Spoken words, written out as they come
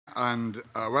And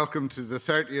welcome to the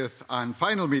 30th and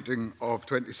final meeting of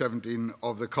 2017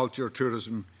 of the Culture,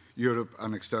 Tourism, Europe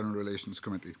and External Relations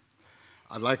Committee.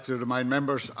 I'd like to remind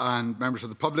members and members of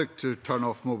the public to turn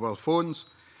off mobile phones.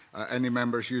 Any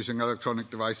members using electronic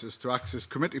devices to access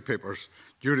committee papers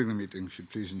during the meeting should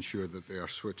please ensure that they are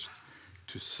switched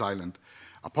to silent.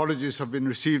 Apologies have been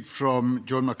received from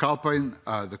Joan McAlpine,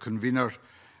 the convener,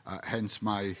 hence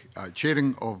my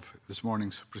chairing of this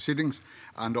morning's proceedings,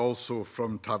 and also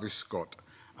from Tavish Scott.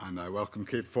 And I welcome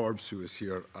Kate Forbes, who is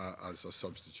here as a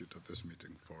substitute at this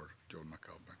meeting for Joan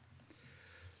McAlpine.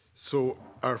 So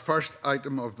our first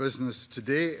item of business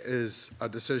today is a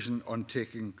decision on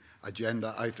taking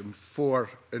agenda item 4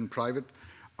 in private.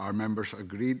 Our members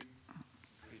agreed.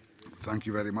 Thank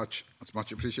you very much. That's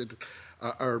much appreciated.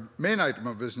 Our main item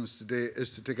of business today is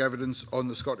to take evidence on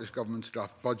the Scottish Government's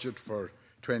draft budget for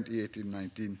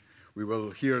 2018-19. We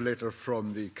will hear later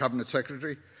from the Cabinet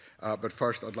Secretary, but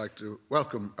first I'd like to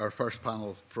welcome our first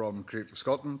panel from Creative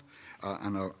Scotland,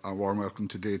 and a warm welcome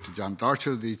today to Janet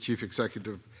Archer, the Chief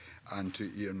Executive, and to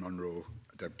Iain Munro,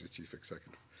 Deputy Chief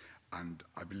Executive. And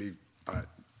I believe,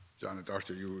 Janet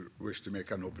Archer, you wish to make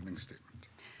an opening statement.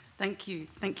 Thank you.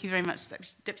 Thank you very much,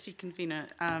 Deputy Convener.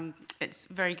 It's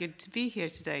very good to be here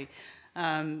today.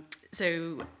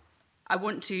 So I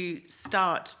want to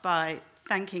start by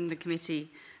thanking the committee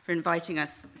for inviting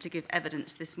us to give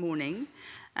evidence this morning.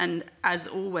 And as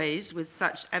always, with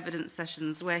such evidence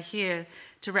sessions, we're here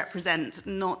to represent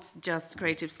not just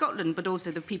Creative Scotland, but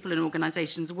also the people and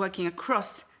organisations working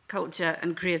across culture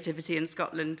and creativity in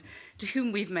Scotland, to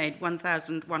whom we've made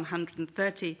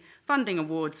 1,130 funding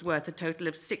awards worth a total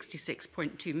of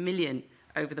 66.2 million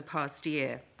over the past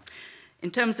year. In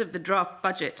terms of the draft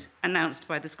budget announced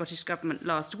by the Scottish Government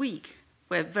last week,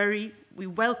 we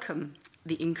welcome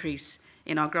the increase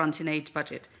in our grant and aid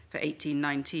budget for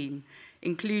 18-19,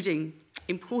 including,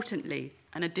 importantly,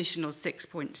 an additional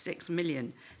 6.6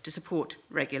 million to support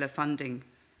regular funding.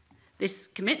 This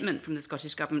commitment from the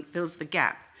Scottish Government fills the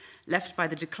gap left by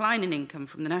the decline in income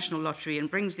from the National Lottery and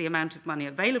brings the amount of money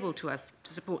available to us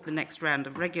to support the next round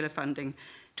of regular funding,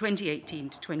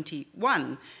 2018 to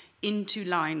 21, into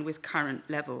line with current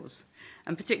levels.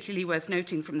 And particularly worth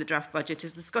noting from the draft budget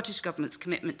is the Scottish Government's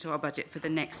commitment to our budget for the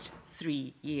next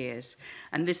 3 years.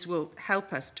 And this will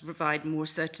help us to provide more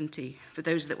certainty for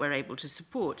those that we're able to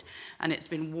support, and it's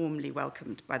been warmly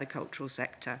welcomed by the cultural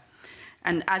sector.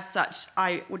 And as such,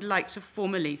 I would like to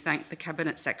formally thank the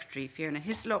Cabinet Secretary, Fiona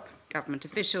Hislop, government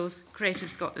officials, Creative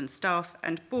Scotland staff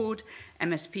and board,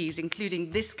 MSPs,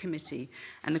 including this committee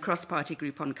and the cross-party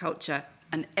group on culture,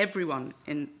 and everyone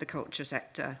in the culture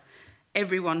sector.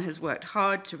 Everyone has worked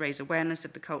hard to raise awareness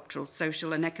of the cultural,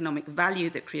 social and economic value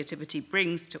that creativity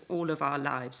brings to all of our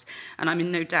lives. And I'm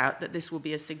in no doubt that this will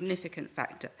be a significant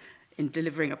factor in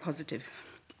delivering a positive,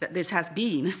 that this has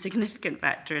been a significant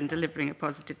factor in delivering a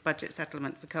positive budget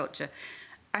settlement for culture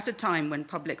at a time when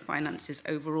public finances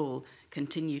overall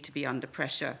continue to be under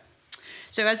pressure.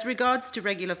 So as regards to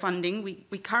regular funding,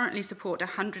 we currently support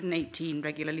 118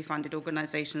 regularly funded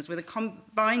organisations with a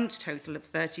combined total of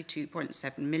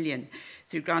 32.7 million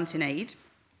through grant and aid,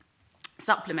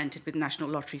 supplemented with National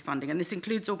Lottery funding. And this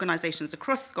includes organisations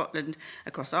across Scotland,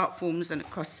 across art forms and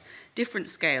across different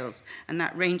scales. And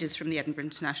that ranges from the Edinburgh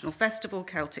International Festival,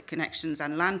 Celtic Connections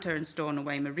and Lantern,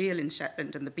 Stornoway Mariel in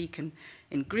Shetland and the Beacon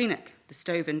in Greenock, the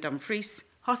Stove in Dumfries,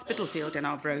 Hospital Field in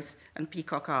Arbroath and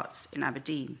Peacock Arts in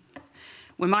Aberdeen.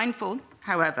 We're mindful,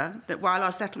 however, that while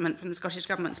our settlement from the Scottish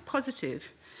Government is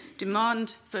positive,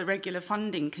 demand for regular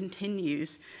funding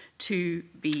continues to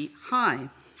be high.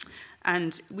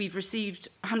 And we've received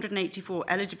 184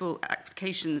 eligible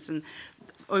applications, and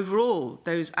overall,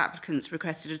 those applicants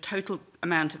requested a total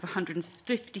amount of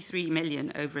 153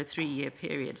 million over a 3-year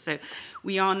period. So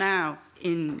we are now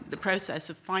in the process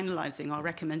of finalising our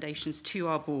recommendations to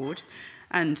our board,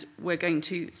 and we're going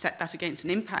to set that against an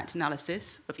impact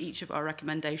analysis of each of our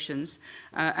recommendations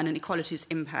and an equalities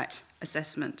impact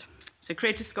assessment. So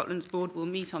Creative Scotland's board will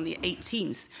meet on the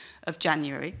 18th of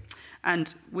January,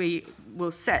 and we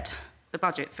will set the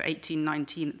budget for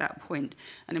 18-19 at that point,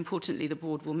 and importantly, the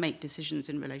board will make decisions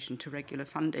in relation to regular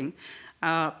funding.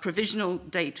 Our provisional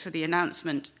date for the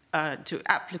announcement to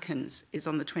applicants is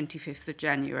on the 25th of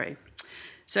January.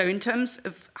 So in terms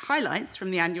of highlights from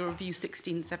the annual review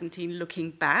 16-17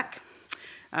 looking back,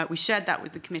 we shared that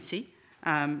with the committee,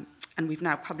 and we've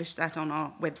now published that on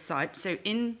our website. So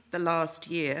in the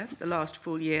last year, the last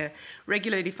full year,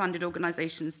 regularly funded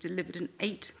organisations delivered an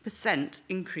 8%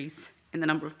 increase in the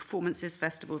number of performances,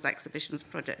 festivals, exhibitions,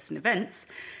 projects and events,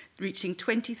 reaching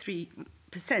 23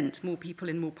 more people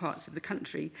in more parts of the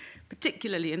country,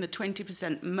 particularly in the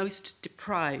 20% most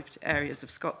deprived areas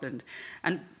of Scotland.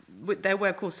 And their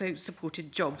work also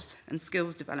supported jobs and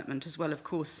skills development, as well, of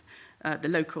course, the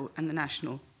local and the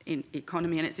national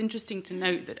economy. And it's interesting to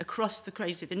note that across the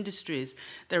creative industries,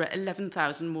 there are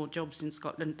 11,000 more jobs in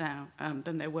Scotland now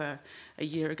than there were a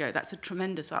year ago. That's a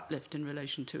tremendous uplift in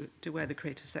relation to where the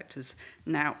creative sectors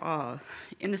now are.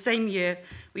 In the same year,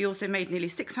 we also made nearly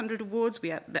 600 awards.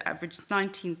 We averaged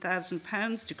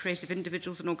 £19,000 to creative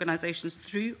individuals and organisations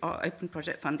through our open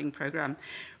project funding programme,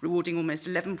 rewarding almost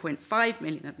 11.5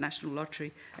 million of National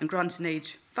Lottery and grant and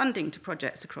aid funding to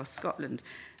projects across Scotland.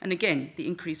 And again, the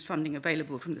increased funding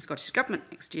available from the Scottish Government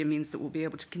next year means that we'll be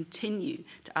able to continue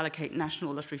to allocate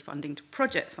National Lottery funding to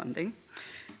project funding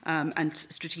and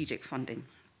strategic funding.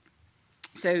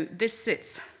 So this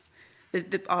sits,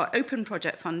 our open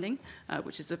project funding,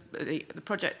 which is the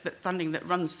project funding that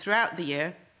runs throughout the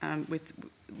year,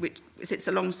 which sits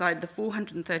alongside the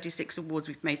 436 awards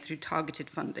we've made through targeted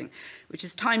funding, which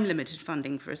is time-limited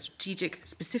funding for a strategic,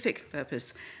 specific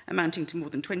purpose, amounting to more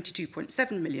than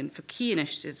 22.7 million for key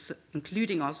initiatives,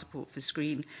 including our support for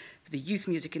Screen, for the Youth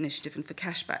Music Initiative, and for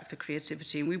Cashback for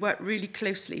Creativity. And we work really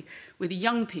closely with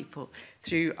young people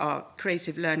through our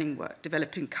creative learning work,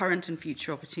 developing current and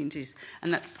future opportunities,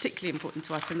 and that's particularly important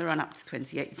to us in the run-up to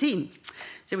 2018.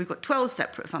 So we've got 12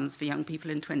 separate funds for young people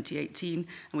in 2018, and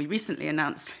we recently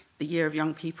announced the Year of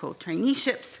Young People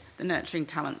Traineeships, the Nurturing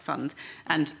Talent Fund,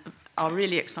 and our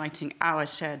really exciting Our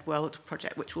Shared World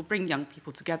project, which will bring young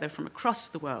people together from across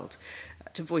the world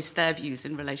to voice their views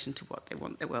in relation to what they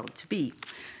want their world to be.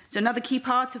 So another key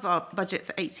part of our budget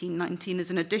for 18-19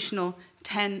 is an additional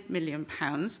 £10 million,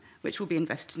 which will be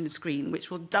invested in Screen,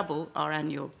 which will double our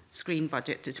annual Screen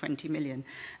budget to 20 million.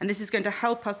 And this is going to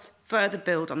help us further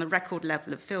build on the record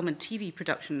level of film and TV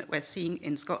production that we're seeing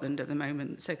in Scotland at the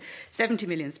moment. So 70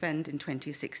 million spent in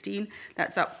 2016.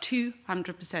 That's up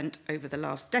 200% over the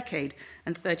last decade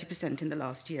and 30% in the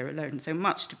last year alone. So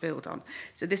much to build on.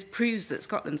 So this proves that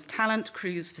Scotland's talent,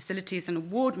 crews, facilities and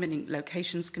award-winning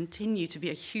locations continue to be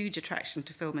a huge attraction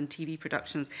to film and TV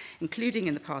productions, including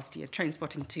in the past year,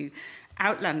 Trainspotting 2,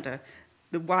 Outlander,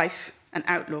 The Wife, and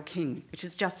Outlaw King, which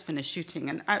has just finished shooting.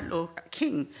 And Outlaw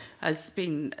King has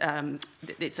been,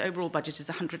 its overall budget is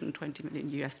 $120 million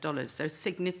US, so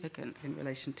significant in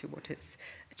relation to what it's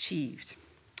achieved.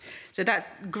 So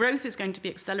that growth is going to be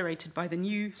accelerated by the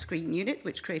new Screen unit,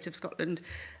 which Creative Scotland,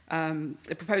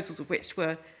 the proposals of which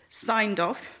were signed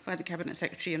off by the Cabinet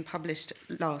Secretary and published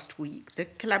last week. The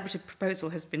collaborative proposal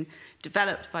has been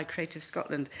developed by Creative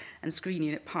Scotland and Screen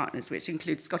Unit partners, which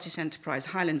include Scottish Enterprise,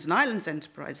 Highlands and Islands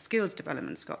Enterprise, Skills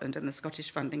Development Scotland and the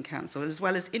Scottish Funding Council, as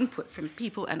well as input from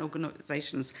people and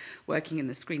organisations working in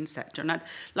the screen sector. And I'd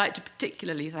like to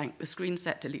particularly thank the Screen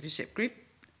Sector Leadership Group,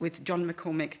 with John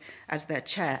McCormick as their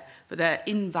chair, for their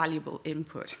invaluable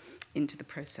input into the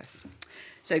process.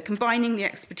 So combining the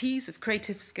expertise of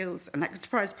creative skills and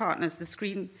enterprise partners, the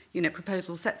Screen Unit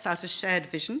proposal sets out a shared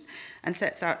vision and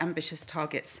sets out ambitious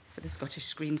targets for the Scottish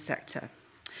screen sector.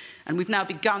 And we've now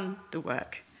begun the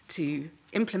work to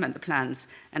implement the plans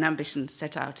and ambition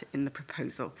set out in the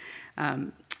proposal.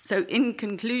 So in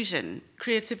conclusion,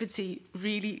 creativity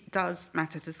really does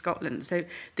matter to Scotland. So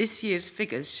this year's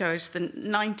figures show us that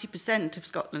 90% of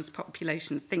Scotland's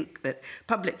population think that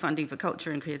public funding for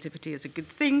culture and creativity is a good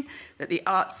thing, that the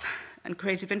arts and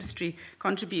creative industry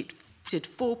contributed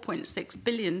 4.6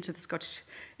 billion to the Scottish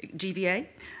GVA,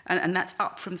 and that's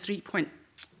up from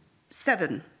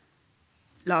 3.7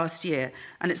 last year,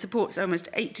 and it supports almost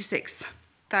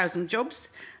 86,000 jobs,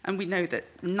 and we know that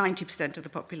 90% of the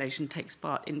population takes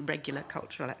part in regular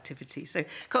cultural activities. So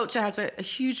culture has a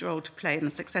huge role to play in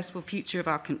the successful future of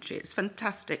our country. It's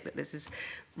fantastic that this is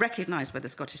recognised by the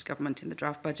Scottish Government in the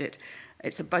draft budget.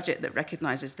 It's a budget that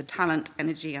recognises the talent,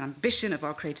 energy and ambition of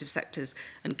our creative sectors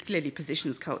and clearly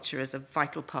positions culture as a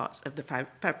vital part of the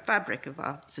fabric of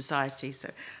our society. So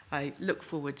I look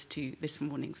forward to this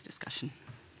morning's discussion.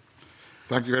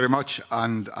 Thank you very much,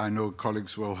 and I know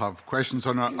colleagues will have questions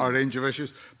on our range of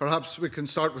issues. Perhaps we can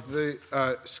start with the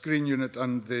Screen Unit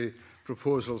and the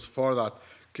proposals for that.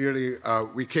 Clearly,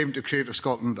 we came to Creative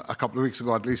Scotland a couple of weeks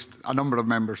ago. At least a number of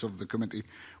members of the committee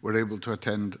were able to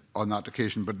attend on that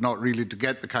occasion, but not really to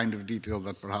get the kind of detail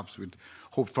that perhaps we'd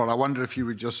hoped for. I wonder if you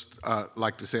would just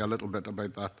like to say a little bit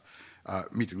about that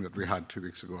meeting that we had 2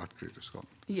 weeks ago at Creative Scotland.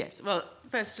 Yes, well,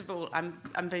 first of all, I'm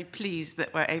very pleased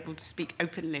that we're able to speak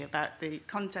openly about the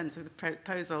contents of the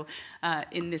proposal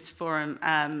in this forum.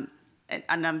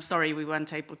 and I'm sorry we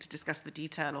weren't able to discuss the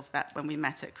detail of that when we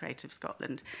met at Creative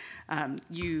Scotland.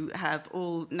 You have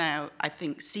all now, I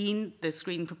think, seen the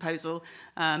screen proposal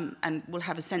and will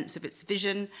have a sense of its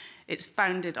vision. It's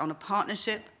founded on a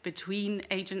partnership between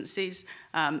agencies,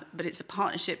 but it's a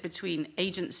partnership between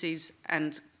agencies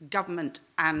and government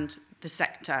and the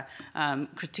sector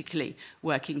critically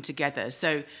working together.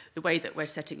 So the way that we're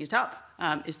setting it up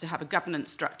is to have a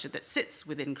governance structure that sits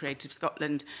within Creative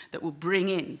Scotland that will bring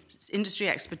in industry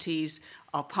expertise,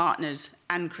 our partners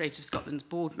and Creative Scotland's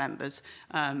board members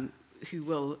who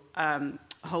will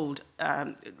hold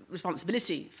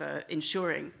responsibility for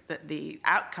ensuring that the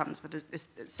outcomes that are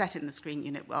set in the screen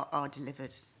unit are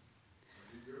delivered.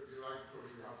 You're right, of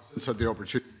course, you have since had the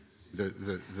opportunity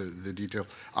the detail.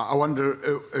 I wonder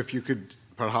if you could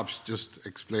perhaps just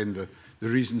explain the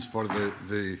reasons for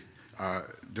the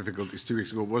difficulties 2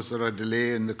 weeks ago. Was there a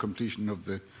delay in the completion of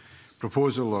the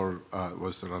proposal, or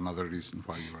was there another reason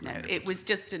why you were not? No, it was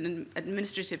just an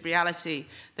administrative reality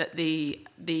that the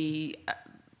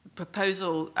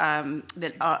proposal,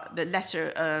 the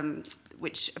letter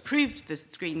which approved the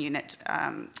screen unit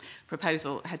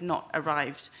proposal had not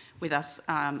arrived with us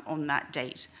on that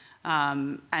date.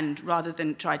 And rather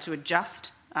than try to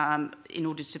adjust in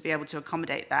order to be able to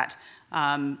accommodate that,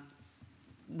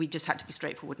 we just had to be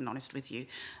straightforward and honest with you.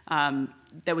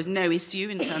 There was no issue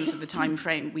in terms of the time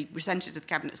frame. We presented it to the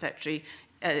Cabinet Secretary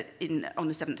on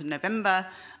the 7th of November,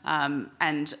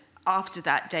 and after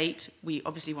that date, we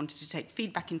obviously wanted to take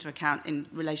feedback into account in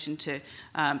relation to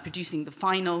producing the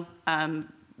final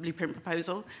blueprint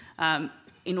proposal.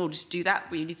 In order to do that,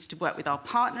 we needed to work with our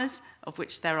partners, of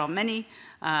which there are many,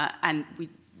 and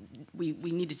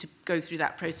we needed to go through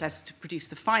that process to produce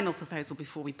the final proposal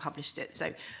before we published it.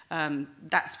 So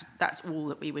that's all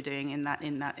that we were doing in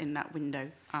that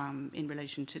window in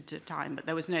relation to time. But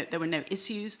there were no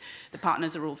issues. The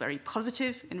partners are all very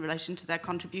positive in relation to their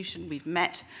contribution. We've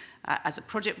met as a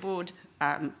project board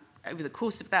over the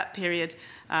course of that period,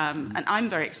 and I'm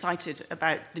very excited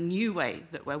about the new way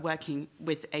that we're working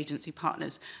with agency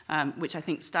partners, which I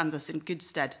think stands us in good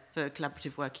stead for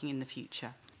collaborative working in the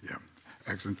future. Yeah,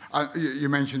 excellent. You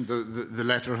mentioned the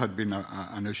letter had been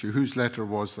an issue. Whose letter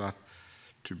was that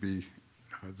to be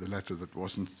the letter that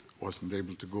wasn't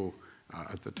able to go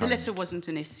at the time? The letter wasn't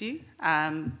an issue.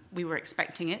 We were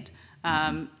expecting it.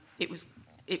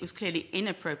 It was clearly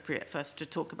inappropriate for us to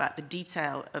talk about the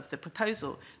detail of the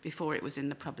proposal before it was in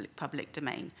the public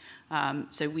domain.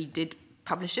 So we did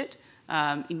publish it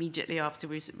immediately after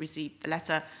we received the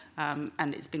letter,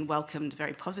 and it's been welcomed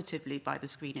very positively by the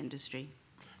screen industry.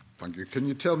 Thank you. Can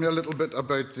you tell me a little bit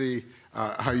about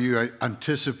how you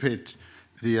anticipate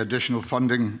the additional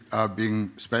funding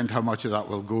being spent, how much of that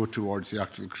will go towards the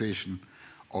actual creation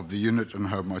of the unit, and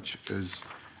how much is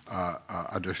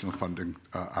additional funding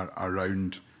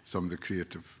around some of the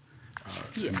creative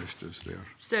initiatives there?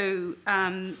 So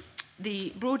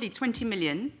the broadly 20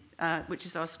 million, which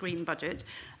is our screen budget,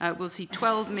 will see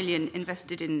 12 million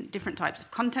invested in different types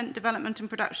of content development and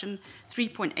production,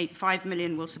 3.85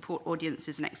 million will support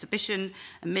audiences and exhibition,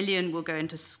 1 million will go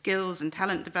into skills and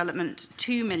talent development,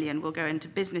 2 million will go into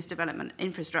business development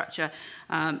infrastructure,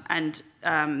 and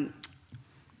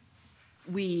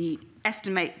we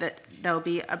estimate that there'll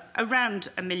be around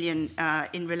 1 million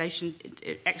in relation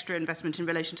extra investment in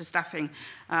relation to staffing,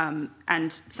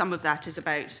 and some of that is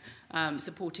about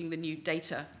supporting the new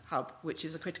data hub, which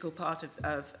is a critical part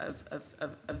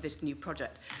of this new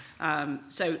project.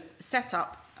 So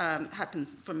setup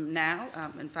happens from now,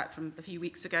 in fact from a few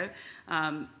weeks ago,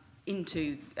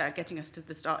 into getting us to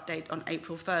the start date on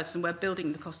April 1st, and we're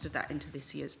building the cost of that into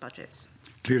this year's budgets.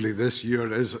 Clearly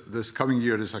this coming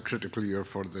year is a critical year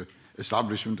for the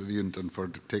establishment of the unit and for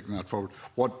taking that forward.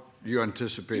 What do you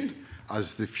anticipate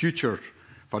as the future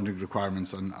funding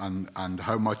requirements, and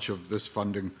how much of this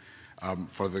funding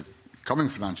for the coming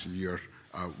financial year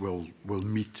will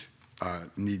meet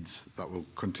needs that will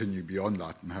continue beyond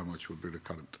that, and how much will be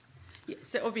recurrent? Yeah,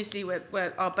 so obviously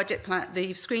our budget plan,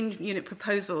 the screen unit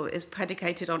proposal is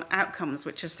predicated on outcomes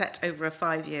which are set over a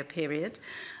 5-year period.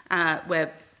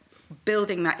 We're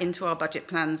building that into our budget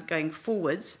plans going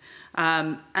forwards,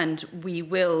 and we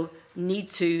will need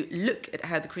to look at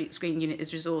how the screen unit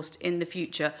is resourced in the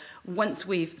future once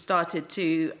we've started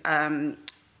to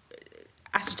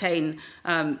ascertain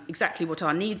exactly what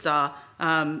our needs are,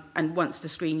 and once the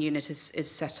screen unit is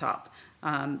set up.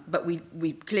 But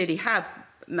we clearly have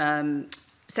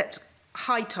set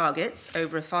high targets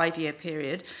over a 5-year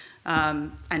period,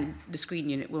 and the screen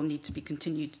unit will need to be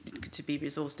continued to be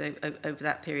resourced over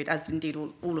that period, as indeed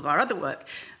all of our other work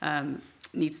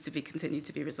needs to be continued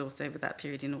to be resourced over that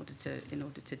period in order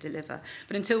to deliver.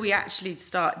 But until we actually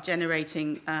start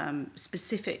generating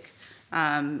specific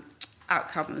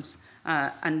outcomes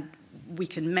and we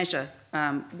can measure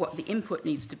what the input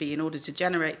needs to be in order to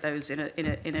generate those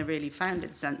in a really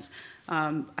founded sense,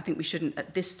 I think we shouldn't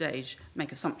at this stage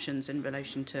make assumptions in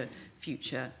relation to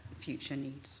future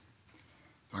needs.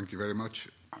 Thank you very much.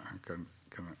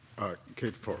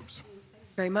 Kate Forbes.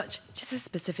 Very much. Just a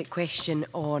specific question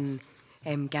on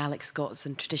Gaelic, Scots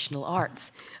and traditional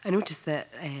arts. I noticed that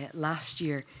last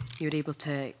year you were able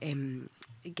to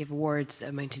give awards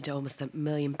amounting to almost £1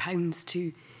 million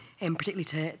to, particularly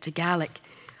to Gaelic.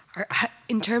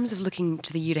 In terms of looking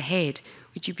to the year ahead,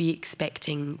 would you be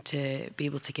expecting to be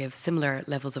able to give similar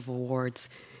levels of awards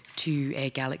to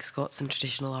Gaelic, Scots and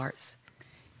traditional arts?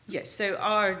 Yes, so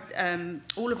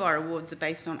all of our awards are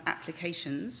based on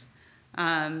applications.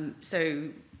 So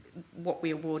what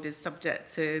we award is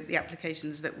subject to the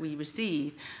applications that we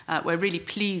receive. We're really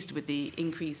pleased with the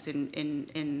increase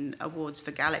in awards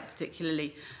for Gaelic,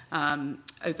 particularly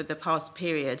over the past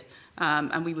period.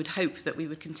 And we would hope that we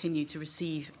would continue to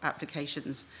receive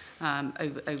applications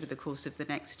over the course of the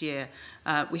next year.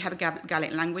 We have a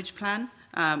Gaelic language plan.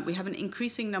 We have an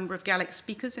increasing number of Gaelic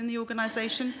speakers in the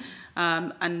organisation,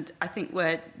 and I think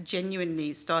we're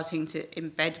genuinely starting to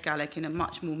embed Gaelic in a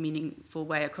much more meaningful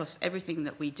way across everything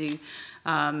that we do,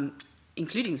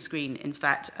 including Screen, in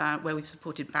fact, where we've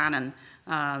supported Bannon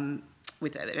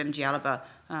with MG Alaba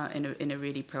in a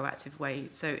really proactive way.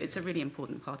 So it's a really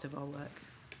important part of our work.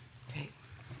 Great.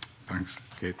 Thanks,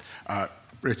 Kate.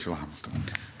 Rachel Hamilton.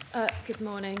 Good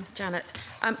morning, Janet.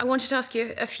 I wanted to ask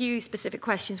you a few specific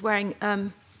questions wearing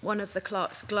one of the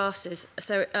clerk's glasses,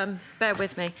 so bear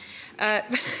with me. I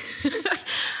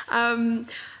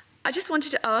just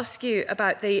wanted to ask you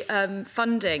about the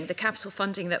funding, the capital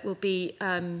funding that will be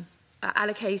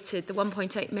allocated, the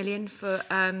 1.8 million for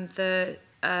the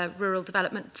Rural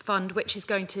Development Fund, which is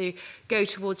going to go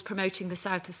towards promoting the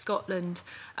south of Scotland.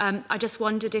 I just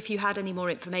wondered if you had any more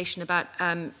information about,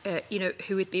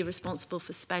 who would be responsible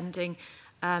for spending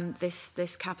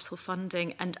this capital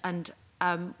funding and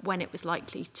when it was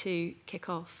likely to kick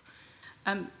off.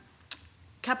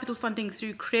 Capital funding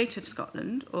through Creative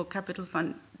Scotland or capital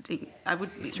funding? I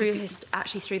would through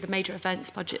through the major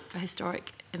events budget for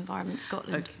Historic Environment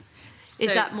Scotland. Okay.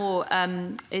 Is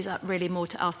that really more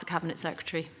to ask the Cabinet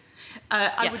Secretary?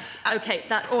 Okay,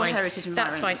 that's fine. Heritage Environment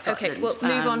That's fine. Scotland. Okay, we'll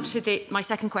move on to my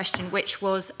second question, which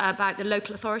was about the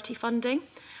local authority funding.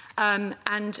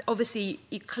 And obviously,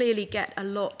 you clearly get a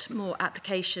lot more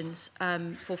applications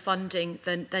for funding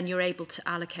than you're able to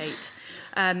allocate.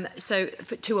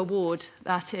 To award,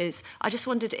 that is. I just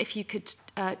wondered if you could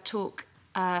talk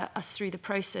us through the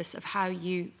process of how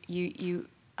you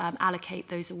allocate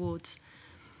those awards.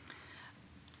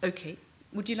 Okay.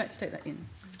 Would you like to take that in?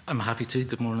 I'm happy to.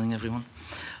 Good morning, everyone.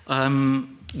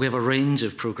 We have a range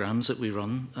of programmes that we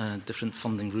run, different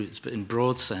funding routes, but in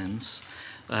broad sense,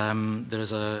 there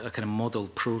is a kind of model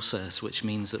process, which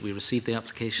means that we receive the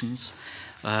applications.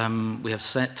 We have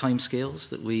set timescales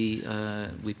that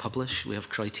we publish. We have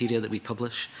criteria that we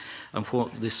publish. And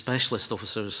what the specialist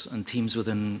officers and teams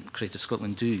within Creative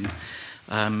Scotland do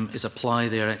is apply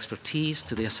their expertise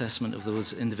to the assessment of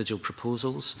those individual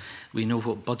proposals. We know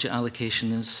what budget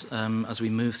allocation is as we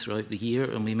move throughout the year,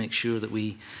 and we make sure that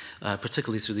we,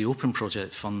 particularly through the Open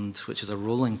Project Fund, which is a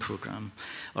rolling programme,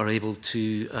 are able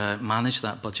to manage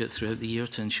that budget throughout the year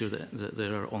to ensure that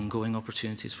there are ongoing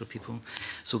opportunities for people.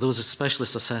 So those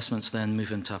specialist assessments then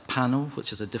move into a panel,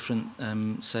 which is a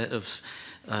different set of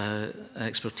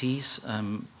expertise,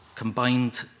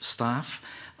 combined staff.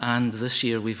 And this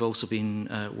year we've also been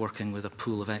working with a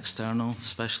pool of external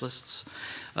specialists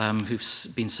who've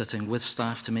been sitting with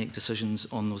staff to make decisions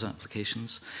on those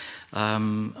applications.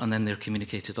 And then they're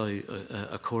communicated out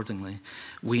accordingly.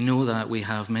 We know that we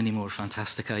have many more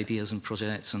fantastic ideas and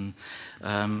projects and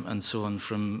so on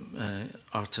from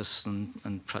artists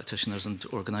and practitioners and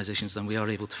organisations than we are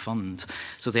able to fund.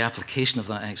 So the application of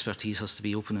that expertise has to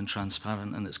be open and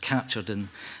transparent, and it's captured in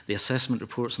the assessment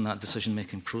reports and that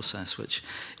decision-making process, which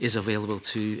is available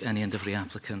to any and every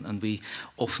applicant. And we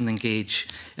often engage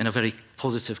in a very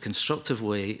positive, constructive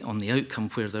way on the outcome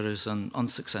where there is an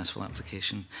unsuccessful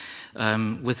application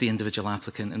with the individual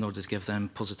applicant in order to give them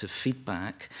positive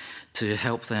feedback to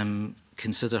help them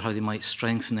consider how they might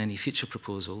strengthen any future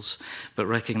proposals, but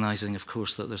recognising, of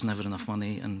course, that there's never enough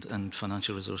money and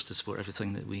financial resource to support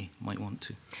everything that we might want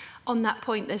to. On that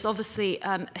point, there's obviously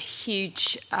a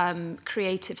huge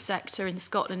creative sector in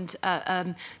Scotland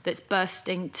that's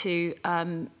bursting to,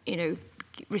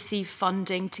 receive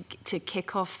funding to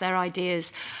kick off their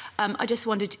ideas. I just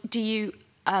wondered, do you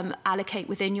allocate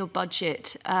within your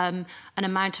budget an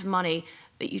amount of money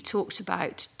that you talked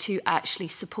about to actually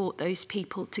support those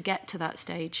people to get to that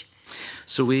stage?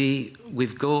 So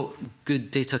we've got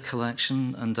good data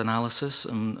collection and analysis,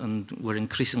 and we're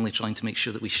increasingly trying to make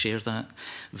sure that we share that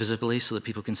visibly so that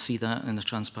people can see that in a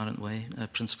transparent way,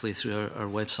 principally through our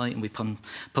website, and we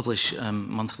publish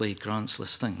monthly grants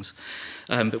listings.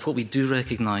 But what we do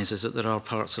recognise is that there are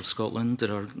parts of Scotland,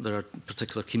 there are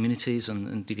particular communities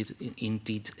and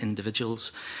indeed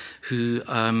individuals who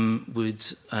would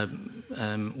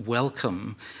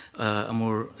welcome a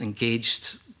more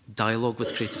engaged dialogue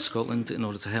with Creative Scotland in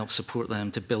order to help support them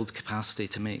to build capacity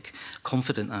to make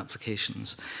confident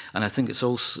applications. And I think it's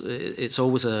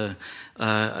always a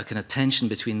kind of tension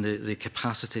between the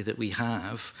capacity that we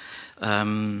have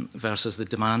versus the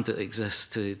demand that exists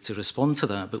to respond to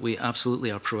that. But we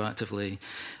absolutely are proactively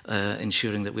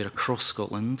ensuring that we're across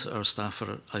Scotland, our staff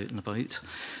are out and about,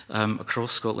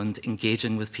 across Scotland,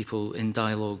 engaging with people in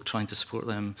dialogue, trying to support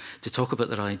them to talk about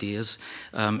their ideas,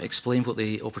 explain what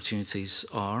the opportunities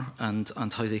are and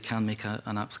how they can make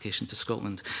an application to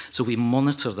Scotland. So we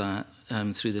monitor that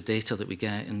through the data that we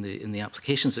get in the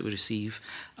applications that we receive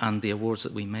and the awards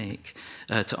that we make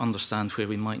to understand where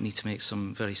we might need to make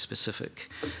some very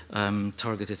specific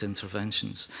targeted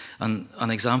interventions. And an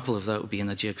example of that would be in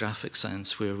a geographic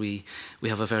sense, where we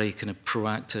have a very kind of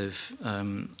proactive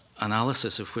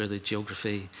analysis of where the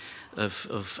geography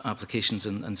of applications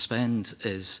and spend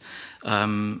is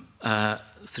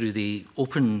through the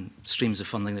open streams of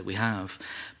funding that we have.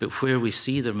 But where we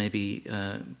see there may be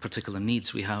particular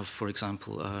needs, we have, for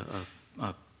example,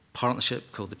 a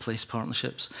partnership called the Place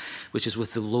Partnerships, which is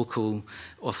with the local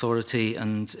authority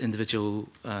and individual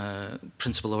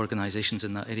principal organisations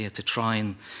in that area to try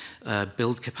and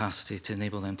build capacity to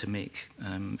enable them to make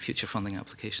future funding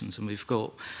applications. And we've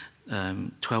got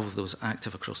 12 of those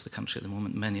active across the country at the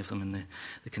moment, many of them in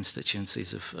the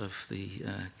constituencies of the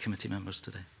committee members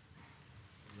today.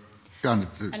 And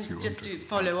just to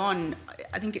follow on,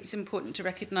 I think it's important to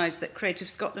recognise that Creative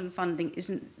Scotland funding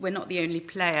we're not the only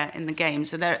player in the game.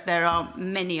 So there are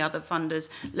many other funders.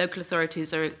 Local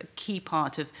authorities are a key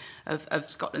part of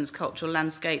Scotland's cultural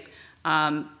landscape.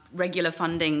 Regular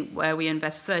funding, where we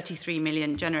invest 33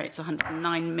 million, generates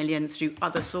 109 million through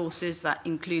other sources. That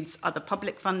includes other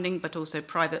public funding, but also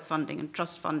private funding and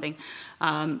trust funding.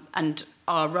 And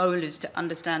our role is to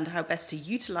understand how best to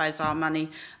utilise our money,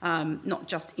 not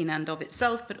just in and of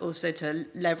itself, but also to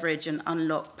leverage and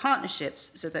unlock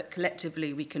partnerships so that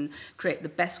collectively we can create the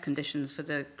best conditions for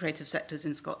the creative sectors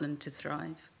in Scotland to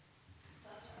thrive.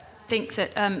 I think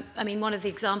that, I mean, one of the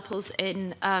examples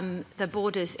in the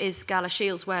borders is Gala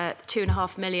Shields, where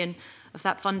 2.5 million of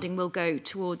that funding will go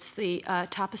towards the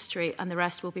tapestry and the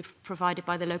rest will be provided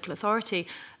by the local authority.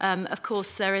 Of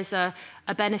course, there is a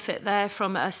benefit there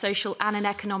from a social and an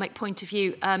economic point of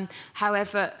view.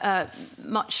 However,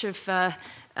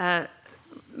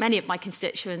 many of my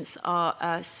constituents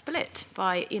are split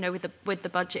by, with the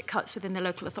budget cuts within the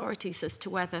local authorities as to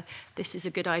whether this is a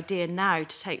good idea now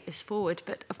to take this forward.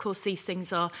 But of course, these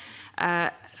things are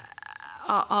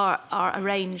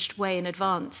arranged way in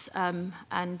advance, and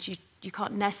you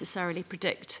can't necessarily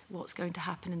predict what's going to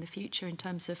happen in the future in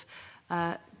terms of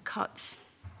cuts.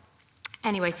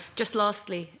 Anyway, just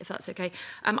lastly, if that's okay,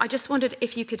 I just wondered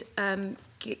if you could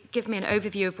give me an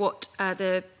overview of what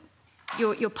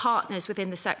your partners within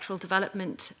the sectoral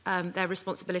development, their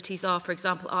responsibilities are. For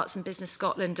example, Arts and Business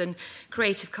Scotland and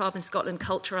Creative Carbon Scotland,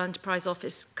 Cultural Enterprise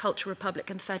Office, Cultural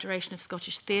Republic and the Federation of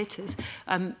Scottish Theatres.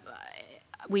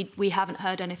 We haven't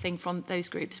heard anything from those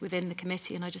groups within the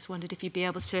committee, and I just wondered if you'd be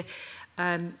able to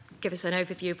give us an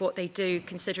overview of what they do,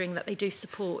 considering that they do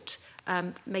support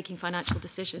making financial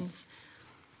decisions.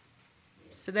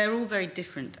 So they're all very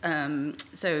different.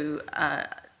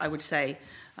 I would say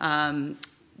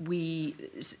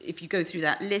if you go through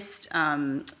that list,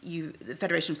 the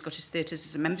Federation of Scottish Theatres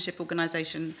is a membership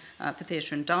organisation for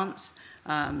theatre and dance,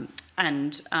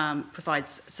 and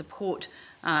provides support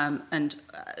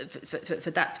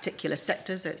for that particular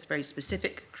sector, so it's very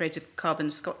specific. Creative Carbon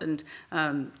Scotland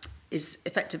is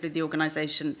effectively the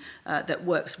organisation that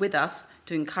works with us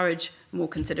to encourage more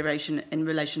consideration in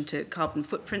relation to carbon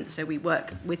footprint. So we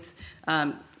work with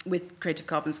Creative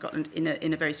Carbon Scotland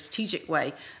in a very strategic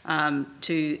way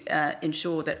to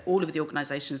ensure that all of the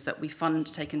organisations that we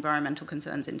fund take environmental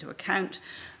concerns into account.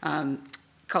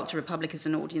 Culture Republic is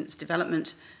an audience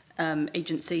development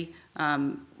agency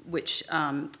which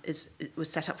was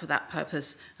set up for that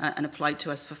purpose and applied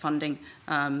to us for funding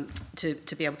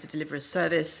to be able to deliver a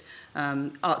service.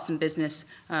 Arts and Business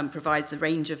provides a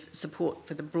range of support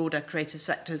for the broader creative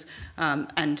sectors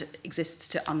and exists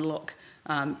to unlock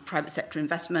private sector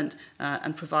investment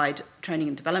and provide training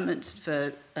and development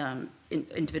for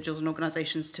individuals and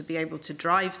organisations to be able to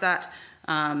drive that.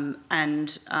 Now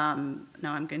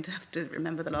I'm going to have to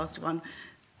remember the last one.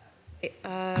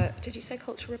 Did you say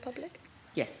Cultural Republic?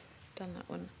 Yes. Done that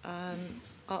one.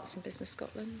 Arts and Business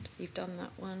Scotland, you've done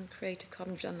that one. Creative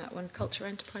Commons, you've done that one. Cultural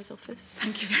Enterprise Office.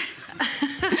 Thank you very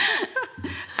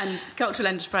much. And Cultural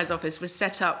Enterprise Office was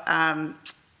set up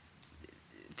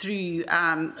through,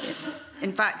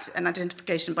 in fact, an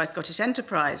identification by Scottish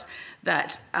Enterprise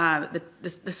that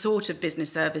the sort of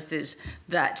business services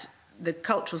that the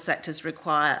cultural sectors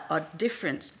require are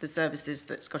different to the services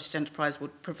that Scottish Enterprise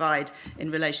would provide in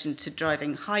relation to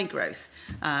driving high growth.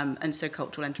 And so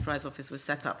Cultural Enterprise Office was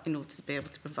set up in order to be able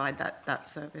to provide that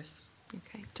service.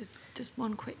 Okay, just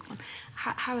one quick one.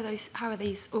 How are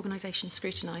these organisations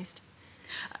scrutinised?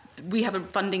 We have a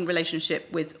funding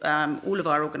relationship with all of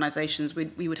our organisations.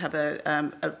 We would have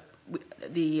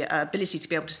the ability to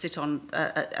be able to sit on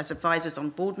as advisors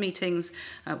on board meetings.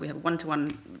 We have a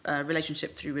one-to-one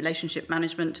relationship through relationship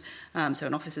management, so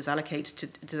an office is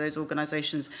allocated to those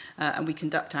organisations, and we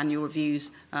conduct annual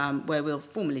reviews where we'll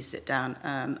formally sit down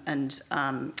and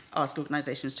ask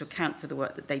organisations to account for the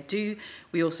work that they do.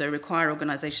 We also require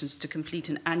organisations to complete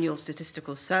an annual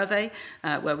statistical survey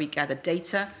where we gather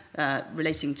data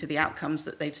relating to the outcomes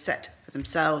that they've set for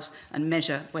themselves and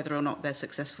measure whether or not they're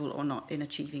successful or not in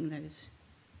achieving those.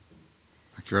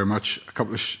 Thank you very much. A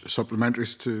couple of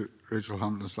supplementaries to Rachel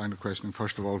Hamilton's line of questioning.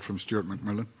 First of all, from Stuart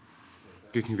McMillan.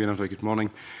 Good convener, good morning.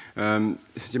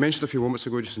 You mentioned a few moments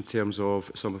ago just in terms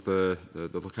of some of the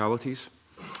localities.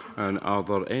 And are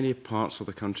there any parts of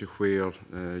the country where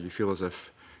you feel as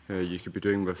if you could be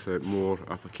doing with more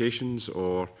applications,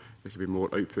 or there could be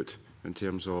more output in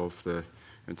terms of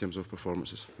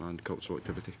performances and cultural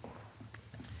activity?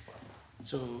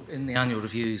 So in the annual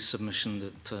review submission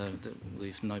that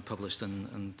we've now published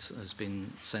and has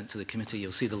been sent to the committee,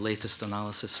 you'll see the latest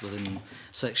analysis within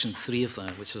section 3 of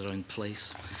that, which is around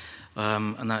place.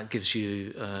 And that gives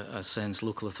you a sense,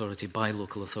 local authority by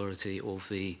local authority, of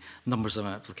the numbers of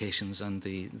applications and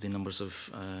the numbers of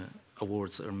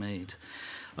awards that are made.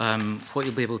 What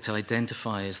you'll be able to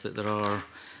identify is that there are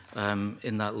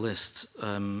in that list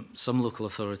some local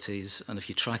authorities, and if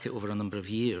you track it over a number of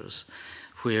years,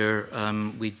 where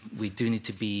we do need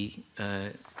to be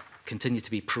continue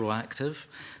to be proactive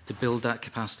to build that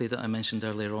capacity that I mentioned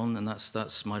earlier on, and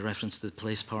that's my reference to the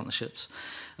place partnerships,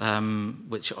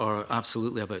 which are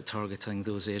absolutely about targeting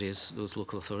those areas, those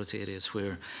local authority areas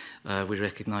where we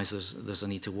recognise there's a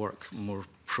need to work more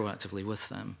proactively with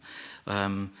them.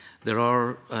 There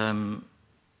are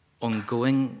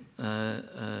ongoing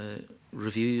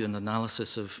review and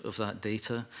analysis of that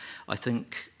data. I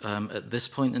think at this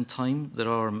point in time there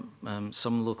are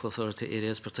some local authority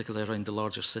areas, particularly around the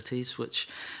larger cities, which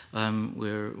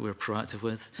we're proactive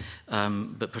with,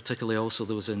 but particularly also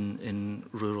those in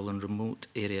rural and remote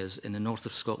areas in the north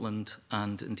of Scotland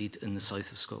and indeed in the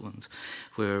south of Scotland,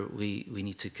 where we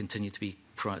need to continue to be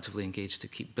proactively engaged to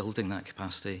keep building that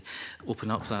capacity, open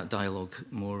up that dialogue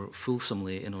more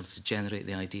fulsomely in order to generate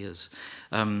the ideas.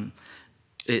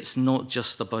 It's not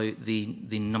just about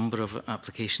the number of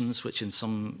applications, which in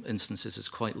some instances is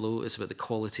quite low. It's about the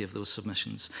quality of those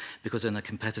submissions, because in a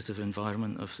competitive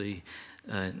environment of the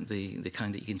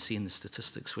kind that you can see in the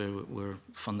statistics, where we're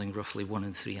funding roughly 1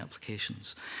 in 3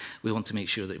 applications, we want to make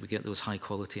sure that we get those high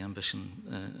quality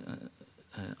ambition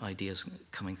ideas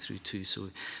coming through too. So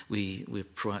we're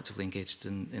proactively engaged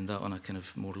in that on a kind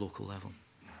of more local level.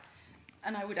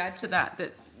 And I would add to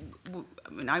that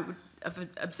I would have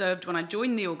observed when I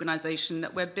joined the organisation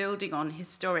that we're building on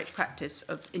historic practice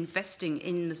of investing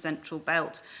in the Central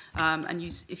Belt. And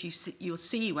you'll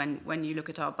see when you look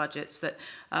at our budgets that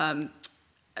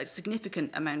a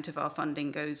significant amount of our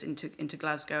funding goes into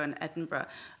Glasgow and Edinburgh.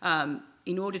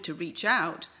 In order to reach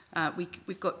out,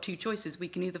 we've got 2 choices. We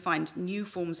can either find new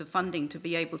forms of funding to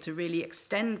be able to really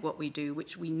extend what we do,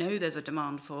 which we know there's a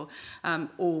demand for,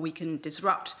 or we can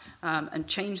disrupt and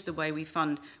change the way we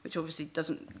fund, which obviously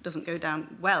doesn't go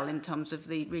down well in terms of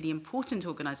the really important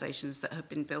organisations that have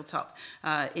been built up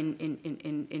in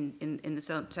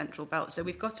the Central Belt. So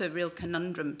we've got a real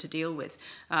conundrum to deal with.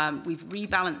 We've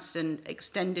rebalanced and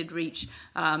extended reach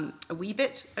a wee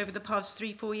bit over the past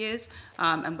 3-4 years,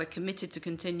 and we're committed to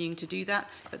continuing to do that.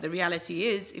 But But the reality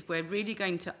is, if we're really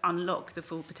going to unlock the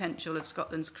full potential of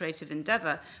Scotland's creative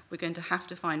endeavour, we're going to have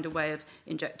to find a way of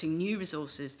injecting new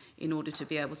resources in order to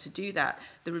be able to do that.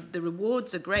 The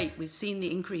rewards are great. We've seen the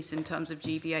increase in terms of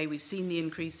GBA. We've seen the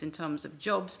increase in terms of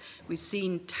jobs. We've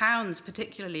seen towns,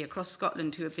 particularly across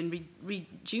Scotland, who have been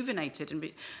rejuvenated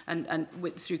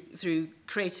through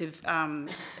creative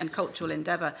and cultural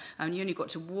endeavour. And you only got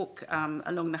to walk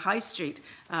along the high street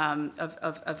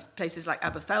of places like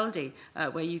Aberfeldy,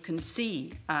 where you can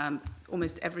see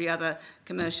almost every other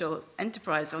commercial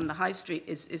enterprise on the high street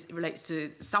relates to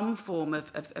some form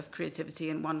of creativity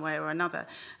in one way or another.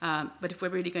 But if we're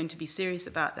really going to be serious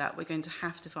about that, we're going to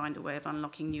have to find a way of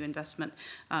unlocking new investment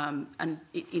and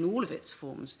in all of its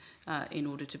forms in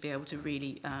order to be able to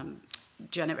really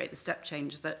generate the step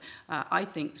change that I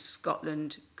think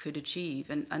Scotland could achieve.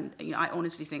 And you know, I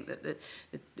honestly think that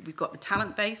we've got the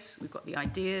talent base, we've got the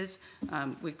ideas,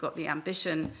 we've got the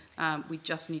ambition. We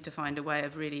just need to find a way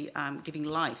of really giving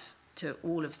life to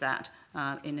all of that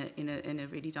in a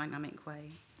really dynamic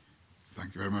way.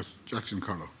 Thank you very much. Jackson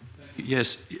Carlo.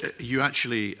 Yes, you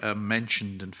actually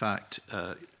mentioned, in fact,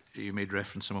 you made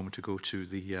reference a moment ago to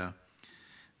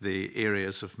the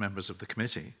areas of members of the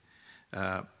committee.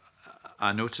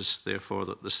 I noticed, therefore,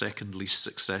 that the second least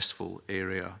successful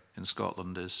area in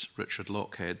Scotland is Richard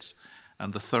Lochhead's,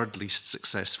 and the third least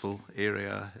successful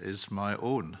area is my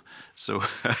own. So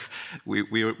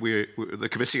the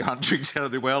committee aren't doing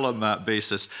terribly well on that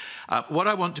basis. What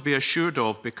I want to be assured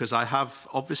of, because I have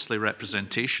obviously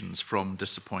representations from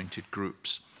disappointed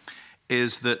groups,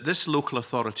 is that this local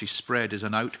authority spread is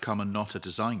an outcome and not a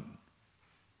design.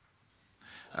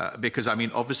 Because, I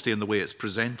mean, obviously in the way it's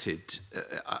presented,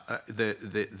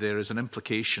 there is an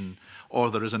implication or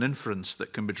there is an inference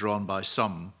that can be drawn by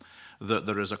some that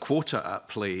there is a quota at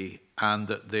play and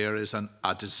that there is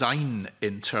a design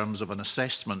in terms of an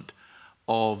assessment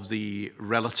of the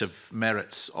relative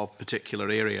merits of particular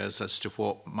areas as to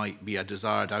what might be a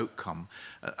desired outcome.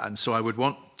 And so I would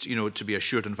want, you know, to be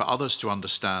assured and for others to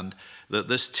understand that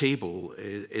this table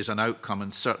is an outcome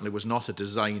and certainly was not a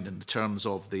design in terms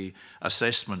of the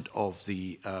assessment of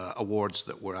the awards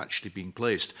that were actually being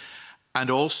placed. And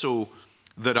also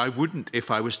that I wouldn't, if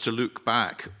I was to look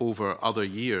back over other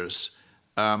years,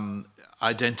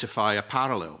 identify a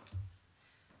parallel.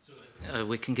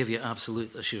 We can give you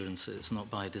absolute assurance that it's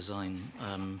not by design.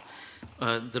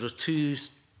 There are two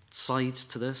sides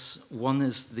to this. One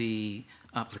is the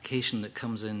application that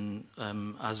comes in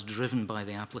as driven by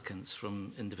the applicants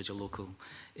from individual local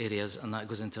areas, and that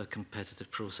goes into a competitive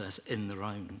process in the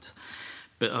round.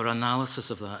 But our analysis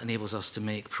of that enables us to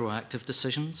make proactive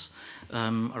decisions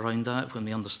around that when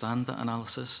we understand that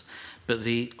analysis. But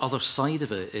the other side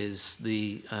of it is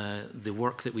the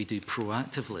work that we do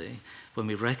proactively when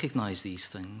we recognise these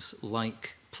things,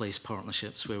 like place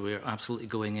partnerships, where we're absolutely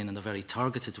going in a very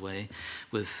targeted way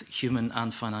with human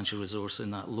and financial resource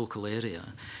in that local area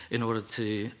in order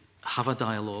to have a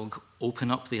dialogue,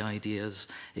 open up the ideas,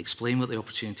 explain what the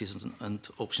opportunities and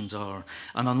options are,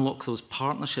 and unlock those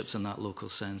partnerships in that local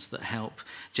sense that help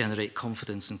generate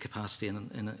confidence and capacity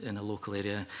in a local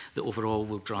area that overall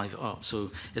will drive it up.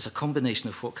 So it's a combination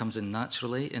of what comes in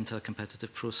naturally into a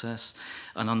competitive process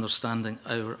and our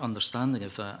understanding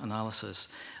of that analysis,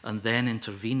 and then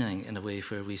intervening in a way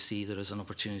where we see there is an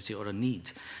opportunity or a need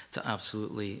to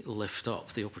absolutely lift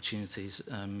up the opportunities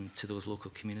to those local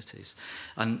communities.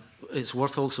 And it's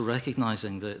worth also recognising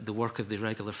the work of the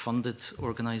regular funded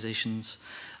organisations.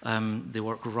 They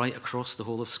work right across the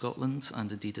whole of Scotland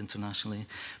and indeed internationally,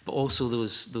 but also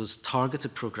those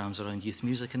targeted programmes around Youth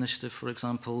Music Initiative, for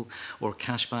example, or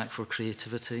Cashback for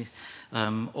Creativity.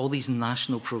 All these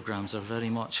national programmes are very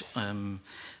much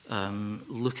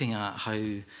looking at how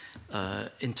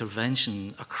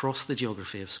intervention across the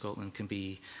geography of Scotland can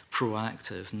be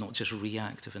proactive, not just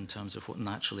reactive in terms of what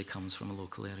naturally comes from a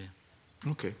local area.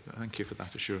 Okay, thank you for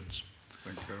that assurance.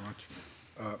 Thank you very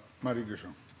much. Marie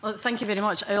Guchon. Well, thank you very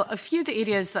much. A few of the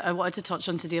areas that I wanted to touch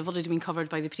on today have already been covered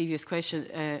by the previous questions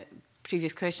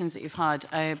that you've had,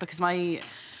 because I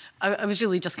was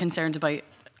really just concerned about,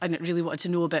 I really wanted to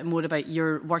know a bit more about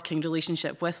your working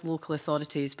relationship with local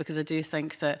authorities, because I do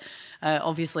think that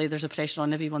obviously there's a pressure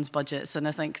on everyone's budgets, and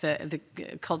I think that the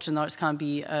culture and arts can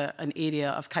be an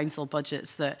area of council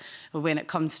budgets that when it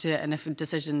comes to it, and if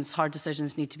hard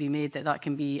decisions need to be made, that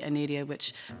can be an area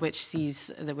which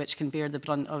can bear the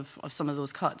brunt of some of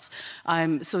those cuts.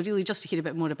 So really just to hear a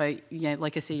bit more about,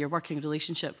 like I say, your working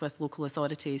relationship with local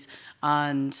authorities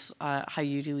and how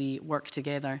you really work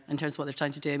together in terms of what they're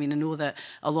trying to do. I mean, I know that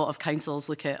a a lot of councils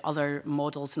look at other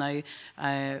models now,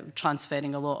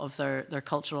 transferring a lot of their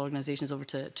cultural organisations over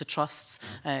to trusts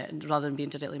rather than being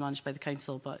directly managed by the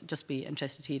council, but just be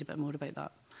interested to hear a bit more about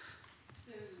that.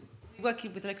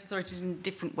 Working with local authorities in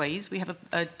different ways. We have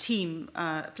a team,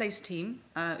 a place team,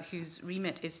 whose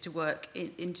remit is to work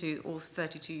into all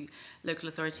 32 local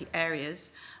authority areas,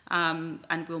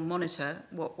 and we'll monitor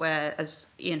what we're, as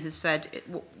Iain has said,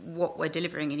 what we're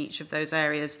delivering in each of those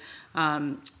areas,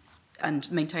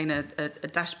 and maintain a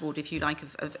dashboard, if you like,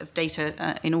 of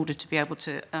data in order to be able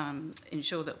to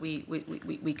ensure that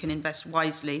we can invest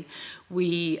wisely.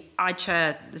 I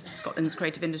chair Scotland's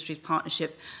Creative Industries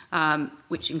Partnership,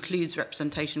 which includes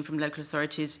representation from local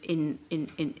authorities in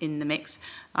the mix.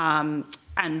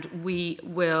 And we've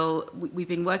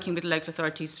been working with local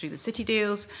authorities through the city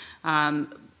deals.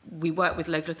 We work with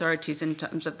local authorities in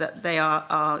terms of that they are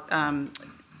our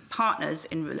partners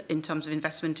in terms of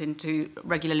investment into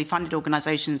regularly funded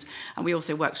organisations, and we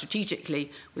also work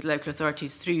strategically with local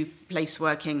authorities through place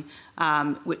working,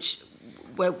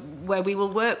 where we will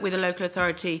work with a local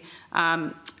authority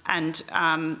and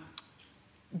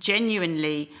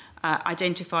genuinely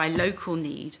identify local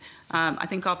need. I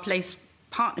think our place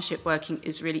partnership working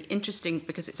is really interesting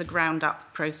because it's a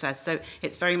ground-up process. So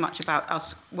it's very much about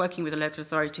us working with a local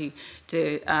authority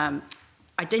to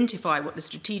identify what the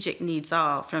strategic needs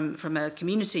are from a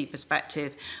community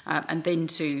perspective, and then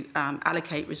to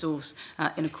allocate resource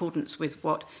in accordance with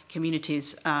what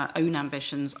communities' own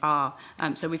ambitions are.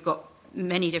 So we've got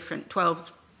many different,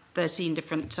 13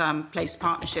 different place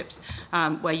partnerships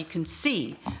where you can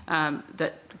see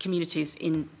that communities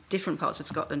in different parts of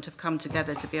Scotland have come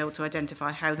together to be able to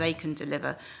identify how they can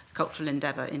deliver cultural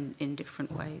endeavour in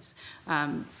different ways.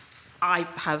 I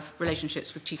have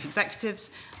relationships with chief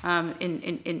executives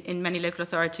in many local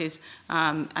authorities,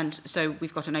 and so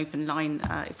we've got an open line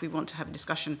if we want to have a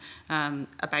discussion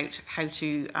about how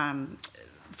to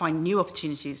find new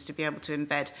opportunities to be able to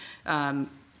embed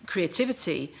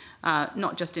creativity,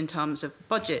 not just in terms of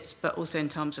budgets, but also in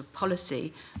terms of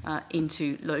policy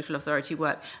into local authority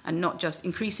work. And not just,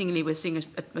 increasingly we're seeing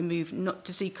a move not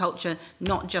to see culture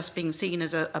not just being seen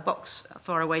as a box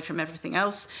far away from everything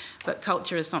else, but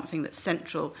culture as something that's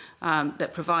central,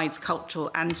 that provides cultural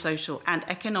and social and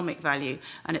economic value.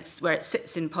 And it's where it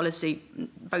sits in policy,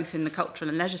 both in the cultural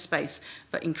and leisure space,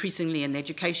 but increasingly in the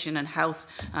education and health,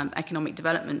 economic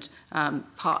development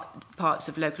parts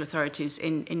of local authorities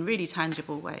in really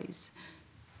tangible ways.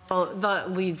 Well,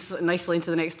 that leads nicely into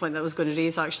the next point that I was going to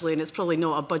raise, actually, and it's probably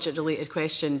not a budget-related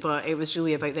question, but it was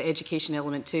really about the education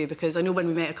element too, because I know when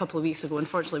we met a couple of weeks ago,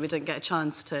 unfortunately, we didn't get a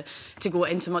chance to go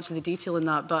into much of the detail in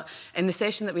that, but in the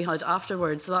session that we had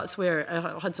afterwards, that's where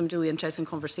I had some really interesting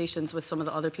conversations with some of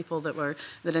the other people that were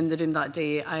in the room that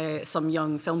day, some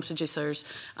young film producers,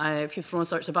 people from all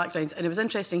sorts of backgrounds, and it was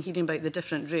interesting hearing about the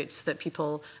different routes that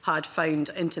people had found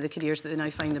into the careers that they now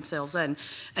find themselves in.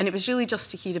 And it was really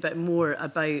just to hear a bit more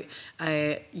about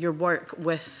your work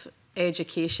with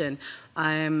education,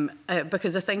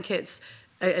 because I think it's,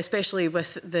 especially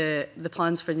with the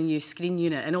plans for the new screen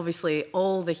unit, and obviously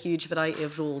all the huge variety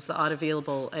of roles that are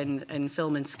available in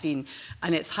film and screen,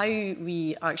 and it's how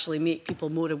we actually make people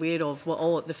more aware of what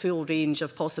all the full range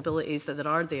of possibilities that there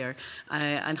are there,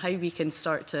 and how we can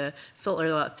start to filter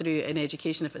that through in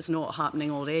education if it's not happening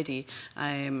already,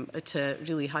 to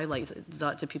really highlight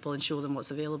that to people and show them what's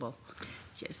available.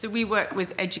 So we work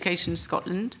with Education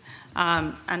Scotland,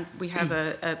 and we have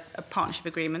a partnership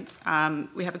agreement.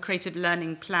 We have a creative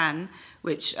learning plan,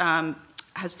 which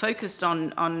has focused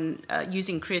on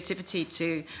using creativity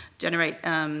to generate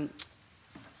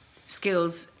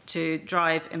skills to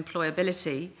drive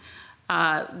employability.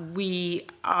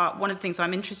 One of the things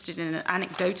I'm interested in,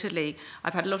 anecdotally,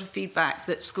 I've had a lot of feedback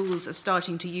that schools are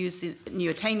starting to use the new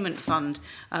attainment fund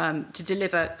to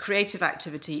deliver creative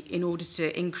activity in order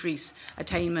to increase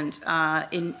attainment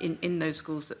in those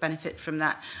schools that benefit from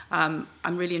that. I'm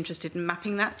really interested in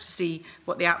mapping that to see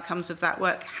what the outcomes of that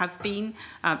work have been,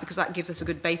 because that gives us a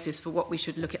good basis for what we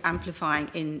should look at amplifying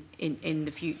in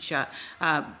the future.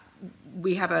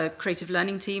 We have a creative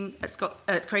learning team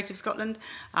at Creative Scotland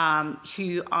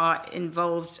who are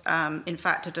involved, in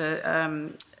fact, at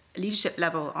a leadership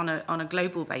level on a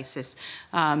global basis.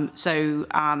 So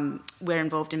we're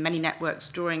involved in many networks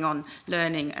drawing on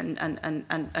learning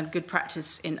and good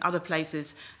practice in other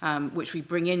places, which we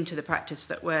bring into the practice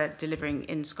that we're delivering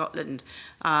in Scotland.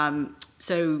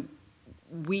 So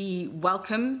we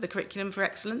welcome the Curriculum for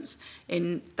Excellence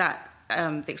in that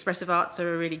the expressive arts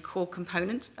are a really core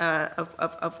component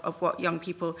of what young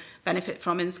people benefit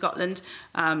from in Scotland.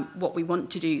 What we want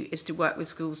to do is to work with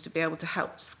schools to be able to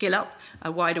help skill up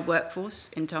a wider workforce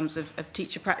in terms of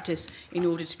teacher practice in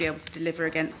order to be able to deliver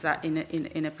against that in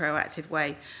a proactive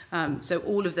way. So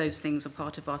all of those things are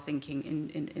part of our thinking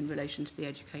in relation to the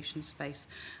education space.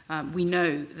 We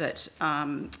know that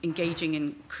engaging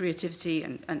in creativity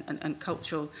and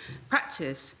cultural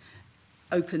practice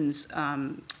opens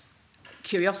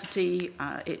curiosity.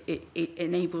 It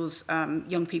enables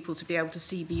young people to be able to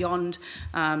see beyond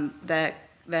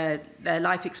their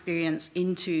life experience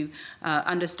into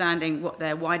understanding what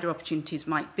their wider opportunities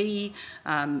might be.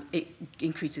 It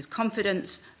increases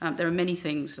confidence. There are many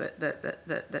things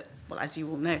that well, as you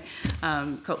all know,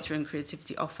 culture and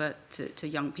creativity offer to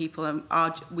young people.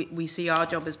 And we see our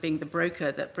job as being the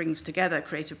broker that brings together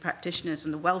creative practitioners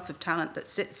and the wealth of talent that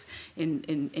sits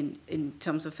in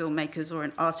terms of filmmakers or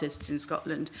in artists in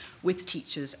Scotland with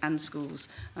teachers and schools.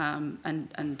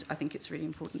 And I think it's really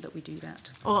important that we do that.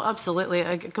 Oh, absolutely.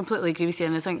 I completely agree with you.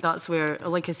 And I think that's where,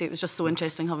 like I say, it was just so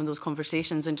interesting having those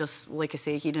conversations and just, like I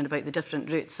say, hearing about the different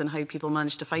routes and how people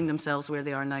manage to find themselves where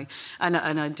they are now. And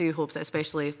I do hope that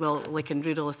especially, well, like in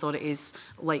rural authorities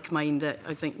like mine, that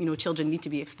I think, you know, children need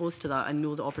to be exposed to that and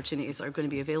know the opportunities are going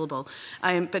to be available.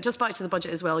 But just back to the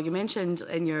budget as well, you mentioned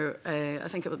in your, I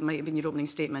think it might have been your opening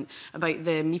statement, about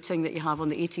the meeting that you have on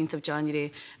the 18th of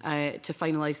January to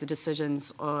finalise the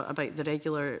decisions about the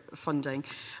regular funding.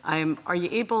 Are you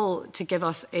able to give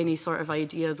us any sort of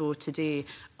idea, though, today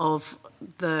of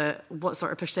what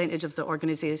sort of percentage of the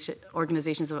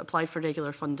organisations that have applied for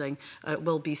regular funding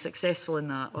will be successful in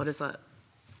that, or is that,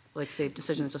 like say,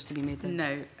 decisions just to be made then?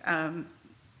 No.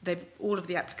 All of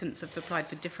the applicants have applied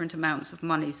for different amounts of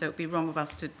money, so it would be wrong of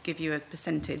us to give you a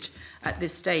percentage at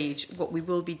this stage. What we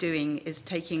will be doing is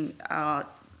taking our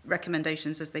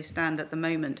recommendations as they stand at the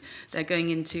moment. They're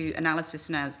going into analysis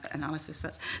now.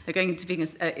 They're going into being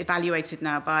evaluated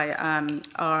now by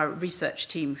our research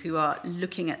team, who are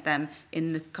looking at them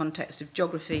in the context of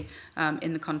geography,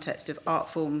 in the context of art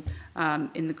form,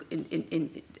 and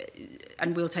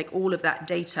we'll take all of that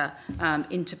data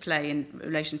into play in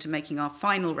relation to making our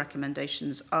final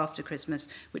recommendations after Christmas,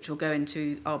 which will go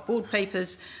into our board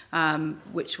papers,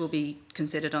 which will be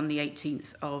considered on the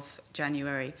 18th of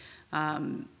January.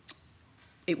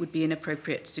 It would be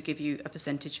inappropriate to give you a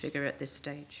percentage figure at this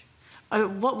stage.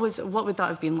 What would that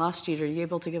have been last year? Are you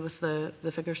able to give us the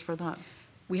figures for that?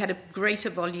 We had a greater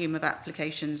volume of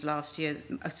applications last year,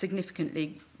 a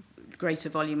significantly greater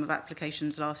volume of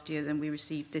applications last year than we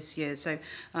received this year. So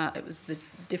the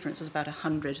difference was about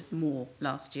 100 more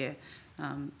last year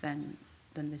than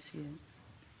this year.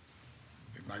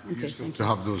 It might be useful to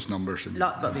have those numbers in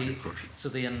the course. So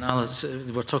the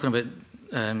analysis, we're talking about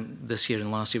this year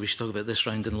and last year. We should talk about this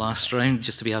round and last round.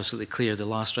 Just to be absolutely clear, the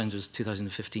last round was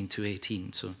 2015 to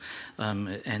 18, so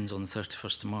it ends on the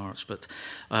 31st of March. But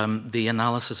the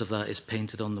analysis of that is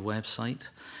painted on the website.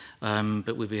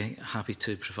 But we'd be happy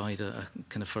to provide a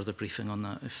kind of further briefing on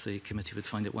that if the committee would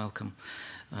find it welcome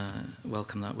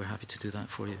that. We're happy to do that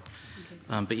for you.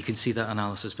 Okay. But you can see that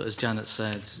analysis. But as Janet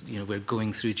said, you know, we're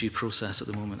going through due process at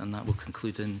the moment, and that will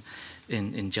conclude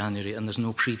in January. And there's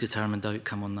no predetermined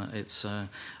outcome on that. It's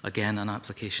again an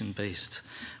application-based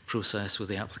process with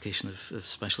the application of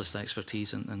specialist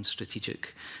expertise and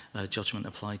strategic judgment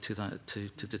applied to that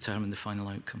to determine the final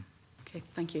outcome. Okay,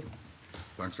 thank you.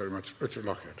 Thanks very much. Richard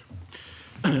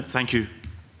Lockhead. Thank you.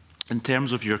 In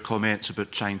terms of your comments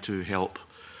about trying to help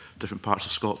different parts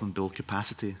of Scotland build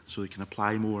capacity so they can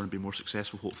apply more and be more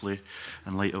successful, hopefully,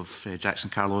 in light of Jackson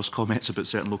Carlaw's comments about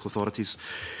certain local authorities,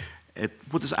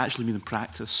 what does it actually mean in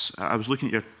practice? I was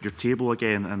looking at your table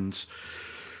again, and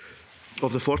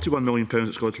of the £41 million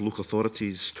that's gone to local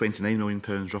authorities, £29 million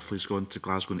roughly has gone to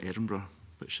Glasgow and Edinburgh,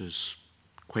 which is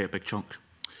quite a big chunk.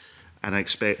 And I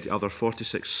expect the other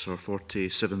 46 or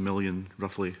 47 million,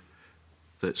 roughly,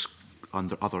 that's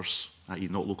under others, i.e.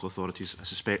 not local authorities. I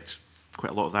suspect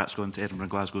quite a lot of that's gone to Edinburgh and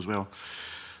Glasgow as well.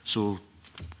 So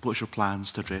what's your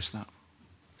plans to address that?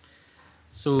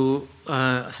 So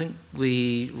I think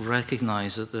we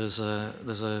recognise that there's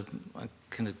a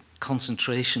kind of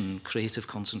concentration, creative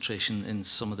concentration in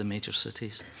some of the major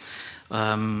cities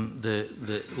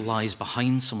that lies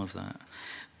behind some of that.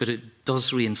 But it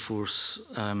does reinforce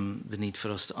the need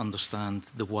for us to understand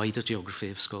the wider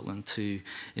geography of Scotland to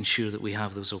ensure that we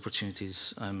have those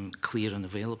opportunities clear and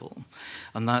available.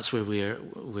 And that's where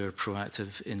we're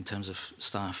proactive in terms of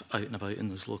staff out and about in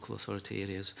those local authority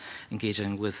areas,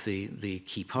 engaging with the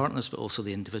key partners, but also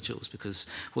the individuals, because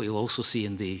what you'll also see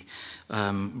in the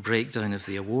breakdown of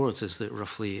the awards is that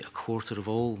roughly a quarter of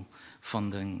all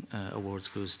funding awards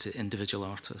goes to individual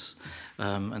artists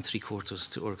and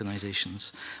 3/4 to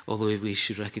organisations, although we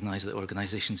should recognise that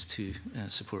organisations too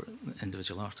support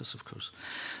individual artists, of course.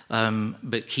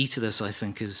 But key to this, I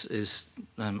think, is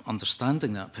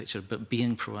understanding that picture, but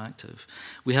being proactive.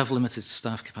 We have limited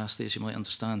staff capacity, as you might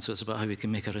understand, so it's about how we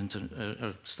can make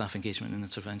our staff engagement and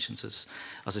interventions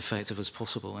as effective as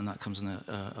possible, and that comes in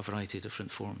a variety of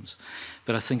different forms.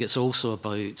 But I think it's also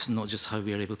about not just how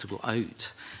we are able to go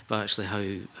out, but actually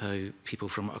how people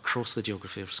from across the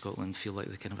geography of Scotland feel like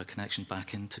they can have a connection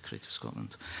back into Creative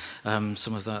Scotland.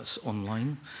 Some of that's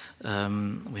online.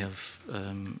 We have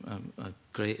a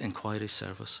great inquiry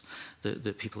service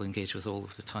that people engage with all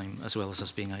of the time, as well as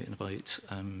us being out and about,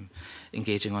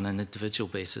 engaging on an individual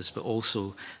basis, but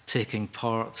also taking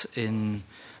part in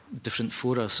different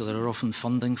fora. So there are often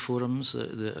funding forums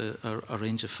that a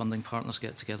range of funding partners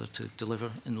get together to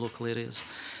deliver in local areas,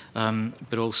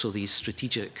 but also these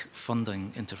strategic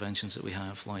funding interventions that we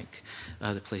have, like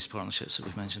the place partnerships that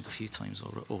we've mentioned a few times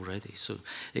already. So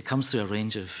it comes through a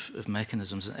range of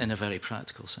mechanisms in a very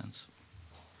practical sense.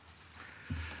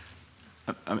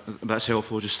 That's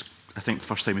helpful. Just, I think the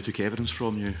first time we took evidence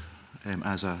from you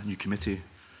as a new committee,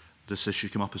 this issue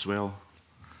came up as well.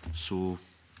 So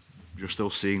you're still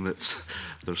saying that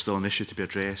there's still an issue to be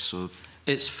addressed. So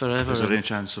it's forever. Is there any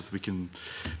chance of we can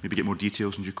maybe get more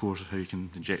details in due course of how you can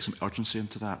inject some urgency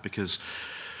into that? Because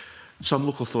some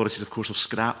local authorities, of course, have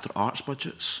scrapped their arts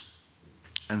budgets.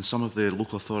 And some of the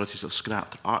local authorities that have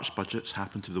scrapped their arts budgets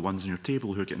happen to be the ones on your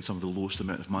table who are getting some of the lowest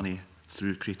amount of money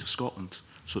through Creative Scotland.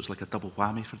 So it's like a double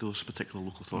whammy for those particular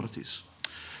local authorities.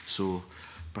 So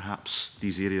perhaps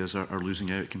these areas are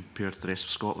losing out compared to the rest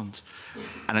of Scotland.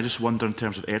 And I just wonder, in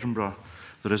terms of Edinburgh,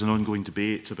 there is an ongoing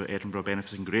debate about Edinburgh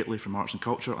benefiting greatly from arts and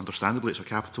culture. Understandably, it's a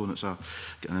capital and it's got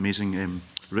an amazing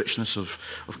richness of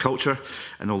culture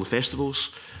and all the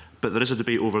festivals. But there is a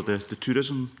debate over the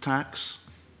tourism tax.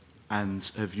 And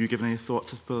have you given any thought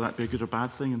to whether that be a good or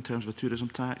bad thing in terms of a tourism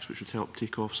tax, which would help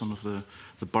take off some of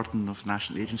the burden of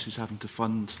national agencies having to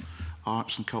fund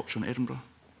arts and culture in Edinburgh?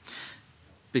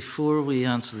 Before we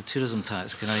answer the tourism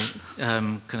tax, can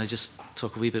I just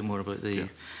talk a wee bit more about the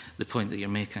point that you're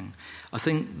making? I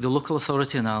think the local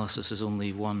authority analysis is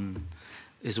only one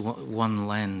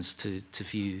lens to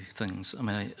view things. I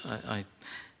mean,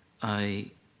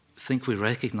 I think we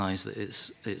recognise that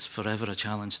it's forever a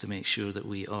challenge to make sure that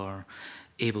we are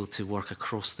able to work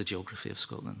across the geography of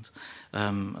Scotland.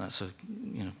 That's a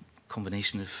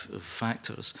combination of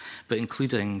factors, but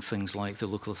including things like the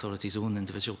local authority's own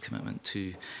individual commitment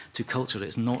to culture.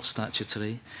 It's not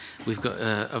statutory. We've got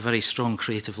a very strong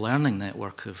creative learning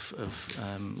network of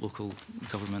local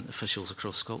government officials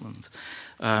across Scotland.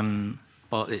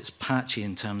 But it's patchy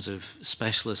in terms of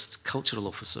specialist cultural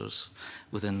officers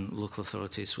within local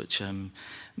authorities, which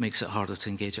makes it harder to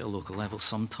engage at a local level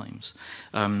sometimes.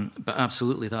 But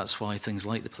absolutely, that's why things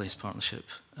like the place partnership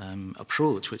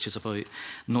approach, which is about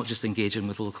not just engaging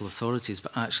with local authorities,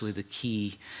 but actually the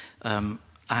key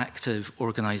active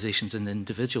organisations and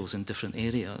individuals in different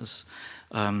areas,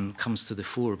 comes to the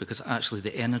fore, because actually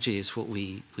the energy is what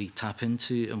we tap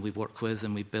into and we work with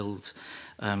and we build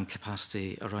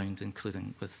capacity around,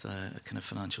 including with a kind of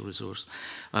financial resource.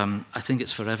 I think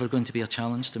it's forever going to be a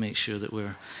challenge to make sure that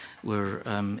we're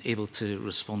able to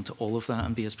respond to all of that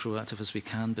and be as proactive as we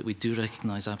can, but we do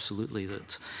recognise absolutely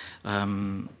that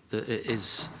it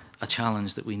is a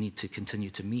challenge that we need to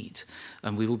continue to meet,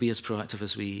 and we will be as proactive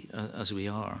as we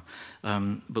are.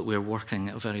 But we're working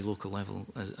at a very local level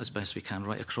as best we can,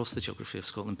 right across the geography of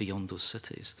Scotland, beyond those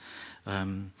cities.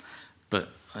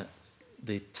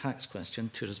 The tax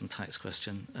question, tourism tax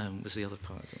question, was the other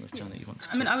part. I don't know if Janet, you want to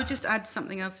talk. I mean, I would just add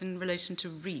something else in relation to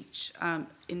reach,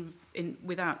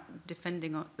 without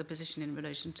defending the position in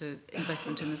relation to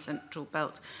investment in the Central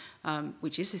Belt,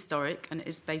 which is historic and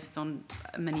is based on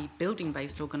many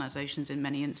building-based organisations in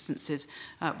many instances,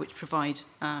 which provide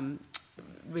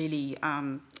really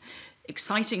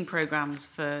exciting programmes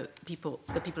for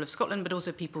the people of Scotland, but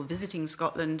also people visiting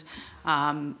Scotland,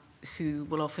 who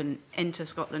will often enter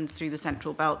Scotland through the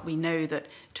Central Belt. We know that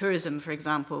tourism, for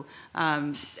example,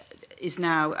 is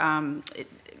now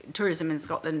tourism in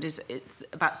Scotland is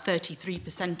about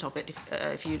 33% of it,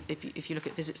 if you look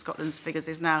at Visit Scotland's figures,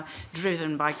 is now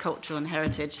driven by cultural and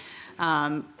heritage,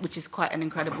 which is quite an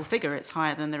incredible figure. It's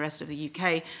higher than the rest of the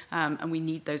UK, and we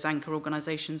need those anchor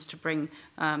organisations to bring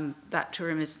that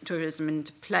tourism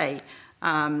into play.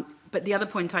 But the other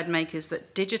point I'd make is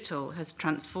that digital has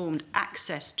transformed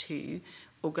access to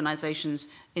organisations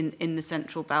in the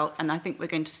Central Belt, and I think we're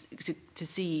going to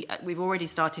see, we've already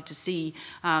started to see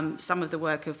some of the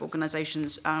work of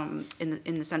organisations in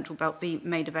the Central Belt be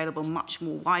made available much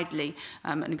more widely.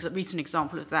 A recent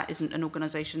example of that isn't an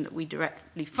organisation that we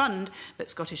directly fund, but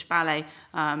Scottish Ballet.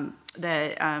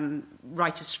 Their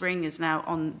Rite of Spring is now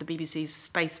on the BBC's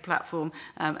Space platform,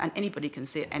 and anybody can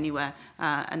see it anywhere,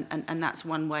 and that's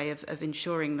one way of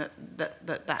ensuring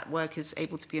that work is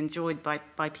able to be enjoyed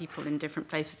by people in different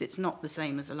places. It's not the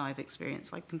same as a live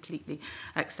experience. I completely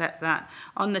accept that.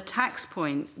 On the tax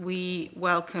point, we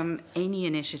welcome any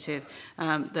initiative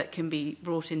that can be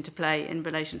brought into play in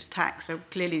relation to tax. So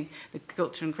clearly the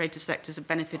culture and creative sectors have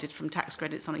benefited from tax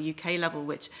credits on a UK level,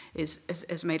 which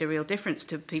has made a real difference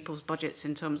to people's budgets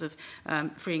in terms of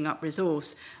freeing up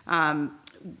resource.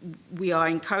 We are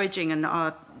encouraging, and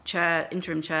our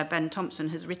interim chair, Ben Thompson,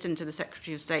 has written to the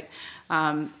Secretary of State,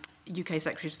 UK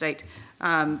Secretary of State,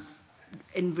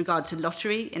 in regard to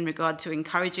lottery, in regard to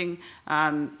encouraging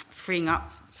freeing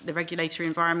up the regulatory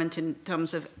environment in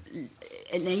terms of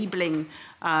enabling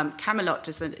Camelot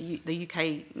as the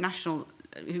UK national,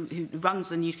 who runs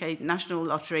the UK National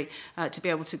Lottery, to be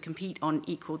able to compete on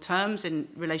equal terms in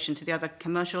relation to the other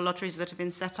commercial lotteries that have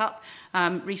been set up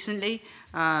recently.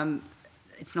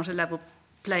 It's not a level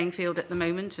playing field at the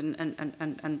moment,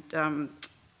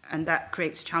 and that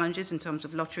creates challenges in terms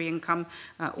of lottery income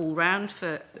all round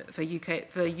for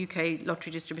UK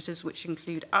lottery distributors, which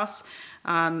include us.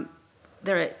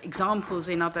 There are examples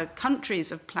in other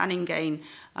countries of planning gain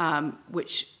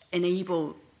which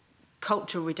enable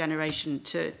cultural regeneration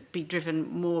to be driven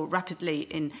more rapidly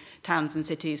in towns and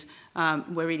cities.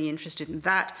 We're really interested in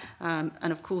that.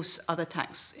 And of course, other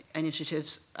tax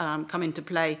initiatives come into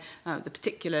play. The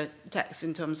particular tax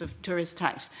in terms of tourist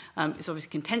tax is obviously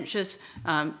contentious.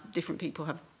 Different people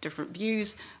have different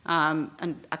views.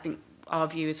 And I think our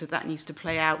view is that needs to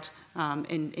play out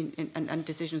and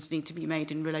decisions need to be made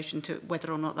in relation to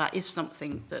whether or not that is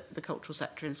something that the cultural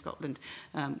sector in Scotland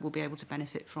will be able to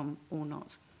benefit from or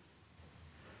not.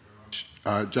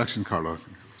 Jackson Carlo.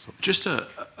 Just a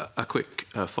quick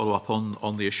follow-up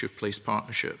on the issue of place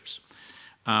partnerships.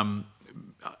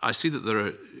 I see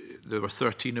that there were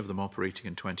 13 of them operating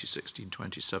in 2016,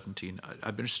 2017.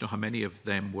 I'd be interested to know how many of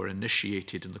them were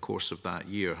initiated in the course of that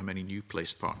year, how many new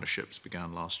place partnerships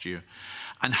began last year.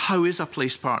 And how is a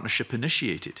place partnership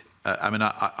initiated?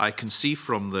 I can see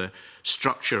from the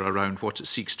structure around what it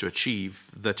seeks to achieve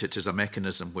that it is a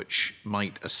mechanism which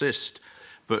might assist.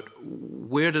 But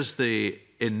where does the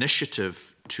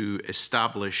initiative to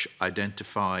establish,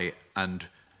 identify and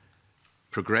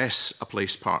progress a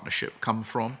place partnership come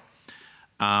from?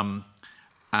 And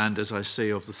as I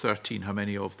say, of the 13, how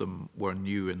many of them were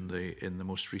new in the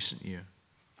most recent year?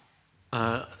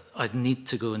 I'd need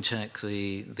to go and check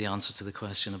the answer to the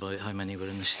question about how many were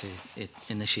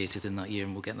initiated in that year,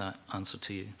 and we'll get that answer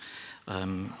to you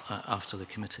after the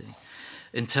committee.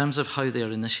 In terms of how they're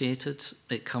initiated,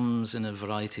 it comes in a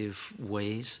variety of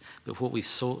ways, but what we've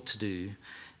sought to do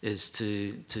is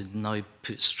to now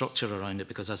put structure around it,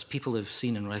 because as people have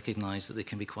seen and recognised that they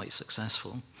can be quite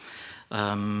successful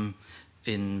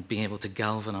in being able to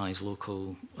galvanise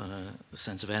local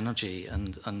sense of energy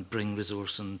and bring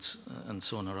resource and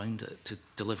so on around it to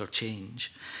deliver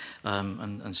change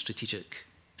and strategic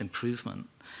improvement.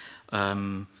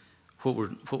 What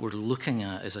we're looking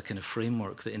at is a kind of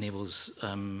framework that enables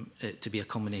it to be a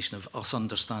combination of us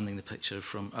understanding the picture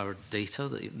from our data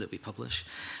that we publish,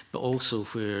 but also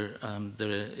where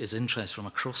there is interest from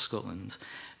across Scotland,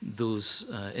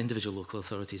 those individual local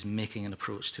authorities making an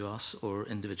approach to us, or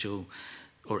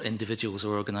individuals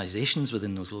or organisations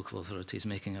within those local authorities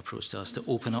making an approach to us, to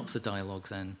open up the dialogue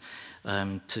then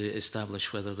to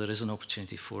establish whether there is an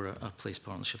opportunity for a place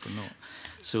partnership or not.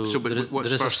 So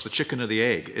what's first, the chicken or the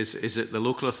egg? Is it the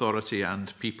local authority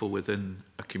and people within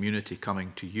a community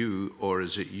coming to you, or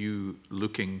is it you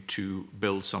looking to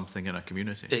build something in a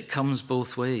community? It comes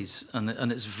both ways,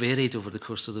 and it's varied over the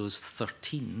course of those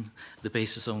 13, the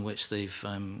basis on which they've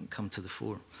come to the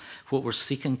fore. What we're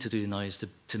seeking to do now is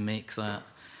to make that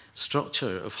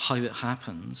structure of how it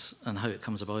happens and how it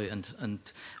comes about, and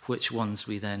which ones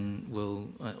we then will,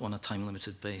 on a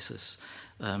time-limited basis,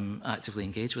 actively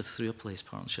engage with through a place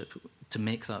partnership, to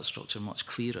make that structure much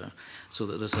clearer, so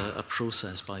that there's a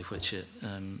process by which it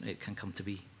can come to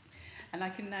be. And I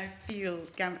can now feel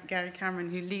Gary Cameron,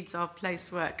 who leads our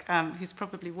place work, who's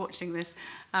probably watching this,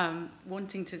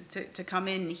 wanting to come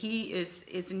in. He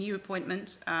is a new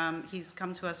appointment. He's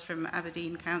come to us from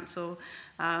Aberdeen Council.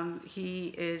 He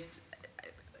is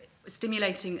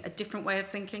stimulating a different way of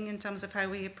thinking in terms of how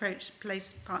we approach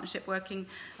place partnership working.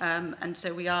 And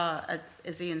so we are,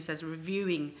 as Iain says,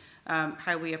 reviewing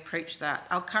how we approach that.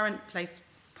 Our current place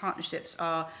partnerships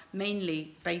are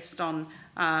mainly based on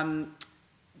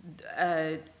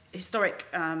historic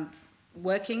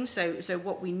working. So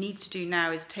what we need to do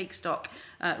now is take stock,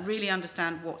 really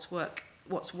understand what's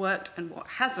worked and what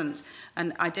hasn't,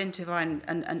 and identify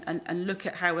and look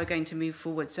at how we're going to move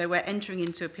forward. So we're entering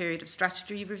into a period of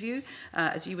strategy review,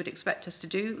 as you would expect us to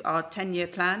do. Our 10-year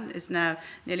plan is now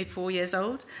nearly 4 years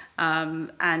old,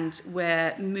 and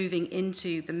we're moving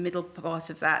into the middle part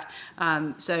of that.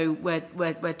 So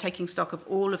we're taking stock of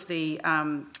all of the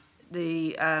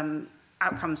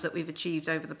outcomes that we've achieved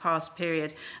over the past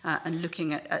period, and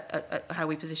looking at how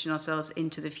we position ourselves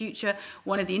into the future.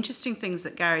 One of the interesting things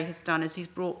that Gary has done is he's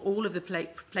brought all of the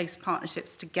place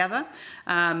partnerships together,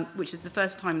 which is the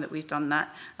first time that we've done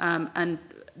that. And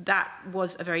that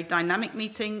was a very dynamic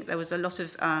meeting. There was a lot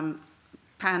of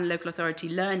pan-local authority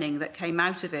learning that came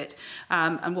out of it.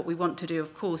 And what we want to do,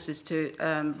 of course, is to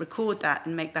record that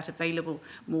and make that available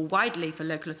more widely for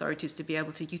local authorities to be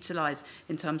able to utilise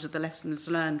in terms of the lessons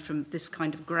learned from this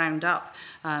kind of ground-up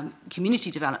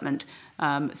community development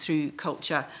through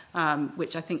culture,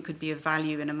 which I think could be of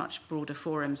value in a much broader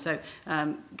forum. So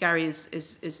Gary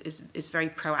is very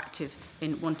proactive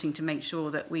in wanting to make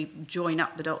sure that we join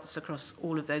up the dots across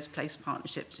all of those place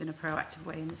partnerships in a proactive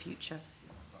way in the future.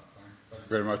 Thank you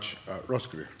very much. Ross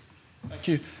Greer. Thank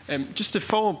you. Just to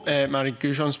follow Marie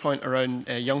Goujon's point around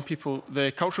young people,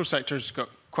 the cultural sector's got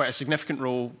quite a significant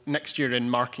role next year in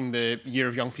marking the Year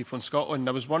of Young People in Scotland.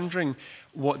 I was wondering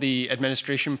what the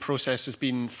administration process has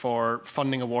been for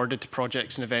funding awarded to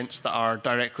projects and events that are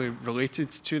directly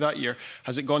related to that year.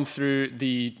 Has it gone through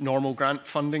the normal grant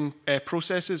funding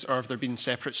processes, or have there been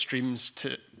separate streams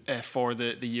for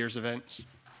the year's events?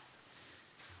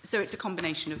 So it's a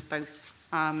combination of both.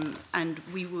 And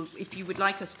we will, if you would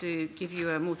like us to give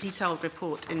you a more detailed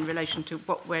report in relation to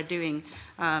what we're doing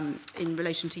in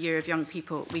relation to Year of Young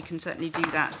People, we can certainly do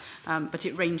that. But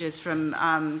it ranges from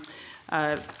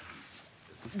a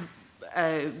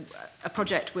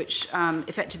project which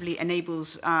effectively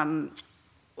enables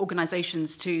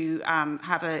organisations to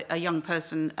have a young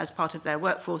person as part of their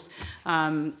workforce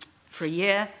for a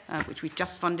year, which we've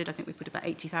just funded. I think we put about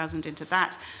 80,000 into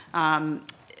that.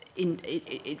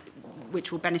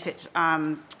 Which will benefit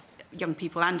young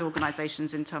people and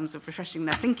organisations in terms of refreshing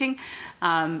their thinking,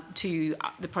 to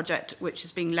the project which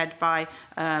is being led by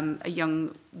a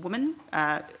young woman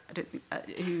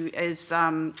who is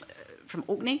from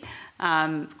Orkney,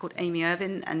 called Amy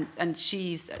Irvin, and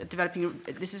she's developing,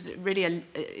 this is really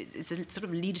it's a sort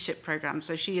of leadership program.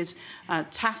 So she is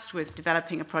tasked with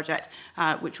developing a project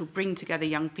which will bring together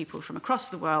young people from across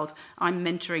the world. I'm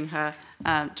mentoring her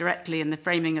directly in the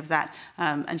framing of that,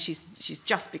 and she's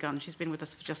just begun. She's been with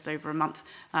us for just over a month,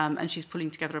 and she's pulling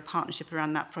together a partnership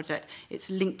around that project. It's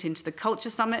linked into the Culture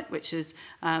Summit, which is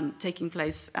taking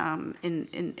place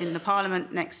in the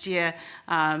Parliament next year,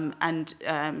 and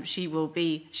she will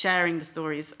be sharing the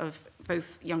stories of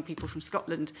both young people from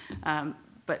Scotland,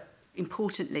 but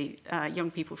importantly,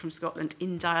 young people from Scotland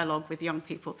in dialogue with young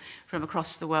people from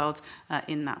across the world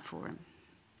in that forum.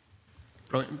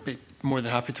 Brilliant. Be more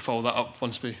than happy to follow that up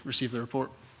once we receive the report.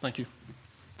 Thank you.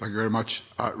 Thank you very much.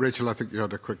 Rachel, I think you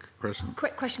had a quick question.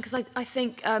 Quick question, because I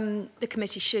think the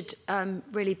committee should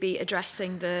really be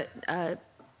addressing the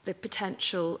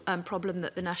potential problem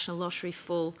that the National Lottery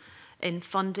fall in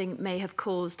funding may have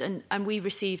caused, and we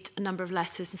received a number of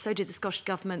letters, and so did the Scottish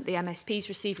Government. The MSPs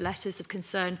received letters of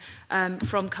concern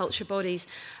from culture bodies.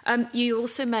 You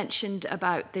also mentioned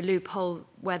about the loophole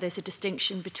where there's a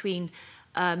distinction between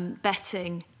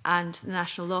betting and the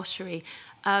National Lottery.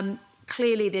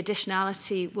 Clearly, the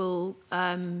additionality will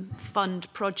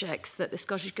fund projects that the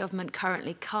Scottish Government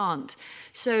currently can't.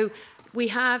 So we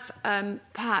have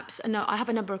perhaps, I have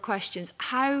a number of questions.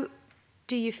 How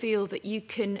do you feel that you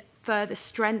can further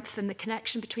strengthen the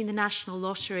connection between the National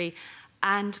Lottery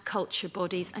and culture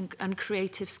bodies and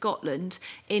Creative Scotland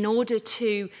in order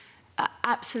to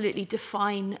absolutely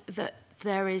define that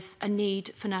there is a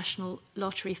need for National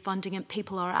Lottery funding and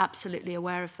people are absolutely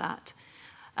aware of that?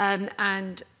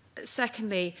 And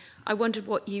secondly, I wondered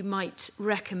what you might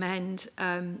recommend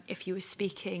if you were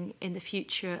speaking in the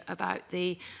future about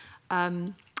the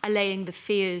allaying the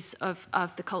fears of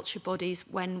the culture bodies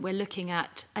when we're looking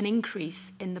at an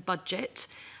increase in the budget,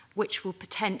 which will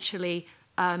potentially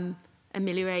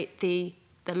ameliorate the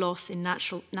loss in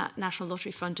national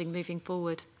lottery funding moving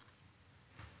forward?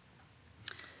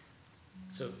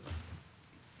 So,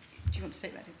 do you want to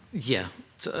take that? Yeah,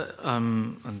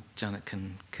 and Janet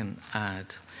can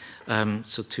add.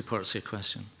 So 2 parts to your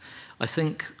question. I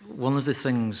think one of the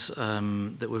things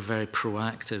that we're very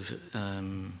proactive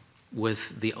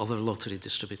with the other lottery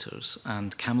distributors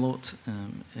and Camelot,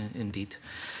 indeed,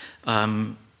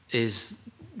 is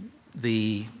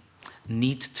the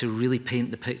need to really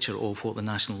paint the picture of what the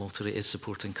National Lottery is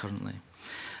supporting currently.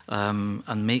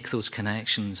 And make those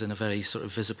connections in a very sort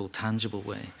of visible, tangible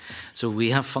way. So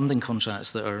we have funding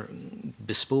contracts that are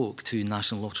bespoke to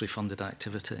National Lottery funded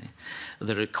activity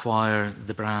that require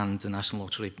the brand, the National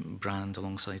Lottery brand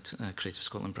alongside Creative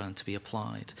Scotland brand to be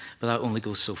applied. But that only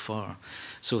goes so far.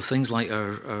 So things like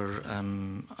our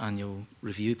annual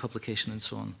review publication and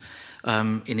so on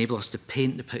enable us to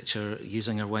paint the picture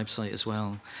using our website as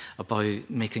well about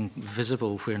making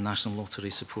visible where National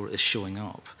Lottery support is showing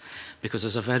up. Because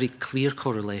there's a very clear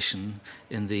correlation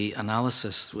in the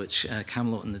analysis which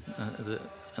Camelot and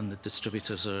the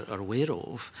distributors are aware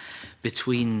of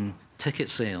between ticket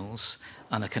sales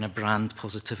and a kind of brand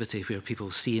positivity where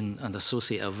people see and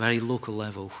associate at a very local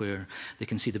level where they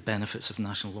can see the benefits of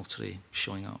National Lottery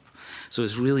showing up. So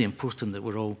it's really important that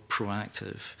we're all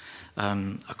proactive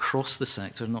across the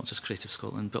sector, not just Creative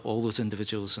Scotland, but all those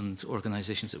individuals and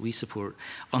organisations that we support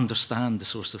understand the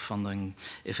source of funding,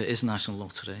 if it is National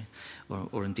Lottery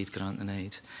or indeed grant and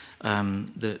aid,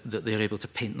 that they're able to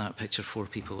paint that picture for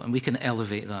people. And we can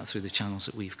elevate that through the channels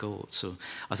that we've got. So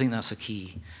I think that's a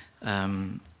key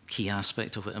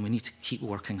aspect of it, and we need to keep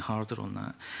working harder on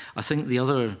that. I think the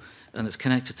other, and it's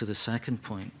connected to the second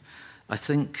point, I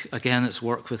think, again, it's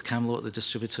work with Camelot, the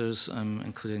distributors,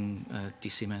 including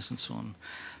DCMS and so on,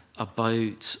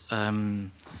 about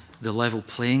the level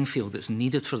playing field that's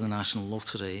needed for the National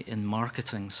Lottery in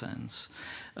marketing sense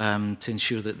to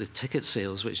ensure that the ticket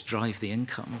sales, which drive the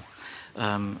income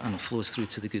and flows through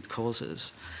to the good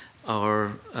causes,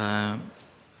 are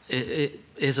it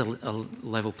is a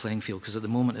level playing field, because at the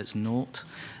moment it's not.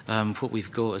 What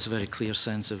we've got is a very clear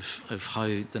sense of how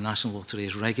the National Lottery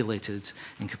is regulated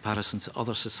in comparison to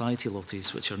other society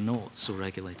lotteries which are not so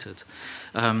regulated.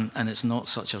 And it's not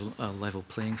such a level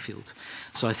playing field.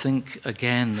 So I think,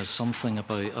 again, there's something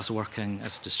about us working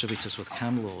as distributors with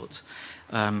Camelot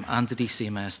and the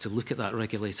DCMS to look at that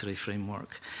regulatory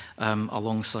framework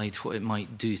alongside what it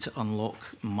might do to unlock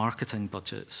marketing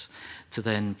budgets to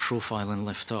then profile and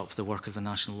lift up the work of the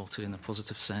National Lottery in a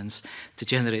positive sense to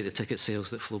generate the ticket sales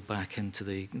that flow back into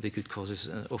the good causes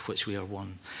of which we are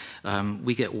one.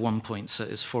 We get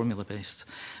it's formula based,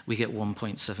 we get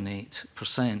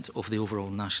 1.78% of the overall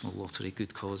National Lottery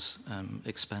good cause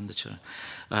expenditure.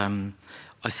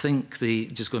 I think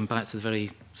just going back to the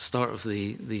very start of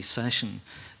the session,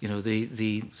 you know,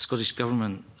 the Scottish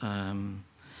Government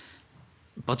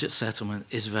budget settlement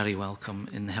is very welcome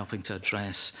in helping to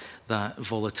address that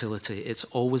volatility. It's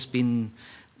always been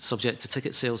subject to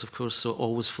ticket sales, of course, so it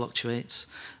always fluctuates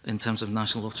in terms of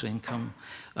National Lottery income,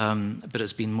 but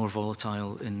it's been more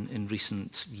volatile in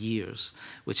recent years,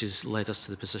 which has led us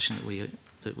to the position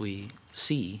that we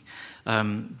see.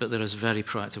 But there is very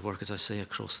proactive work, as I say,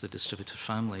 across the distributor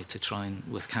family to try and,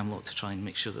 with Camelot, to try and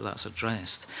make sure that that's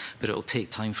addressed. But it will take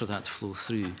time for that to flow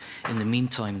through. In the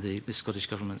meantime, the Scottish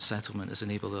Government settlement has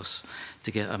enabled us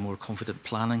to get a more confident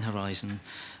planning horizon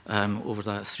over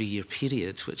that 3-year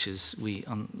period, which is we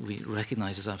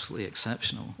recognise as absolutely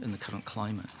exceptional in the current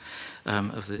climate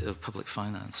of public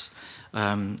finance.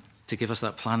 To give us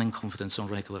that planning confidence on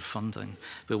regular funding,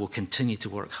 but we'll continue to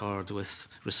work hard with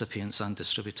recipients and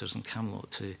distributors in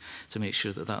Camelot to make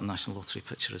sure that that National Lottery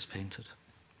picture is painted.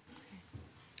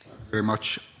 Very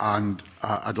much, and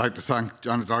I'd like to thank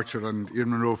Janet Archer and Iain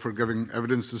Munro for giving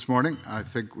evidence this morning. I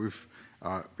think we've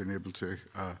been able to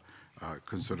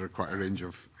consider quite a range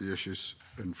of the issues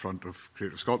in front of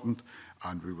Creative Scotland,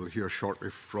 and we will hear shortly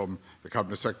from the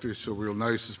Cabinet Secretary. So we will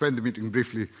now suspend the meeting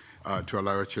briefly to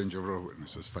allow a changeover of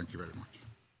witnesses. Thank you very much.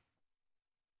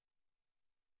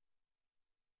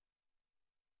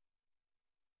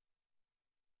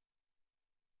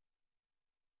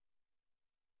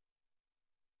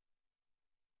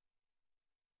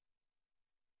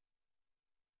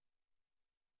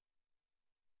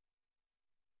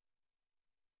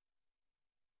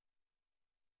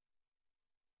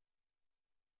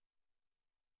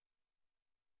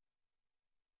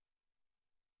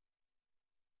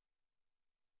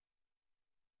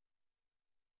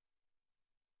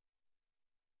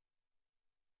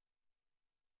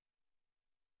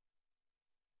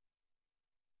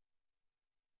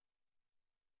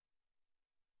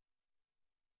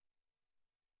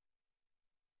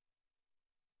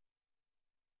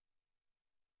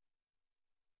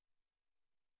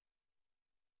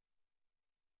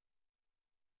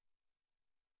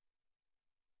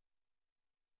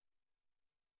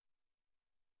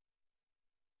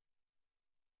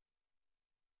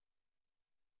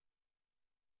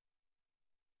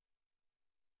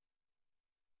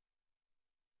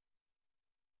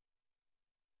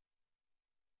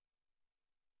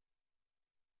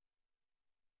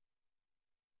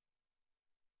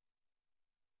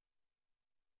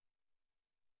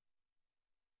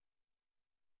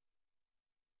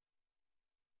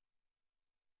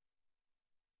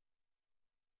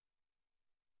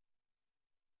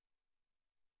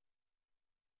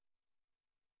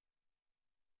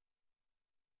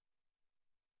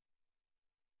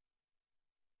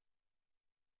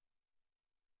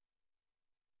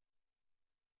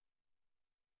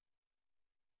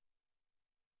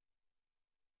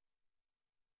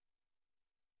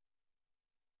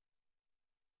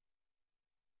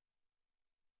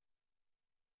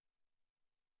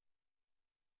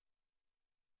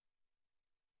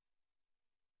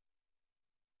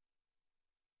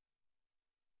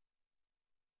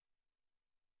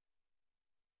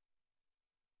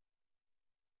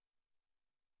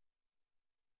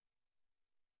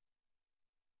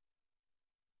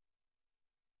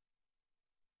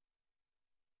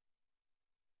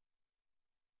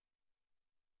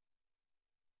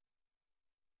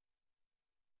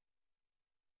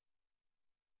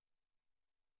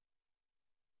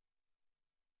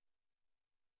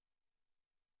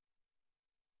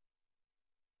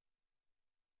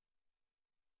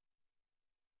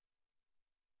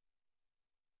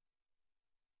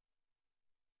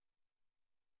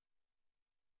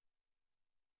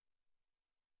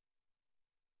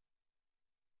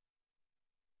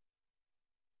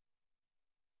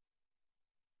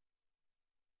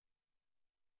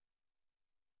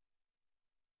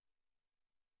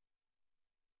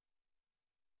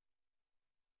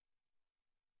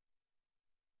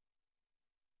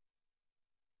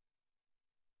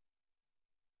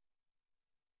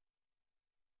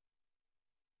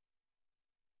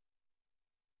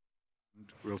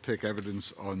 We'll take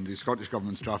evidence on the Scottish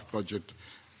Government's draft budget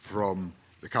from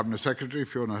the Cabinet Secretary,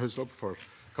 Fiona Hislop, for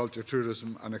Culture,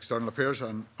 Tourism and External Affairs,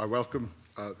 and I welcome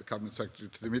the Cabinet Secretary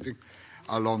to the meeting,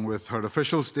 along with her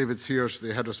officials, David Sears,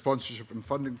 the Head of Sponsorship and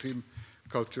Funding Team,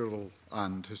 Cultural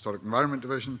and Historic Environment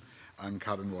Division, and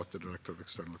Karen Watt, the Director of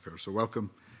External Affairs. So welcome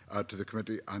to the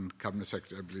committee, and Cabinet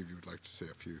Secretary, I believe you would like to say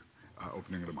a few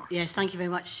opening remarks. Yes, thank you very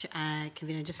much,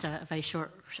 Convener. Just a very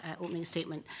short opening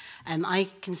statement. I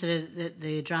consider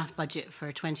the draft budget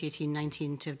for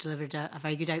 2018-19 to have delivered a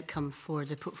very good outcome for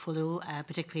the portfolio,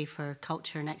 particularly for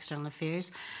culture and external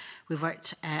affairs. We've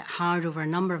worked hard over a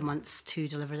number of months to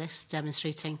deliver this,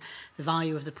 demonstrating the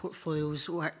value of the portfolio's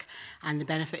work and the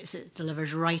benefits it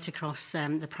delivers right across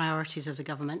the priorities of the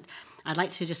government. I'd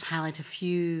like to just highlight a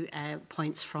few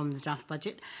points from the draft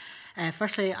budget.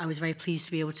 Firstly, I was very pleased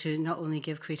to be able to not only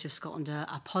give Creative Scotland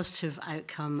a positive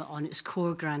outcome on its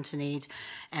core grant and aid,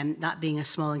 that being a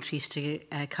small increase to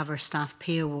cover staff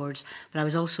pay awards, but I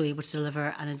was also able to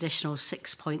deliver an additional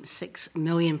 £6.6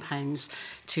 million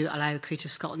to allow Creative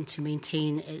Scotland to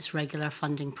maintain its regular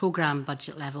funding programme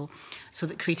budget level, so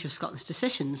that Creative Scotland's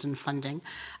decisions and funding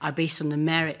are based on the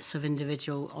merits of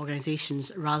individual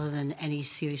organisations rather than any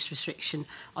serious restriction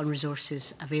on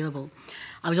resources available.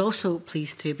 I was also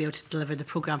pleased to be able to deliver the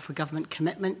programme for government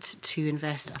commitment to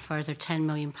invest a further £10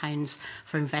 million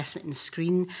for investment in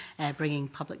screen, bringing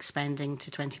public spending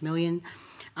to £20 million.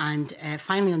 And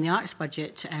finally, on the arts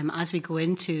budget, as we go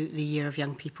into the Year of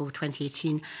Young People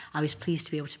 2018, I was pleased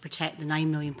to be able to protect the £9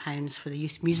 million for the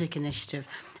Youth Music Initiative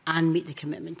and meet the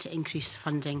commitment to increase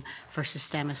funding for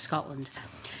Systema Scotland.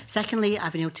 Secondly,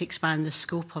 I've been able to expand the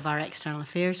scope of our external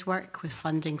affairs work with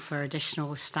funding for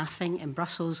additional staffing in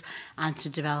Brussels and to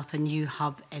develop a new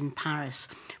hub in Paris,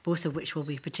 both of which will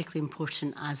be particularly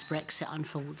important as Brexit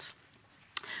unfolds.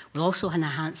 We'll also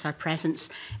enhance our presence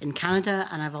in Canada,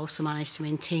 and I've also managed to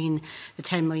maintain the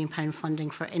 £10 million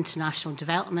funding for international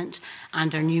development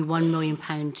and our new £1 million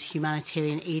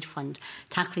humanitarian aid fund,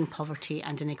 tackling poverty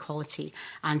and inequality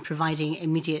and providing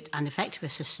immediate and effective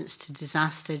assistance to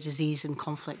disaster, disease and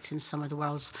conflict in some of the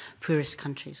world's poorest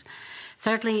countries.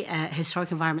 Thirdly,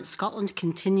 Historic Environment Scotland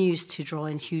continues to draw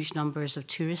in huge numbers of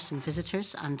tourists and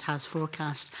visitors and has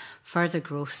forecast further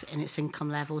growth in its income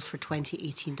levels for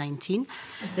 2018-19.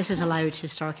 This has allowed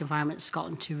Historic Environment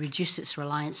Scotland to reduce its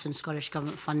reliance on Scottish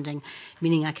Government funding,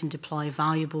 meaning I can deploy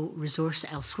valuable resource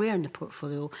elsewhere in the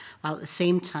portfolio, while at the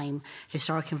same time,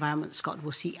 Historic Environment Scotland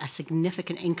will see a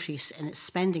significant increase in its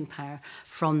spending power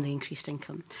from the increased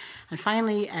income. And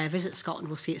finally, Visit Scotland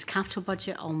will see its capital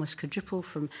budget almost quadruple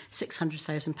from £600,000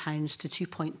 to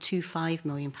 £2.25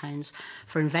 million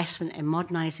for investment in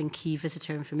modernising key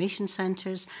visitor information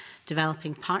centres,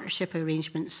 developing partnership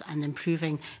arrangements and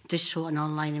improving digital and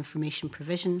online information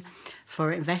provision,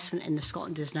 for investment in the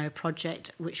Scotland Is Now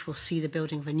project, which will see the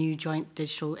building of a new joint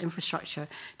digital infrastructure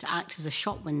to act as a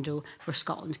shop window for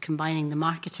Scotland, combining the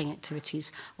marketing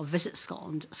activities of Visit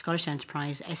Scotland, Scottish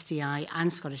Enterprise, SDI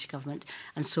and Scottish Government,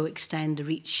 and so extend the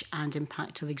reach and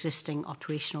impact of existing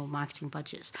operational marketing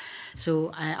budgets.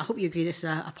 So I hope you agree this is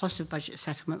a positive budget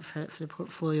settlement for the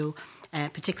portfolio,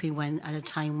 particularly at a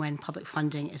time when public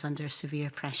funding is under severe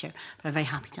pressure. But I'm very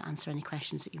happy to answer any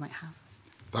questions that you might have.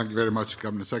 Thank you very much,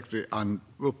 Cabinet Secretary. And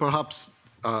we'll perhaps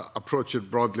approach it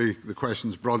broadly, the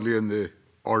questions broadly in the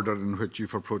order in which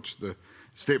you've approached the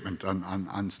statement,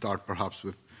 and start perhaps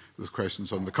with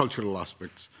questions on the cultural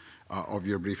aspects of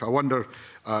your brief. I wonder,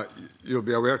 you'll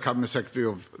be aware, Cabinet Secretary,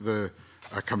 of the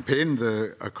campaign,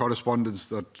 the correspondence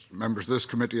that members of this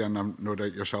committee, and no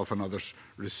doubt yourself and others,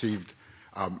 received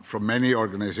from many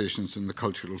organisations in the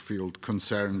cultural field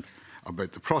concerned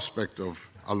about the prospect of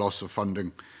a loss of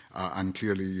funding, and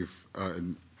clearly you've,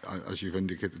 as you've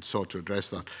indicated, sought to address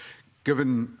that.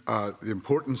 Given the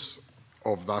importance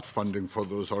of that funding for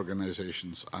those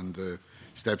organisations and the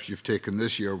steps you've taken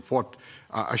this year, what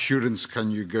assurance can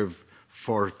you give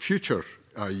for future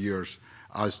years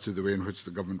as to the way in which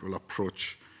the government will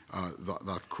approach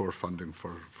that core funding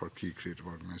for key creative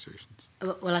organisations?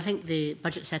 Well, I think the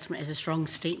budget settlement is a strong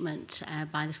statement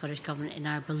by the Scottish Government in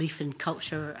our belief in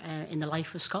culture in the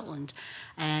life of Scotland.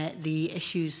 The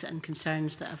issues and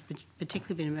concerns that have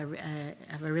particularly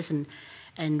have arisen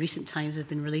in recent times have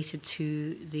been related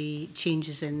to the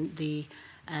changes in the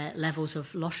levels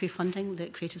of lottery funding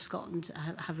that Creative Scotland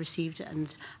have received,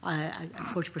 and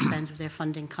 40% of their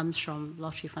funding comes from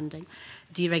lottery funding.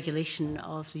 Deregulation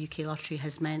of the UK lottery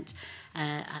has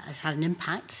had an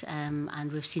impact,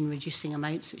 and we've seen reducing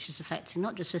amounts, which is affecting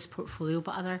not just this portfolio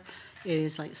but other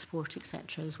areas like sport,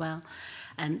 etc. as well.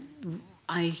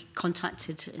 I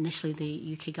contacted initially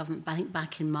the UK government, I think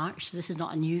back in March. So this is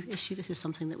not a new issue. This is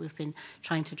something that we've been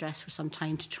trying to address for some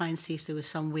time, to try and see if there was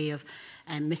some way of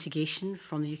mitigation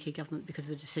from the UK government because of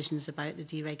the decisions about the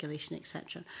deregulation,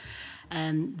 etc.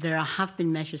 There have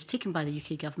been measures taken by the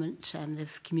UK government.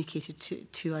 They've communicated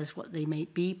to us what they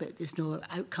might be, but there's no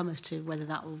outcome as to whether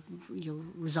that will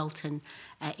result in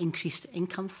increased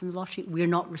income from the lottery. We're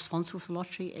not responsible for the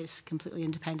lottery. It's completely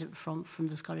independent from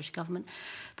the Scottish Government,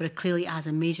 but it clearly has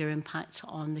a major impact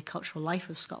on the cultural life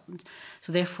of Scotland.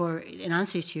 So therefore, in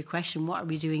answer to your question, what are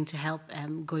we doing to help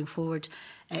going forward?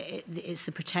 It's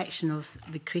the protection of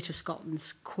the Creative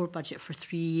Scotland's core budget for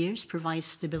 3 years, provides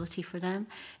stability for them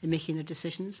in making their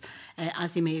decisions.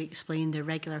 As they may explain, their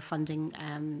regular funding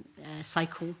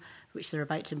cycle, which they're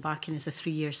about to embark in, is a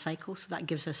 3-year cycle, so that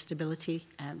gives us stability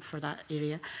for that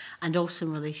area. And also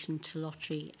in relation to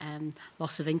lottery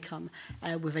loss of income,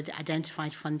 we've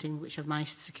identified funding which I've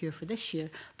managed to secure for this year,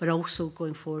 but also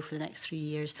going forward for the next 3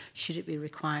 years, should it be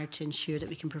required to ensure that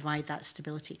we can provide that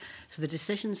stability. So the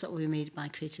decisions that will be made by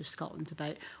Creative Scotland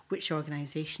about which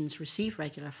organisations receive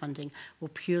regular funding will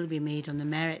purely be made on the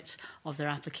merits of their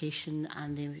application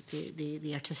and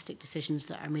the artistic decisions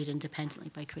that are made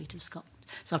independently by Creative Scotland.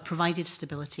 So I've provided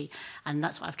stability, and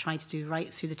that's what I've tried to do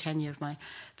right through the tenure of my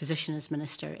position as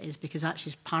Minister, is because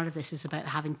actually part of this is about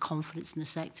having confidence in the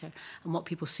sector. And what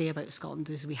people say about Scotland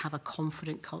is we have a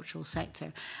confident cultural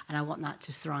sector, and I want that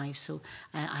to thrive. So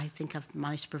I think I've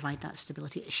managed to provide that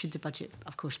stability. Should the budget,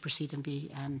 of course, proceed and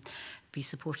be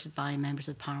supported by members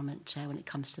of Parliament when it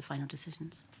comes to final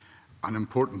decisions. An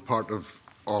important part of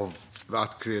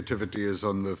that creativity is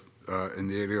on the in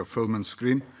the area of film and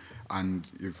screen, and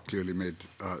you've clearly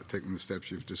taken the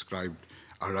steps you've described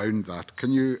around that.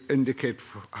 Can you indicate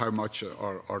how much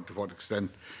or to what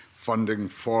extent funding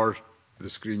for the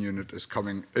screen unit is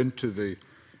coming into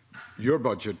your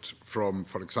budget from,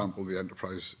 for example, the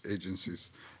enterprise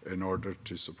agencies in order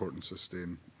to support and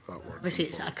sustain that work? Obviously,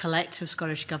 it's a collective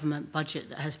Scottish Government budget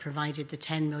that has provided the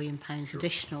 £10 million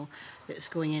additional that's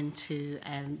going into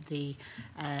the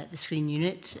screen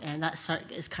unit. And that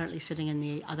is currently sitting in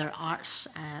the other arts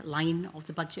line of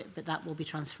the budget, but that will be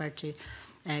transferred to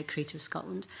Creative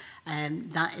Scotland.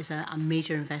 That is a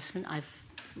major investment. I've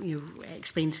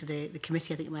explained to the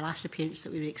committee, I think in my last appearance,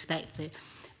 that we would expect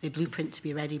the blueprint to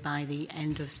be ready by the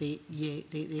end of the year,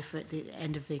 the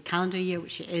end of the calendar year,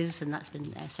 which it is, and that's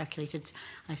been circulated.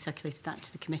 I circulated that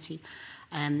to the committee.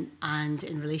 And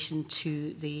in relation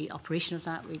to the operation of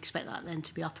that, we expect that then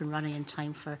to be up and running in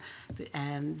time for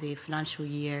the financial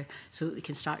year so that we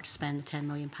can start to spend the £10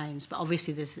 million. But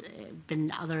obviously there's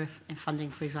been other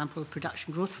funding, for example, the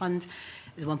Production Growth Fund,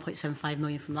 the 1.75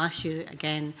 million from last year,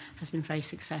 again, has been very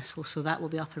successful, so that will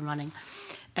be up and running.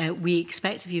 We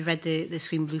expect, if you've read the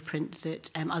screen blueprint,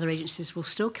 that other agencies will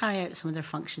still carry out some of their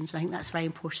functions. I think that's very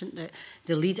important. That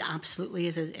the lead absolutely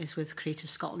is with Creative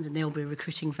Scotland, and they'll be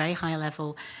recruiting very high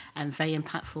level and very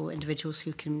impactful individuals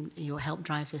who can help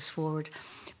drive this forward.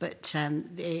 But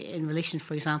in relation,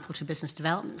 for example, to business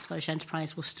development, Scottish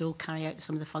Enterprise will still carry out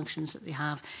some of the functions that they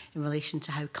have in relation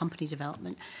to how company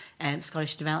development,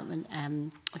 Scottish Development,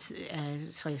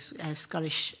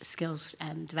 Scottish Skills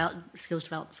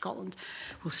Development Scotland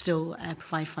will still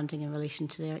provide funding in relation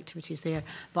to their activities there.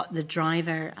 But the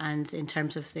driver, and in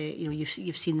terms of the,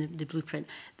 you've seen the blueprint,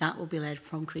 that will be led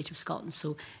from Creative Scotland.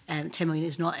 So 10 million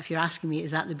is not, if you're asking me, is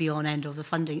that the be-all and end of the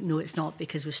funding? No, it's not,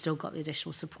 because we've still got the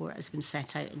additional support that's been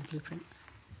set out in the blueprint.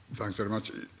 Thanks very much.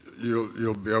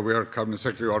 You'll be aware, Cabinet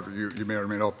Secretary, or you may or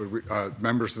may not, but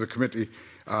members of the committee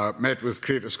met with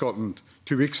Creative Scotland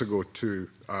 2 weeks ago to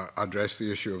address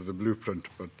the issue of the blueprint,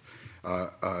 but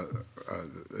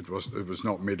it was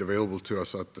not made available to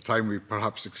us at the time. We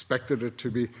perhaps expected it to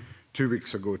be 2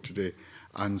 weeks ago today,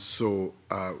 and so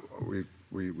we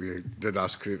did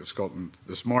ask Creative Scotland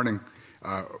this morning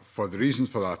for the reasons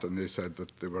for that, and they said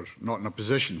that they were not in a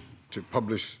position to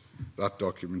publish that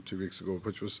document 2 weeks ago,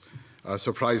 which was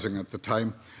surprising at the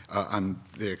time, and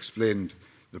they explained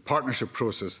the partnership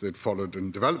process they'd followed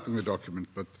in developing the document,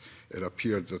 but it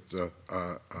appeared that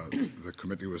the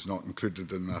committee was not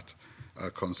included in that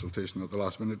consultation at the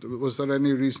last minute. Was there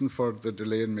any reason for the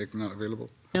delay in making that available?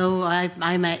 No,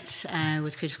 I met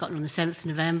with Creative Scotland on the 7th of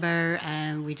November,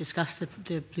 and we discussed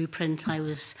the blueprint. I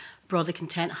was broadly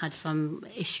content, had some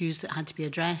issues that had to be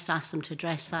addressed, asked them to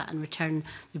address that and return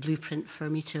the blueprint for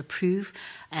me to approve.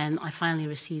 I finally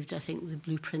received, I think, the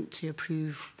blueprint to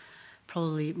approve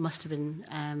probably must have been,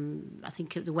 I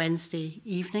think, the Wednesday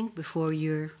evening before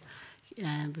your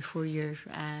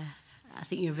I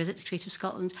think your visit to Creative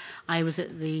Scotland. I was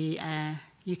at the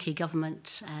UK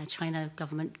government, China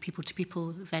government,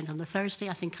 people-to-people event on the Thursday.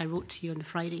 I think I wrote to you on the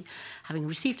Friday, having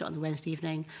received it on the Wednesday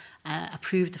evening,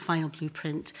 approved the final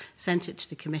blueprint, sent it to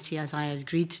the committee as I had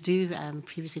agreed to do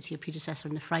previously to your predecessor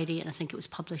on the Friday, and I think it was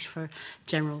published for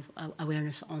general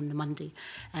awareness on the Monday.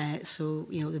 So,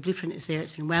 you know, the blueprint is there,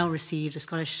 it's been well received. The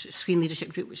Scottish Screen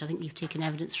Leadership Group, which I think you've taken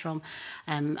evidence from,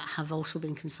 have also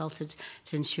been consulted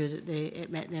to ensure that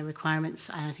it met their requirements.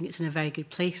 I think it's in a very good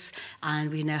place,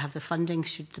 and we now have the funding,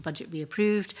 should the budget be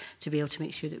approved, to be able to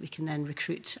make sure that we can then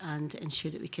recruit and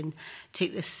ensure that we can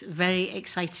take this very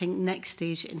exciting next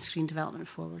stage in screen development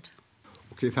forward.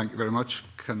 Okay, thank you very much.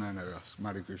 Can I now ask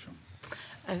Mary Gushon?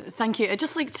 Thank you. I'd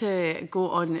just like to go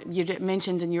on, you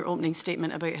mentioned in your opening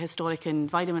statement about Historic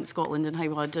Environment Scotland and how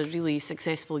we had a really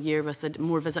successful year with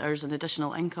more visitors and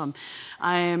additional income.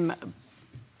 And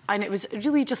it was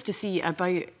really just to see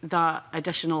about that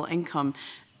additional income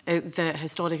that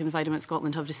Historic Environment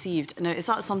Scotland have received. Now, is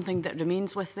that something that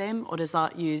remains with them, or is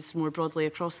that used more broadly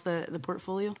across the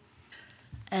portfolio?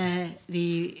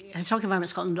 The Historic Environment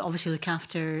Scotland obviously look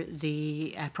after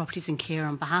the properties and care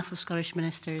on behalf of Scottish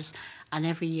ministers, and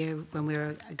every year when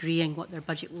we're agreeing what their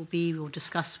budget will be, we'll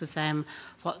discuss with them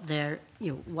what their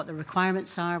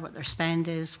requirements are, what their spend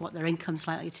is, what their income's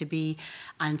likely to be,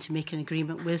 and to make an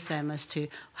agreement with them as to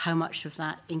how much of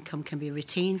that income can be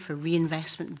retained for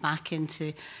reinvestment back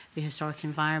into the historic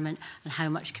environment and how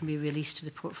much can be released to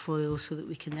the portfolio so that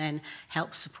we can then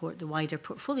help support the wider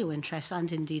portfolio interests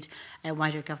and indeed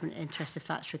wider government interest if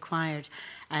that's required.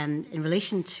 In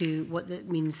relation to what that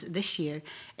means this year,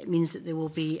 it means that there will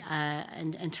be,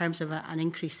 in terms of an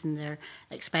increase in their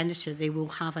expenditure, they will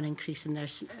have an increase in their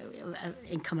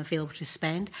income available to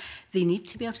spend. They need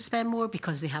to be able to spend more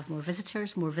because they have more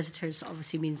visitors. More visitors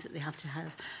obviously means that they have to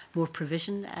have more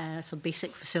provision, so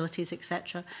basic facilities,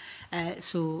 etc.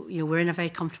 So, you know, we're in a very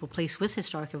comfortable place with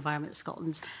Historic Environment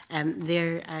Scotland.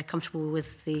 They're comfortable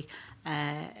with the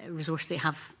resource they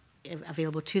have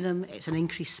available to them. It's an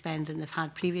increased spend than they've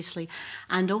had previously,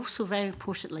 and also very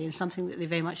importantly, and something that they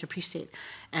very much appreciate,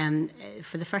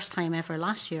 for the first time ever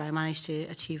last year I managed to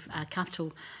achieve a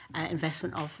capital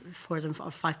investment for them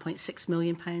of £5.6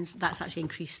 million. That's actually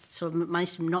increased, so I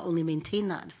managed to not only maintain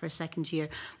that for a second year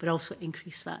but also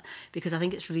increase that, because I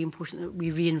think it's really important that we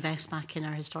reinvest back in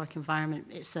our historic environment.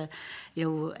 It's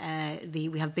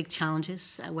we have big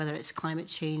challenges, whether it's climate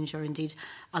change or indeed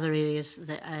other areas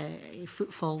that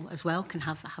footfall as well can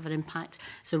have an impact.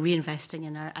 So reinvesting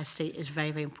in our estate is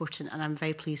very, very important, and I'm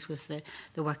very pleased with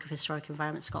the work of Historic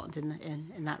Environment Scotland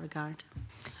in that regard.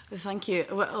 Thank you.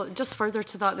 Well, just further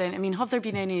to that then, I mean, have there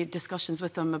been any discussions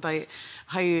with them about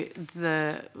how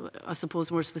I suppose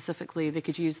more specifically, they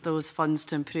could use those funds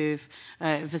to improve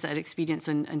visitor experience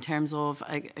in terms of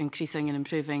increasing and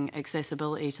improving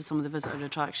accessibility to some of the visitor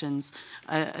attractions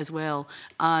as well,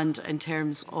 and in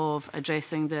terms of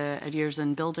addressing the arrears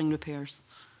in building repairs?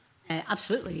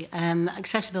 Absolutely.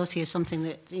 Accessibility is something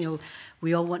that, you know,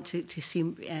 we all want to see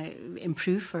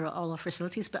improve for all our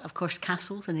facilities, but of course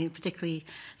castles, and particularly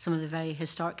some of the very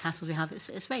historic castles we have,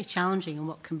 it's very challenging in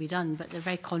what can be done, but they're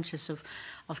very conscious of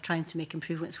trying to make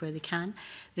improvements where they can.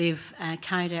 They've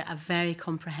carried out a very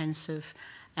comprehensive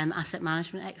asset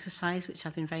management exercise, which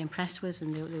I've been very impressed with,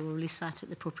 and they will release that at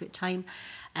the appropriate time.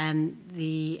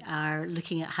 They are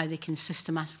looking at how they can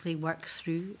systematically work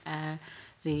through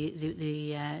the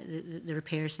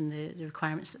repairs and the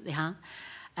requirements that they have.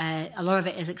 A lot of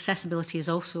it is accessibility, is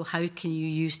also how can you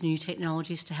use new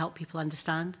technologies to help people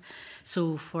understand.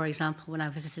 So, for example, when I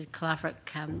visited Calaverick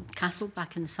Castle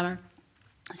back in the summer,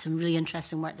 some really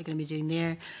interesting work they're going to be doing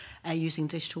there, using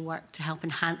digital work to help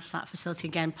enhance that facility.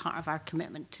 Again, part of our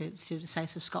commitment to the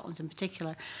south of Scotland in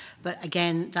particular. But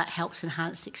again, that helps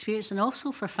enhance the experience, and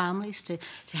also for families to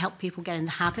help people get in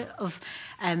the habit of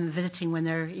visiting when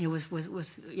they're, you know,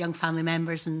 with young family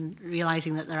members, and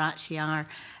realising that there actually are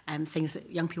things that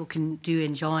young people can do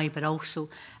enjoy, but also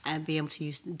be able to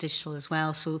use digital as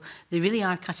well. So they really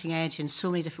are cutting edge in so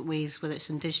many different ways, whether it's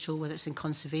in digital, whether it's in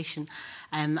conservation.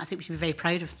 I think we should be very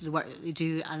proud of the work that they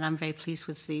do, and I'm very pleased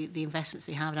with the investments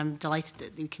they have, and I'm delighted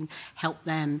that we can help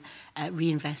them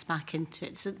reinvest back into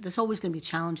it. So there's always going to be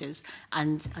challenges,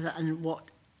 and what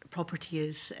property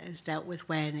is dealt with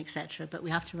when, etc. But we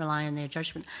have to rely on their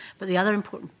judgment. But the other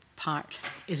important part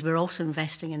is we're also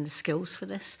investing in the skills for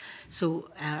this. So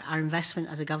our investment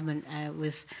as a government there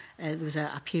was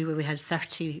a period where we had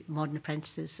 30 modern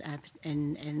apprentices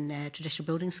in traditional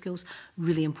building skills.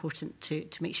 Really important to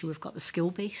make sure we've got the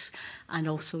skill base. And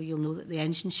also you'll know that the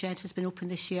engine shed has been opened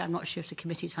this year. I'm not sure if the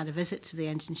committee's had a visit to the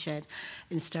engine shed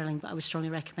in Stirling, but I would strongly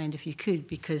recommend if you could,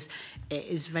 because it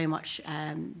is very much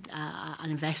an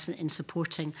investment in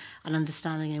supporting an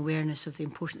understanding and awareness of the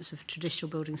importance of traditional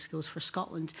building skills for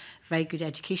Scotland. Very good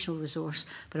educational resource,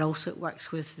 but also it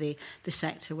works with the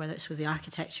sector, whether it's with the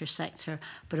architecture sector,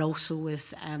 but also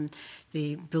with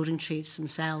the building trades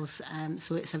themselves.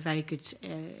 So it's a very good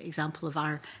example of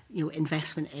our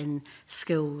investment in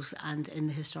skills and in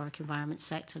the historic environment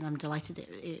sector. And I'm delighted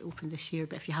it opened this year,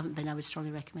 but if you haven't been, I would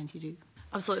strongly recommend you do.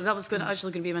 Absolutely. That was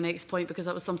actually going to be my next point, because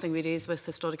that was something we raised with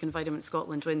Historic Environment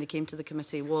Scotland when they came to the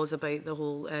committee, was about the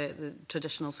whole the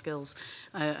traditional skills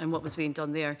and what was being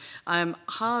done there.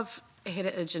 Have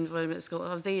Heritage Environment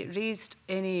Scotland, have they raised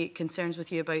any concerns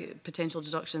with you about potential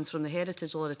deductions from the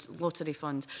Heritage Lottery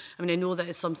Fund? I mean, I know that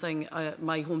it's something,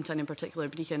 my hometown in particular,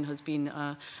 Brechin, has been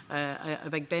a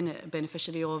big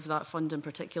beneficiary of that fund in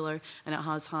particular, and it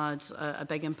has had a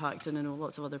big impact in, I know,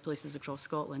 lots of other places across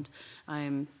Scotland.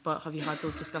 But have you had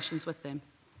those discussions with them?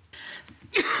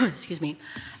 Excuse me.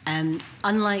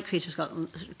 Unlike Creative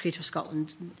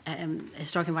Scotland,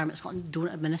 Historic Environment Scotland don't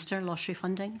administer lottery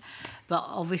funding, but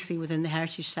obviously within the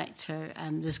heritage sector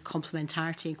there's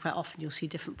complementarity, and quite often you'll see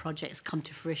different projects come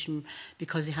to fruition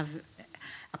because they have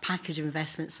a package of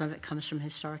investments. Some of it comes from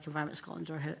Historic Environment Scotland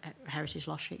or Heritage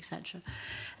Lottery, etc.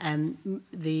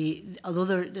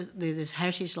 Although there's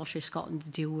Heritage Lottery Scotland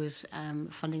deal with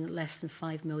funding less than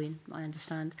 5 million, I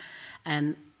understand.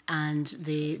 And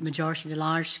the majority, the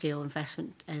large-scale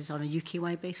investment is on a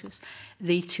UK-wide basis.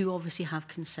 They too obviously have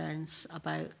concerns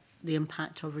about the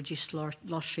impact of reduced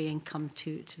lottery income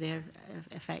to their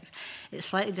effects. It's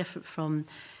slightly different from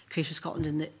Creative Scotland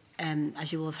in that,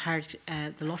 as you will have heard,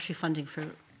 the lottery funding for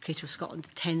Creative Scotland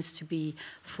tends to be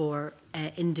for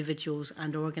individuals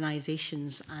and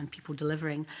organisations and people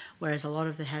delivering, whereas a lot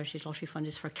of the Heritage Lottery Fund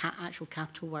is for actual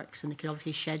capital works, and they can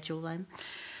obviously schedule them.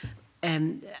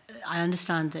 I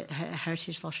understand that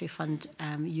Heritage Lottery Fund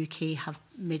UK have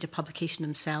made a publication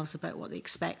themselves about what they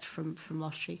expect from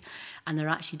lottery, and they're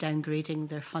actually downgrading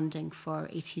their funding for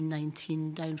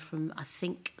 18-19 down from, I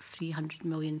think, £300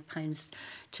 million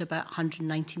to about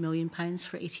 £190 million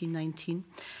for 18-19.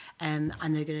 And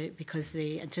they're going to, because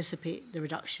they anticipate the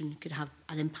reduction could have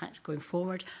an impact going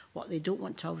forward. What they don't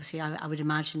want to, obviously, I would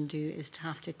imagine, do is to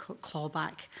have to claw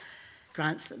back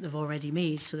grants that they've already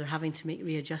made, so they're having to make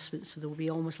readjustments, so there will be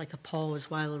almost like a pause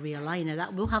while they realign. Now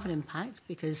that will have an impact,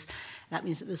 because that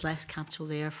means that there's less capital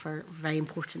there for very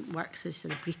important works as the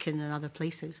Brechin and other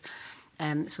places.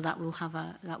 So that will have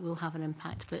an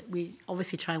impact. But we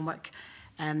obviously try and work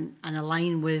and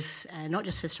align with not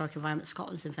just Historic Environment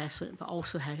Scotland's investment, but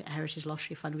also Heritage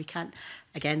Lottery Fund. We can't,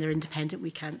 again, they're independent.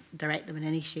 We can't direct them in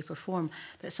any shape or form.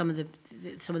 But some of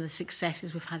the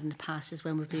successes we've had in the past is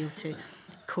when we've been able to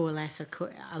coalesce or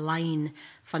align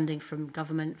funding from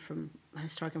government, from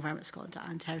Historic Environment Scotland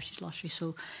and Heritage Lottery.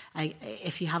 So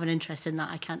if you have an interest in that,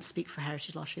 I can't speak for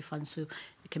Heritage Lottery Fund, so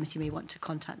the committee may want to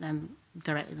contact them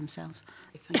directly themselves.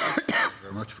 Thank you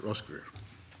very much. Ross Greer.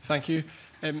 Thank you.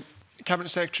 Cabinet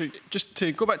Secretary, just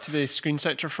to go back to the screen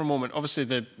sector for a moment, obviously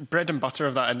the bread and butter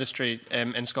of that industry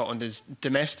in Scotland is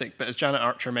domestic, but as Janet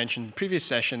Archer mentioned in the previous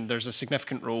session, there's a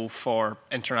significant role for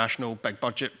international big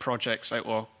budget projects.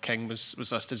 Outlaw King was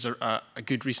listed as a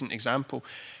good recent example.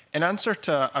 In answer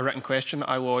to a written question that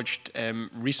I lodged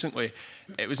recently,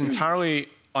 it was entirely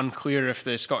unclear if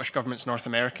the Scottish Government's North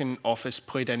American office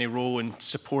played any role in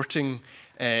supporting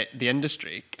the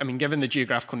industry. I mean, given the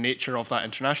geographical nature of that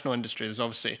international industry, there's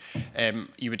obviously,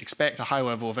 you would expect a high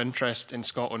level of interest in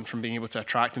Scotland from being able to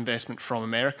attract investment from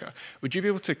America. Would you be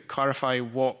able to clarify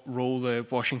what role the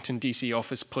Washington DC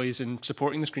office plays in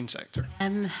supporting the screen sector?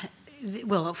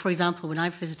 Well, for example, when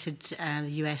I've visited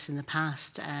the US in the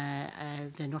past,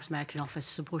 the North American office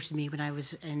supported me when I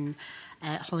was in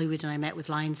Hollywood, and I met with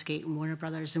Lionsgate and Warner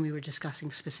Brothers, and we were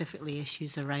discussing specifically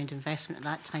issues around investment. At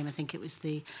that time, I think it was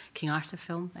the King Arthur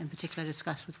film in particular I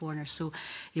discussed with Warner. So,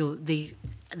 you know,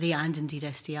 they and indeed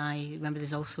SDI. Remember,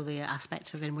 there's also the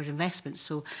aspect of inward investment.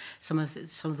 So some of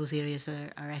those areas are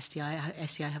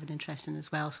SDI have an interest in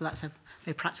as well. So that's a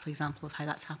very practical example of how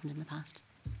that's happened in the past.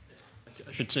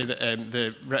 I should say that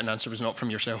the written answer was not from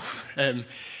yourself.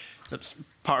 That's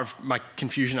part of my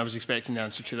confusion. I was expecting the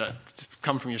answer to that to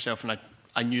come from yourself, and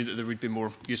I knew that there would be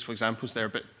more useful examples there.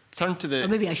 But turn to the... Or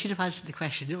maybe I should have answered the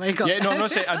question. Yeah, no, I'm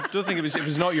not saying, I don't think it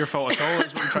was not your fault at all.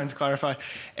 That's what I'm trying to clarify.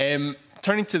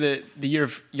 turning to the Year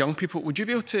of Young People, would you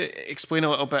be able to explain a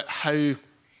little bit how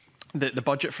the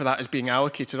budget for that is being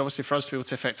allocated? Obviously, for us to be able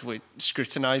to effectively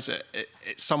scrutinise it,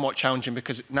 it's somewhat challenging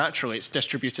because naturally it's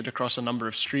distributed across a number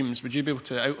of streams. Would you be able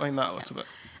to outline that a little bit?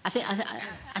 I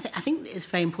think it's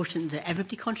very important that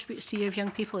everybody contributes to the Year of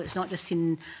Young People. It's not just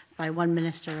seen by one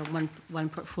minister or one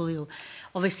portfolio.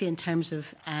 Obviously, in terms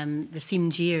of the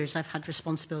themed years, I've had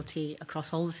responsibility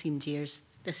across all the themed years,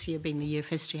 this year being the Year of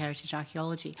History, Heritage,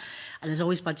 Archaeology. And there's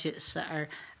always budgets that are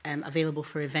available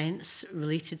for events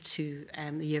related to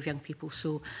the Year of Young People.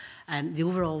 So the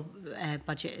overall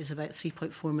budget is about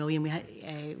 3.4 million.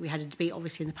 We had a debate,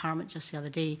 obviously, in the Parliament just the other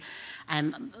day.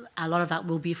 A lot of that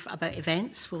will be about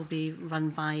events, will be run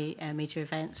by major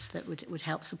events that would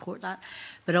help support that.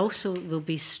 But also there'll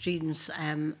be streams,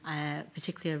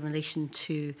 particularly in relation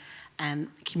to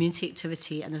community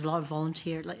activity, and there's a lot of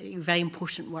volunteer, very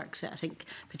important work that I think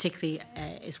particularly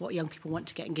is what young people want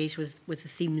to get engaged with the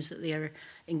themes that they are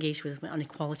engaged with on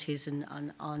inequalities and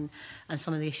on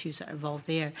some of the issues that are involved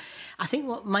there. I think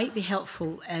what might be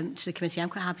helpful to the committee, I'm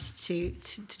quite happy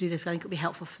to do this, I think it would be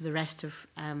helpful for the rest of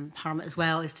Parliament as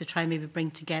well, is to try and maybe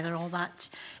bring together all that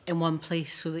in one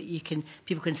place so that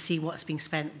people can see what's being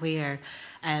spent where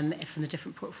from the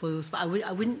different portfolios. But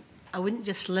I wouldn't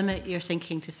just limit your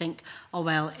thinking to think, oh,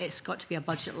 well, it's got to be a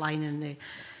budget line in the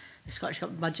Scottish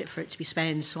Government budget for it to be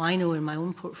spent. So I know in my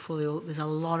own portfolio, there's a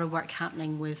lot of work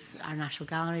happening with our national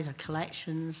galleries, our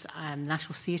collections,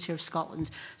 National Theatre of Scotland.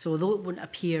 So although it wouldn't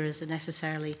appear as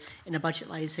necessarily in a budget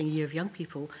line saying Year of Young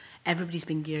People, everybody's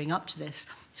been gearing up to this.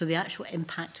 So the actual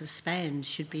impact of spend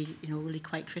should be, really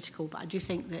quite critical. But I do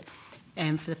think that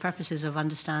for the purposes of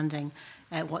understanding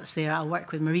what's there, I'll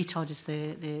work with Marie Todd as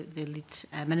the lead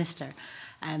minister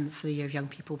for the Year of Young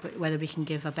People, but whether we can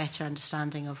give a better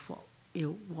understanding of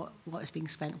what is being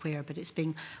spent where, but it's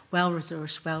being well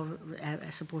resourced, well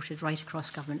supported right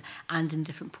across government and in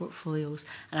different portfolios.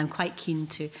 And I'm quite keen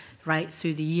to, right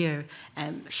through the year,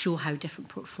 show how different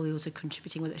portfolios are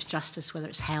contributing, whether it's justice, whether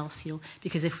it's health,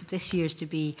 because if this year is to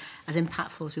be as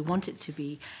impactful as we want it to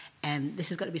be, this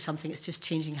has got to be something that's just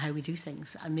changing how we do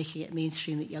things and making it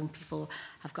mainstream that young people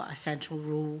have got a central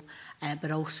role, but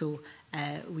also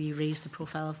we raise the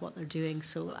profile of what they're doing.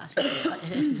 So I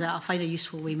think I'll find a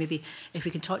useful way, maybe if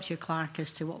we can talk to your clerk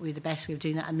as to what would be the best way of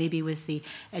doing that, and maybe with the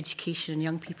Education and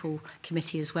Young People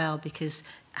Committee as well, because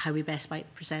how we best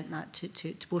might present that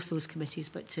to both those committees,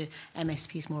 but to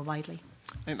MSPs more widely.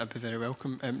 I think that'd be very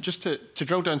welcome. Just to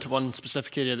drill down to one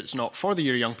specific area that's not for the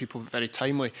Year of Young People, but very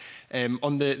timely.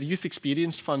 On the Youth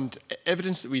Experience Fund,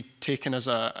 evidence that we'd taken as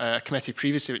a committee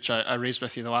previously, which I raised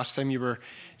with you the last time you were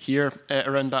here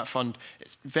around that fund,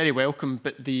 it's very welcome,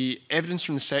 but the evidence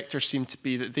from the sector seemed to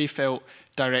be that they felt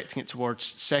directing it towards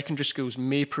secondary schools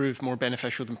may prove more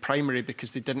beneficial than primary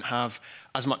because they didn't have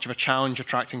as much of a challenge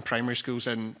attracting primary schools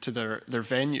into their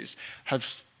venues.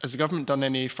 Has the government done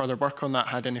any further work on that,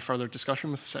 had any further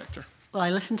discussion with the sector? Well, I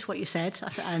listened to what you said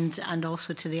and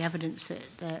also to the evidence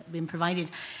that's been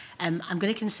provided. I'm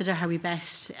going to consider how we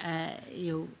best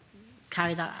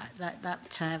carry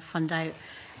that fund out.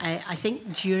 I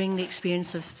think during the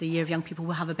experience of the Year of Young People,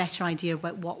 we'll have a better idea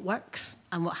about what works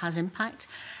and what has impact.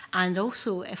 And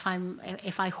also, what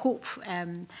I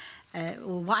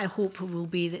hope will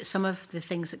be that some of the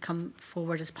things that come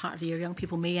forward as part of the Year of Young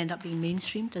People may end up being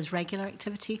mainstreamed as regular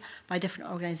activity by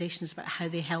different organisations about how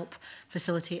they help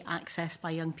facilitate access by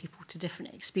young people to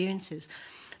different experiences.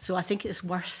 So I think it's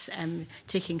worth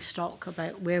taking stock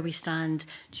about where we stand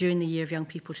during the Year of Young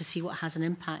People to see what has an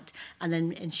impact, and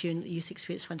then ensuring that the Youth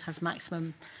Experience Fund has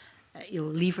maximum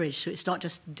leverage, so it's not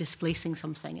just displacing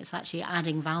something, it's actually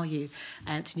adding value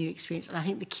to new experience. And I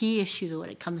think the key issue, though, when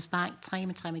it comes back time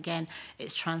and time again,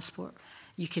 it's transport.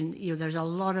 There's a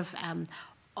lot of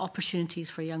opportunities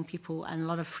for young people and a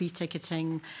lot of free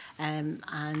ticketing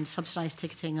and subsidised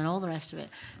ticketing and all the rest of it.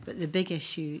 But the big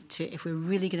issue, if we're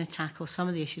really going to tackle some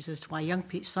of the issues as to why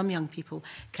some young people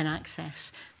can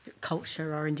access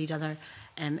culture or indeed other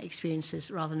experiences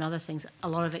rather than other things, a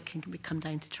lot of it can come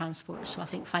down to transport. So I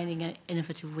think finding an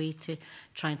innovative way to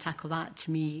try and tackle that,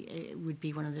 to me, it would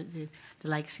be one of the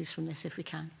legacies from this, if we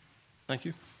can. Thank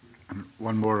you. And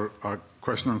one more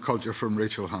question on culture from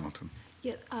Rachel Hamilton.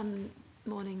 Yeah,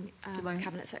 morning,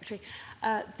 Cabinet Secretary.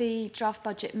 The draft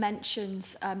budget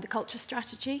mentions the culture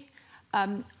strategy.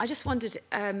 I just wondered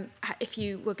if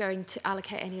you were going to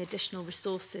allocate any additional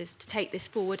resources to take this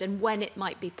forward and when it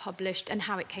might be published and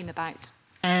how it came about.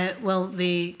 Well,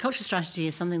 the cultural strategy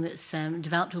is something that's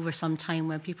developed over some time,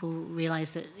 where people realise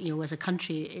that, as a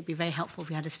country, it'd be very helpful if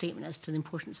we had a statement as to the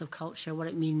importance of culture, what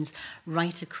it means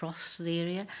right across the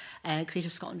area.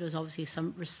 Creative Scotland has obviously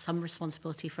some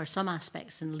responsibility for some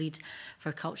aspects and lead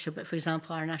for culture, but for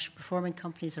example, our national performing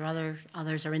companies or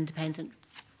others are independent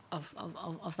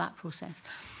of that process.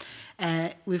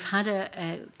 We've had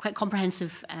a quite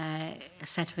comprehensive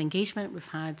set of engagement. We've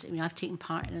had, I've taken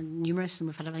part in numerous, and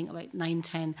we've had, I think, about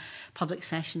 9-10 public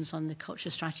sessions on the culture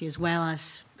strategy, as well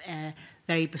as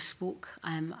very bespoke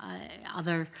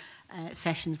other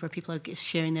sessions where people are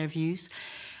sharing their views.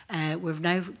 We've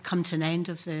now come to an end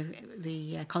of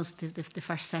the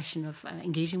first session of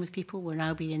engaging with people. We'll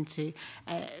now be into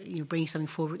bringing something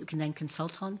forward that we can then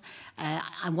consult on.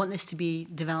 I want this to be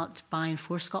developed by and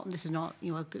for Scotland. This is not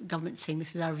a government saying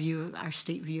this is our view, our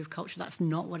state view of culture. That's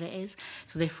not what it is.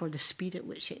 So therefore, the speed at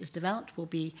which it is developed will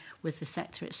be with the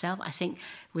sector itself. I think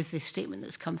with the statement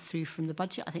that's come through from the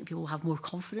budget, I think people will have more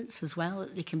confidence as well,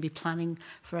 that they can be planning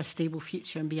for a stable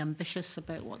future and be ambitious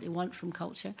about what they want from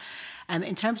culture.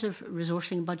 In terms of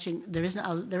resourcing and budgeting, there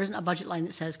isn't a budget line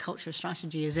that says culture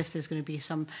strategy as if there's going to be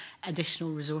some additional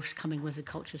resource coming with the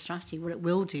culture strategy. What it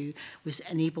will do was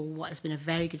enable what has been a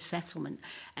very good settlement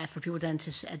for people then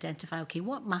to identify, okay,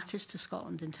 what matters to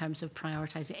Scotland in terms of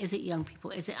prioritising? Is it young people?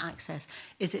 Is it access?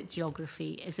 Is it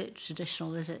geography? Is it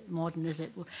traditional? Is it modern? Is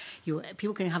it,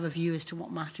 people can have a view as to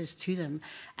what matters to them,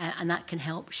 and that can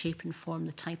help shape and form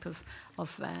the type of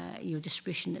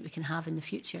distribution that we can have in the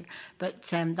future. But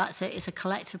it's a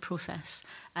collective process,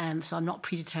 so I'm not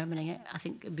predetermining it. I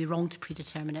think it'd be wrong to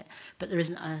predetermine it, but there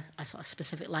isn't a sort of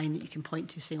specific line that you can point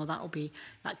to saying, oh,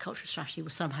 that cultural strategy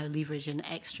will somehow leverage an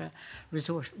extra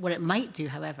resource. What it might do,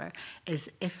 however,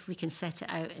 is if we can set it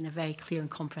out in a very clear and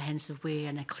comprehensive way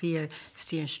and a clear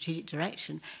steer and strategic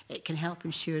direction, it can help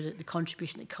ensure that the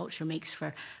contribution that culture makes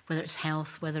for whether it's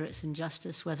health, whether it's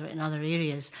injustice, whether in other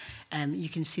areas, you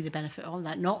can see the benefit of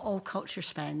that. Not all culture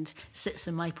spend sits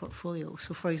in my portfolio.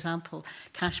 So, for example,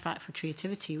 Cashback for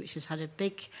Creativity, which has had a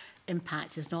big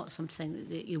impact, is not something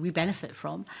that we benefit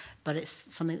from, but it's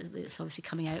something that's obviously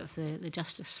coming out of the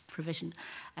justice provision.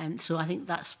 So I think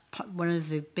that's one of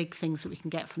the big things that we can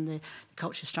get from the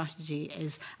culture strategy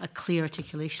is a clear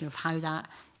articulation of how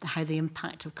the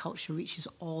impact of culture reaches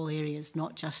all areas,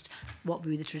 not just what would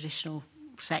be the traditional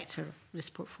sector, this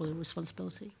portfolio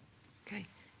responsibility. Okay.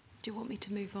 Do you want me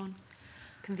to move on,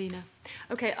 Convener?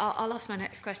 Okay, I'll ask my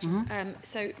next questions.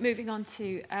 So moving on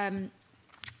to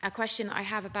a question I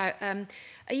have about,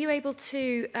 are you able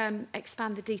to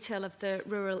expand the detail of the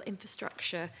rural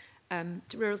infrastructure,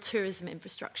 rural tourism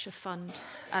infrastructure fund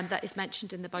that is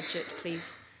mentioned in the budget,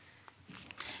 please?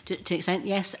 To an extent,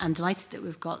 yes, I'm delighted that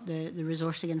we've got the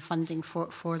resourcing and funding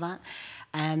for that.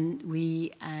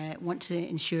 We want to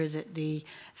ensure that the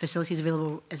facilities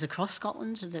available is across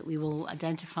Scotland, that we will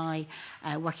identify,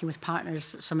 working with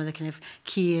partners, some of the kind of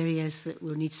key areas that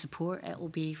will need support. It will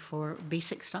be for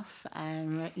basic stuff,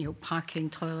 parking,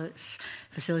 toilets,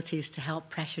 facilities to help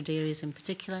pressured areas in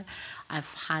particular.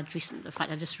 I've had recent, in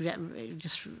fact, I just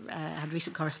had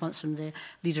recent correspondence from the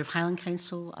leader of Highland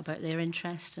Council about their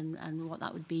interest and what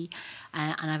that would be.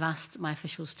 And I've asked my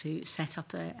officials to set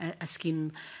up a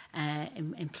scheme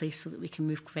in place so that we can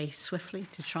move very swiftly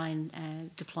to try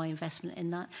and deploy investment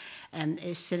in that.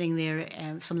 It's sitting there,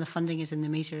 some of the funding is in the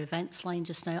major events line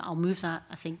just now. I'll move that,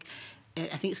 I think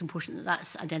it's important that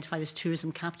that's identified as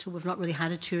tourism capital. We've not really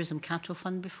had a tourism capital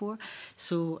fund before,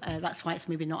 so that's why it's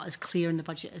maybe not as clear in the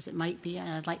budget as it might be, and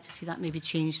I'd like to see that maybe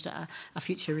changed at a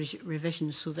future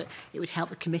revision so that it would help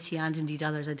the committee and indeed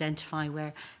others identify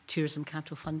where tourism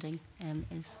capital funding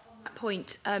is.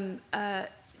 Point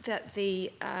that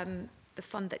the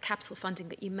fund, that capital funding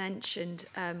that you mentioned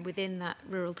within that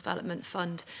rural development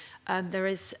fund, there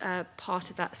is part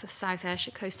of that for the South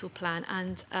Ayrshire Coastal Plan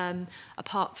and a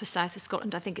part for South of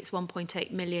Scotland. I think it's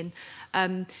 1.8 million.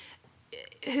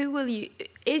 Who will you?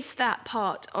 Is that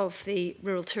part of the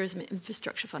Rural Tourism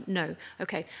Infrastructure Fund? No.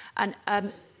 Okay. And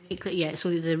yeah, so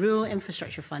the Rural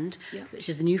Infrastructure Fund, which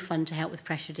is the new fund to help with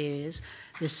pressured areas.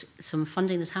 There's some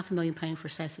funding, there's £500,000 for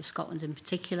South of Scotland in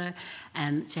particular,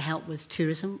 to help with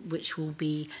tourism, which will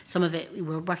be, some of it,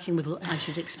 we're working with, as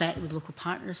you'd expect, with local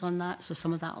partners on that. So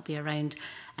some of that will be around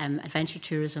adventure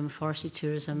tourism, forestry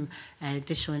tourism,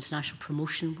 digital international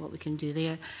promotion, what we can do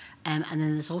there. And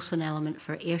then there's also an element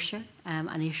for Ayrshire,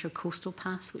 an Ayrshire coastal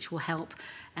path, which will help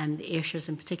the Ayrshires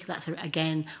in particular. That's,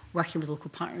 again, working with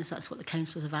local partners. That's what the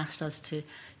councils have asked us to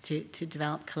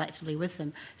develop collectively with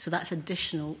them. So that's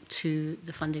additional to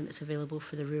the funding that's available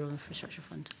for the Rural Infrastructure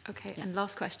Fund. Okay, and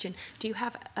last question. Do you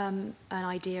have an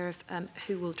idea of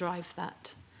who will drive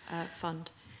that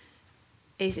fund?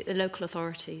 is it the local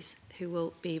authorities who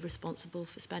will be responsible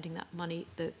for spending that money,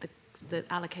 the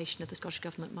allocation of the Scottish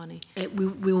Government money?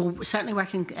 We will certainly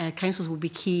work in, councils will be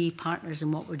key partners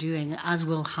in what we're doing, as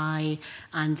will High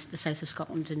and the South of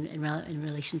Scotland in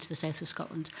relation to the South of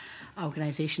Scotland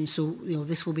organisation. So,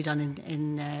 this will be done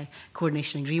in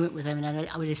coordination and agreement with them, and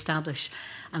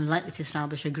I'm likely to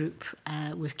establish a group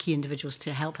with key individuals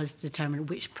to help us determine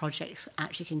which projects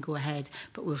actually can go ahead,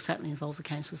 but we'll certainly involve the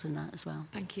councils in that as well.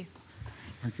 Thank you.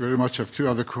 Thank you very much. I have two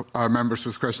other members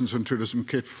with questions on tourism.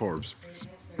 Kate Forbes.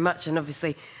 Much, and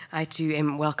obviously I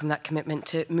too welcome that commitment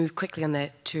to move quickly on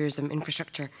the Tourism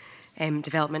Infrastructure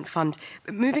Development Fund.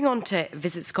 But moving on to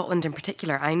Visit Scotland in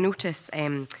particular, I notice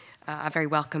a very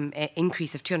welcome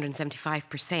increase of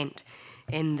 275%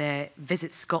 in the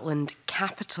Visit Scotland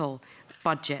capital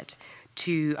budget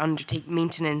to undertake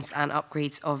maintenance and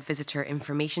upgrades of visitor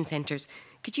information centres.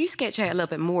 Could you sketch out a little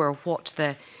bit more what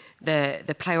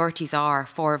the priorities are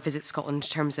for Visit Scotland in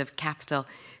terms of capital,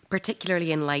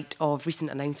 particularly in light of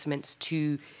recent announcements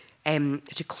to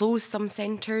close some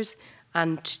centres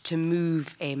and to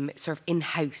move sort of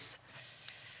in-house?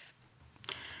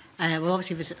 Well,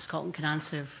 obviously Visit Scotland can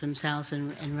answer for themselves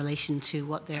in relation to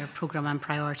what their programme and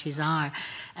priorities are.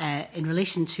 In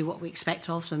relation to what we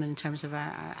expect of them in terms of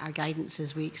our guidance,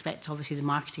 is we expect obviously the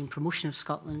marketing promotion of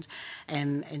Scotland.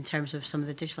 In terms of some of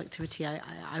the digital activity I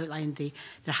outlined,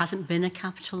 there hasn't been a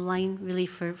capital line really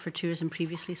for tourism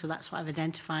previously, so that's what I've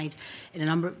identified in a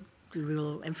number of the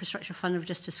Rural Infrastructure Fund I've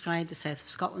just described, the South of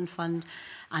Scotland Fund,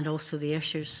 and also the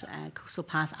Ayrshires Coastal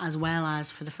Path, as well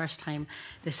as for the first time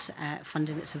this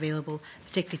funding that's available,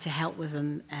 particularly to help with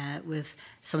them with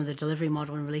some of the delivery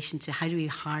model in relation to how do we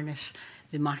harness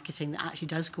the marketing that actually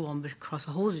does go on across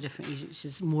a whole of the different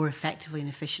agencies more effectively and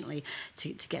efficiently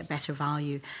to get better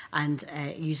value and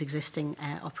use existing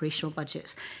operational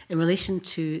budgets. In relation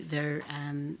to their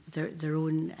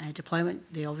own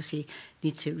deployment, they obviously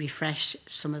need to refresh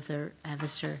some of their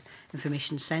visitor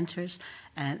information centres.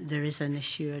 There is an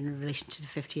issue in relation to the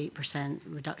 58%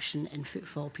 reduction in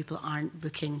footfall. People aren't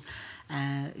booking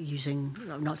using,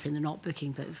 I'm not saying they're not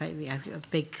booking, but a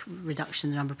big reduction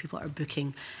in the number of people that are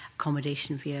booking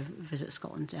accommodation via Visit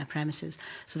Scotland premises.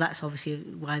 So that's obviously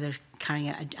why they're carrying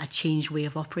out a changed way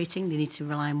of operating. They need to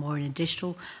rely more on a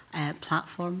digital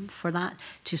platform for that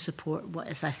to support what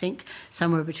is, I think,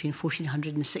 somewhere between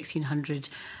 1,400 and 1,600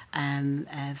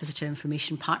 visitor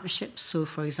information partnerships. So,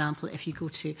 for example, if you go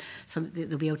to some,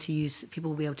 they'll be able to use,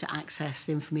 people will be able to access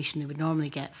the information they would normally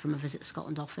get from a Visit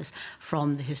Scotland office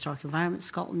from the Historic Environment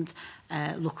Scotland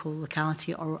local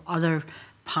locality or other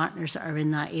partners that are in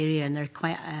that area, and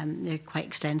they're quite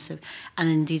extensive. And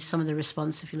indeed, some of the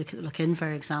response, if you look at the Look In,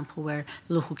 for example, where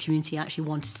the local community actually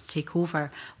wanted to take over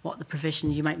what the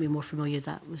provision, you might be more familiar with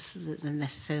that than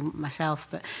necessarily myself,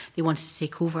 but they wanted to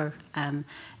take over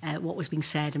what was being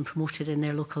said and promoted in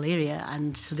their local area,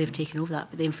 and so they've taken over that,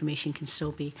 but the information can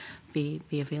still be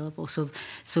available. So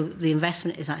the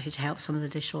investment is actually to help some of the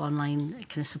digital online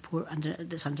kind of support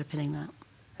that's underpinning that.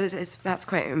 That's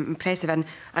quite impressive, and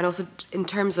also in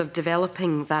terms of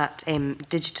developing that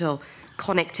digital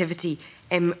connectivity,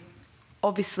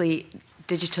 obviously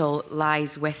digital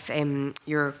lies with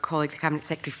your colleague, the Cabinet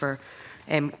Secretary for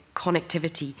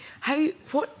connectivity.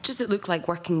 What does it look like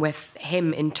working with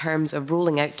him in terms of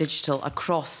rolling out digital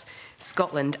across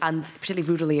Scotland and particularly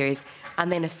rural areas,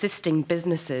 and then assisting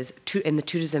businesses in the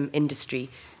tourism industry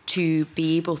to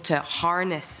be able to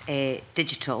harness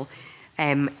digital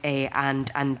and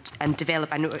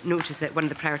develop? I noticed that one of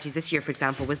the priorities this year, for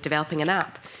example, was developing an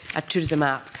app, a tourism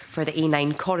app for the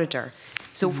A9 corridor.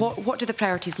 So what do the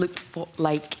priorities look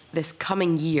like this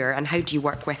coming year, and how do you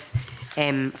work with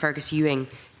Fergus Ewing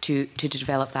to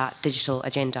develop that digital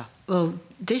agenda? Well,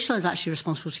 digital is actually a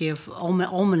responsibility of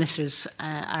all ministers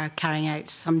are carrying out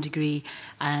to some degree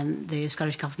the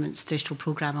Scottish Government's digital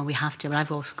programme, and we have to. And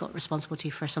I've also got responsibility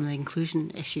for some of the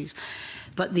inclusion issues.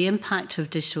 But the impact of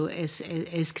digital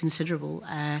is considerable.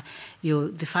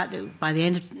 The fact that by the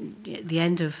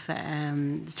end of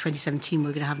 2017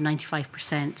 we're going to have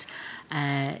 95%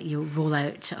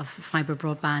 rollout of fibre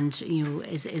broadband,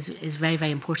 is very,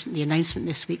 very important. The announcement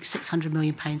this week, £600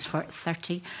 million for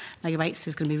 30 megabytes,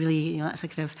 is going to be really, that's a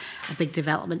kind of a big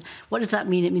development. What does that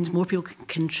mean? It means more people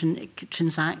can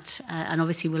transact, and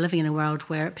obviously we're living in a world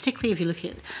where, particularly if you look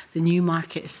at the new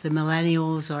markets, the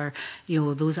millennials or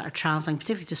those that are travelling,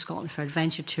 particularly to Scotland for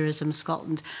adventure tourism.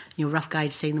 Scotland, Rough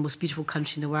Guide saying the most beautiful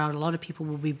country in the world. A lot of people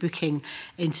will be booking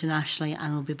internationally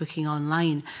and will be booking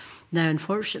online. Now,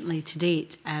 unfortunately, to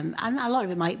date, and a lot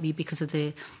of it might be because of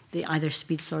the either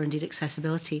speeds or indeed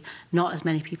accessibility, not as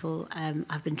many people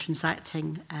have been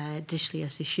transacting digitally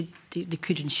as they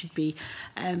could and should be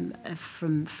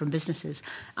from businesses.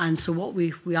 And so what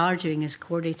we are doing is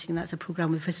coordinating, and that's a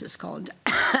programme with Visit Scotland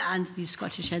and the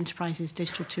Scottish Enterprises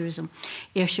Digital Tourism.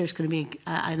 Ayrshire is going to be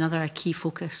another key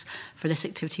focus for this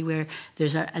activity, where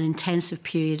there's an intensive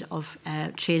period of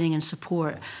training and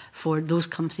support for those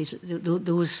companies,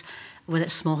 those, whether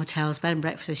it's small hotels, bed and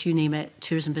breakfasts, you name it,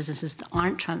 tourism businesses that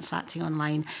aren't transacting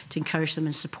online, to encourage them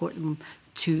and support them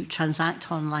to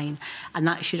transact online. And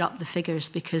that should up the figures,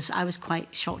 because I was quite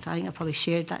shocked. I think I probably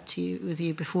shared that with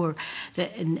you before,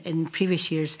 that in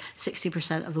previous years,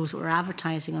 60% of those that were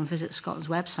advertising on Visit Scotland's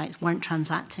websites weren't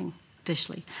transacting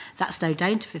digitally. That's now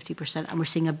down to 50%, and we're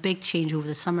seeing a big change over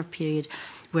the summer period,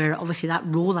 where obviously that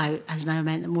rollout has now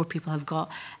meant that more people have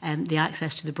got the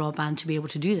access to the broadband to be able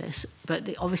to do this. But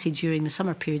obviously during the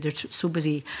summer period, they're so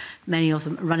busy, many of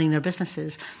them running their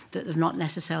businesses, that they've not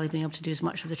necessarily been able to do as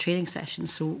much of the training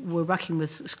sessions. So we're working with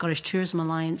Scottish Tourism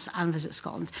Alliance and Visit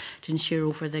Scotland to ensure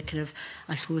over the kind of,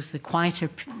 I suppose, the quieter,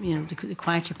 the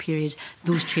quieter period,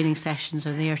 those training sessions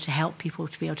are there to help people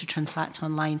to be able to transact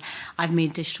online. I've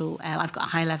made digital, I've got a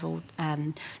high-level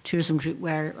tourism group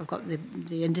where I've got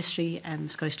the industry,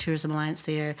 Scottish Tourism Alliance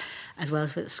there, as well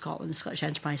as Visit Scotland, Scottish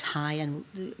Enterprise High, and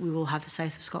we will have the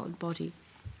South of Scotland body.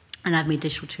 And I've made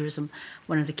digital tourism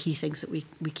one of the key things that we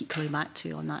keep coming back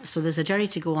to on that. So there's a journey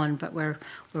to go on, but we're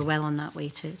well on that way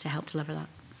to help deliver that.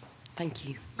 Thank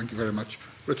you. Thank you very much.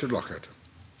 Richard Lockhead.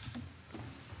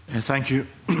 Thank you.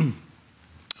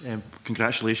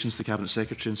 Congratulations to the Cabinet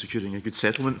Secretary in securing a good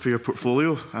settlement for your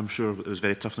portfolio. I'm sure it was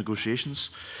very tough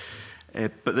negotiations.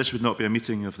 But this would not be a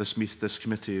meeting of this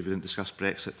committee if we didn't discuss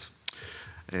Brexit.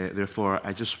 Therefore,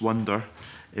 I just wonder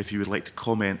if you would like to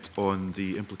comment on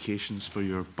the implications for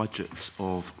your budget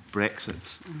of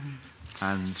Brexit,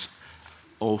 and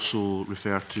also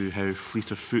refer to how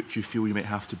fleet of foot you feel you might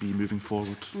have to be moving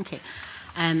forward. Okay.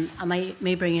 I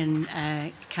may bring in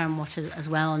Karen Watt as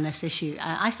well on this issue.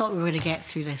 I thought we were going to get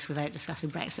through this without discussing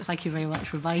Brexit. Thank you very much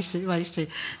for managed to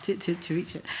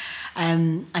reach it.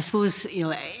 I suppose, you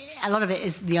know, a lot of it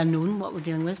is the unknown, what we're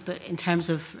dealing with, but in terms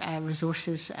of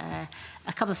resources,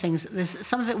 a couple of things.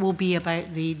 Some of it will be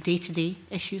about the day-to-day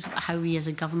issues, about how we as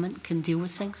a government can deal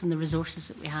with things and the resources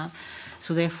that we have.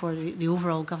 So therefore, the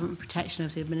overall government protection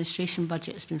of the administration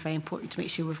budget has been very important to make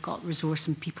sure we've got resource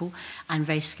and people, and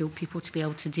very skilled people, to be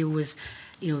able to deal with,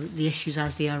 you know, the issues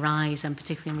as they arise, and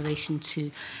particularly in relation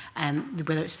to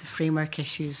whether it's the framework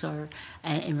issues or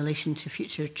in relation to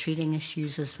future trading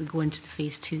issues as we go into the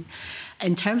phase 2.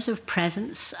 In terms of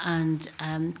presence and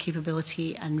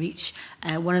capability and reach,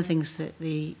 one of the things that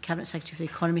the Cabinet Secretary for the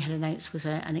Economy had announced was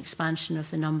an expansion of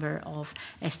the number of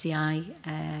SDI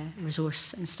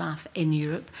resource and staff in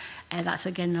Europe. That's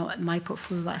again not in my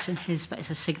portfolio, that's in his, but it's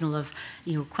a signal of,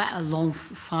 you know, quite a long,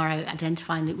 far out,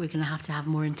 identifying that we're going to have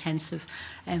more intensive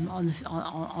on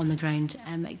the ground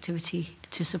activity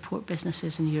to support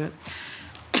businesses in Europe.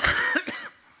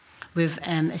 We've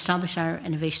established our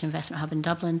Innovation Investment Hub in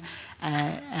Dublin.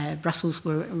 Brussels,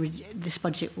 this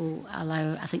budget will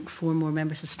allow, I think, 4 more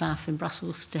members of staff in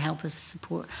Brussels to help us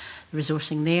support the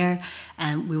resourcing there.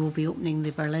 We will be opening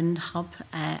the Berlin hub.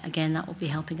 Again, that will be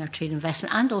helping our trade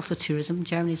investment and also tourism.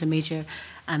 Germany is a major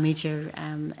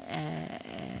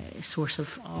source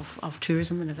of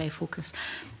tourism and a very focus.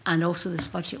 And also this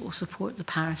budget will support the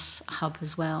Paris hub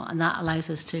as well. And that allows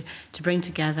us to bring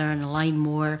together and align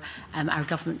more our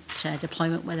government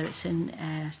deployment, whether it's in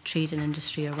trade and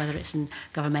industry or whether it's in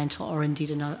governmental or indeed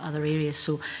in other areas.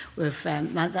 So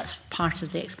that's part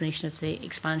of the explanation of the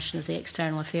expansion of the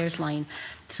external affairs line.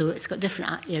 So it's got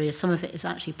different areas. Some of it is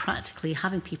actually practically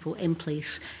having people in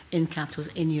place in capitals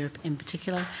in Europe in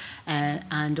particular,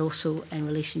 and also in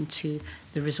relation to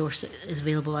the resource that is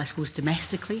available, I suppose,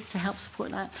 domestically to help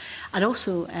support that. I'd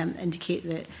also indicate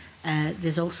that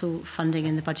there's also funding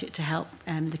in the budget to help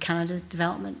the Canada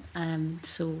development.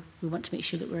 So we want to make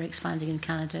sure that we're expanding in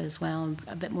Canada as well, and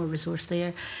a bit more resource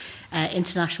there.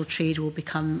 International trade will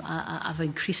become of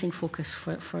increasing focus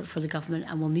for the government,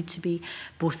 and will need to be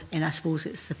both in, I suppose,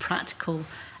 it's the practical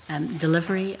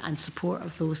delivery and support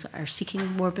of those that are seeking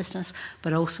more business,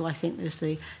 but also I think there's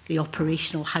the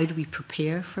operational, how do we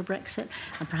prepare for Brexit?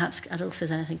 And perhaps, I don't know if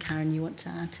there's anything, Karen, you want to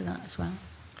add to that as well?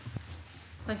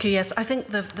 Thank you. Yes, I think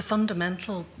the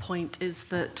fundamental point is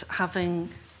that having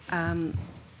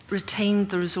retained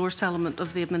the resource element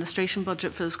of the administration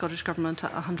budget for the Scottish Government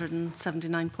at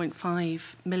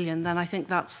 179.5 million, then I think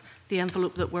that's the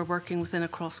envelope that we're working within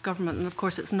across government. And of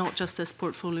course, it's not just this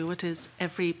portfolio, it is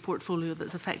every portfolio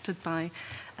that's affected by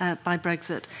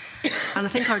Brexit. And I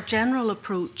think our general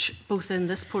approach, both in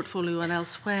this portfolio and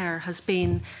elsewhere, has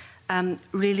been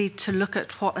really to look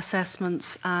at what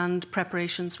assessments and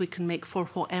preparations we can make for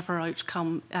whatever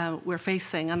outcome we're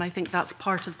facing. And I think that's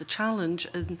part of the challenge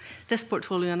in this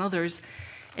portfolio and others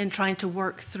in trying to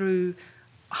work through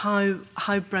how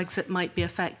Brexit might be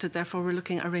affected. Therefore, we're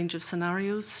looking at a range of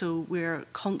scenarios. So we're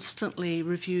constantly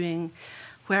reviewing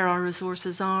where our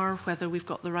resources are, whether we've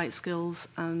got the right skills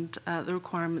and the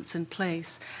requirements in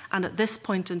place. And at this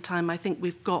point in time, I think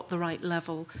we've got the right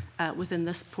level within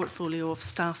this portfolio of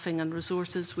staffing and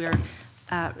resources. We're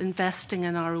investing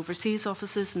in our overseas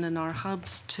offices and in our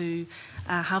hubs to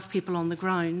have people on the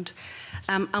ground.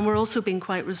 And we're also being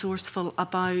quite resourceful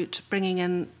about bringing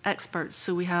in experts.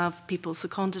 So we have people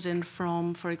seconded in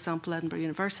from, for example, Edinburgh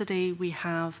University. We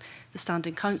have the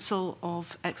Standing Council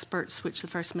of experts, which the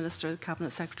First Minister, the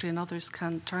Cabinet Secretary and others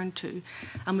can turn to.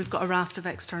 And we've got a raft of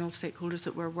external stakeholders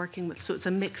that we're working with. So it's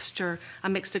a mixed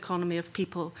economy of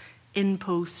people in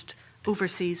post,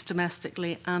 overseas,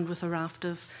 domestically, and with a raft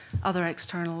of other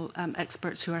external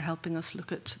experts who are helping us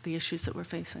look at the issues that we're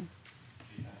facing.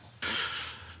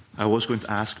 I was going to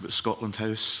ask about Scotland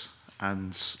House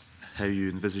and how you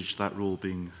envisage that role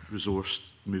being resourced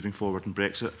moving forward in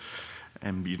Brexit.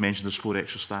 You've mentioned there's 4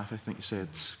 extra staff, I think you said,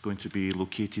 going to be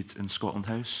located in Scotland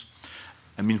House.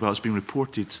 And meanwhile, it's been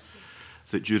reported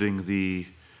that during the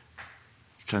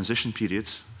transition period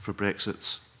for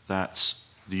Brexit, that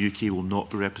the UK will not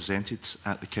be represented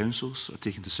at the councils or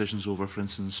taking decisions over, for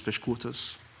instance, fish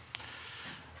quotas,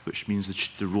 which means that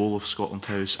the role of Scotland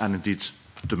House and indeed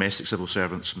domestic civil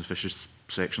servants in the fisheries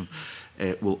section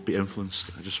will be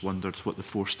influenced. I just wondered what the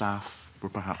 4 staff were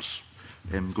perhaps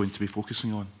going to be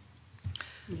focusing on.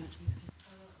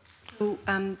 So,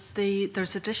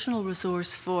 there's additional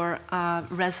resource for a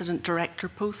resident director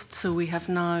post. So we have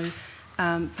now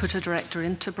put a director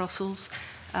into Brussels.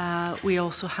 We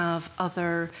also have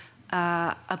other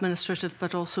administrative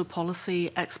but also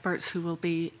policy experts who will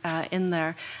be in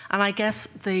there. And I guess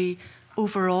the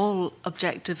overall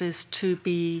objective is to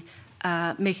be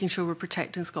making sure we're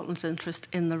protecting Scotland's interest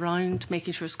in the round,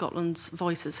 making sure Scotland's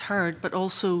voice is heard, but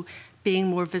also being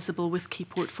more visible with key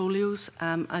portfolios.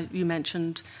 You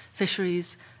mentioned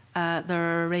fisheries. There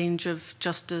are a range of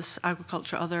justice,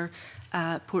 agriculture, other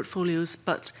portfolios,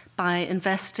 but by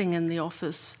investing in the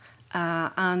office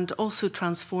and also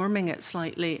transforming it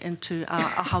slightly into a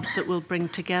hub that will bring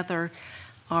together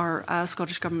our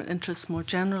Scottish Government interests more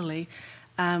generally,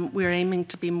 we're aiming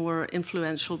to be more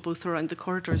influential both around the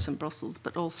corridors in Brussels,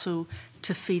 but also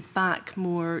to feed back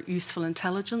more useful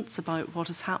intelligence about what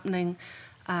is happening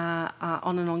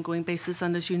on an ongoing basis.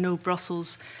 And as you know,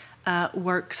 Brussels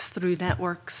works through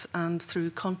networks and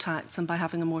through contacts, and by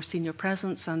having a more senior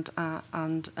presence and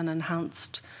an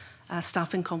enhanced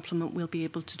staffing complement, we'll be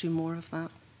able to do more of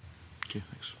that. Okay,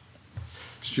 thanks.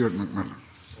 Stuart McMillan.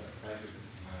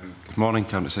 Good morning,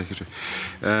 Cabinet Secretary.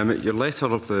 Your letter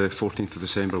of the 14th of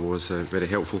December was very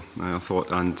helpful, I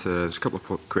thought, and there's a couple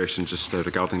of questions just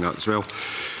regarding that as well.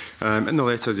 In the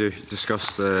letter, you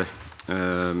discussed it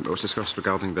was discussed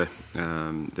regarding the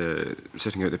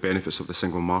setting out the benefits of the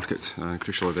single market,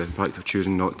 crucially the impact of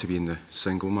choosing not to be in the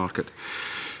single market.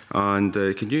 And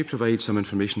can you provide some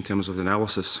information in terms of the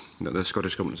analysis that the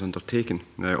Scottish Government has undertaken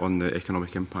on the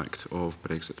economic impact of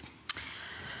Brexit?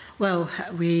 Well,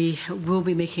 we will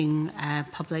be making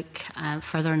public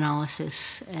further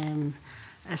analysis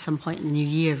at some point in the new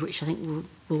year, which I think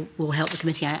will help the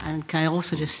committee. And can I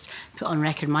also just put on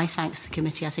record my thanks to the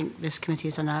committee? I think this committee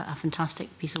has done a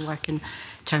fantastic piece of work in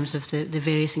terms of the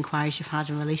various inquiries you've had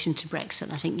in relation to Brexit.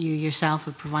 And I think you yourself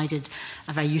have provided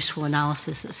a very useful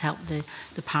analysis that's helped the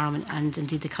Parliament and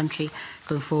indeed the country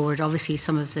going forward. Obviously,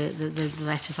 some of the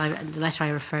letter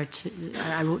I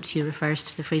wrote to you refers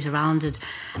to the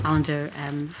Fraser-Allender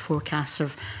forecasts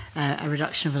of a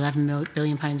reduction of £11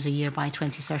 billion a year by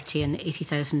 2030 and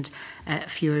 80,000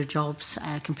 fewer jobs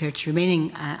compared to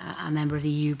remaining a member of the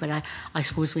EU. But I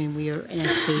suppose we are in a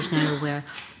stage now where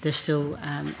there's still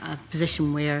a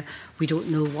position where we don't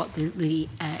know what the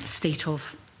state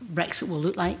of Brexit will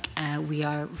look like. We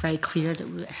are very clear that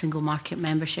a single market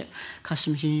membership,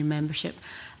 customs union membership,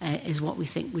 is what we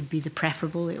think would be the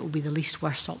preferable. It will be the least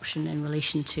worst option in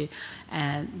relation to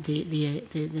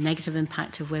the negative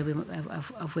impact of where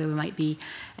we might be.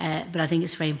 But I think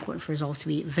it's very important for us all to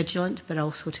be vigilant, but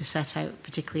also to set out,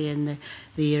 particularly in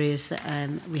the areas that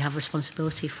we have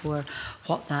responsibility for,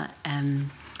 what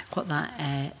what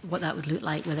that would look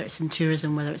like, whether it's in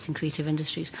tourism, whether it's in creative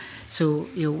industries. So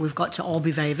we've got to all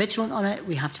be very vigilant on it.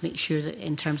 We have to make sure that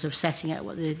in terms of setting out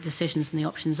what the decisions and the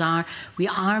options are, we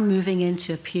are moving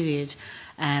into a period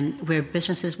where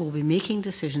businesses will be making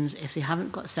decisions if they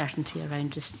haven't got certainty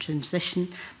around this transition,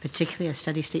 particularly a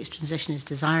steady state transition is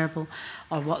desirable,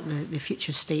 or what the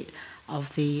future state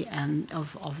of the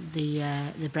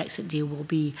Brexit deal will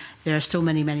be. There are still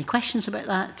many questions about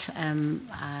that.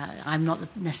 I'm not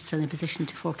necessarily in a position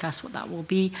to forecast what that will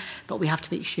be, but we have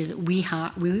to make sure that we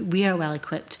are well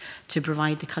equipped to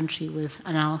provide the country with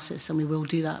analysis, and we will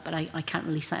do that. But I can't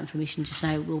release that information just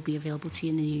now. It will be available to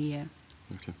you in the new year.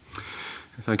 Okay.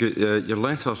 Thank you. Your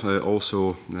letter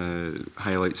also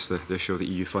highlights the issue of the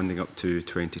EU funding up to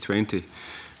 2020.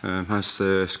 Has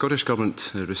the Scottish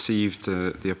Government received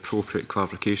the appropriate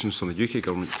clarifications from the UK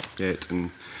Government yet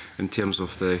in terms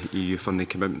of the EU funding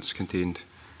commitments contained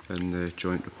in the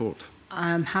joint report?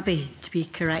 I'm happy to be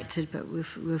corrected, but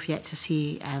we've yet to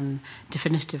see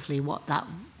definitively what that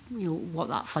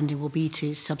funding will be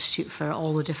to substitute for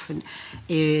all the different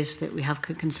areas that we have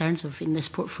concerns of. In this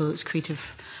portfolio, it's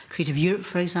Creative Europe,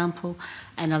 for example,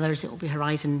 and others it will be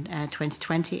Horizon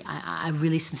 2020. I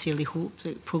really sincerely hope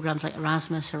that programmes like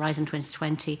Erasmus, Horizon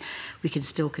 2020, we can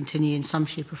still continue in some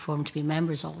shape or form to be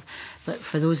members of. But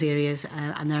for those areas,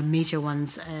 and there are major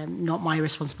ones, not my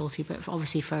responsibility, but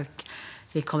obviously for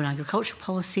the Common Agricultural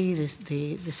Policy, there's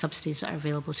the subsidies that are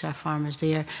available to our farmers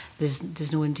there.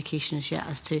 There's no indication as yet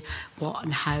as to what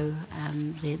and how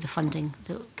the funding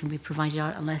that can be provided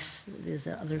out, unless there's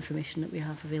other information that we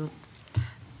have available.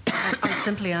 I'd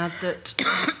simply add that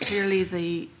clearly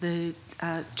the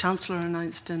Chancellor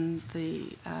announced in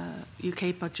the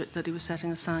UK budget that he was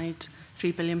setting aside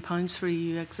 £3 billion for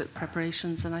EU exit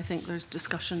preparations, and I think there's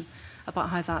discussion about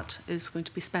how that is going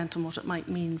to be spent and what it might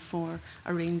mean for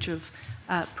a range of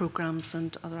programmes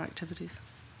and other activities.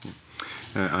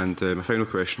 And my final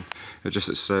question,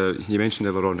 you mentioned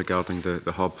earlier on regarding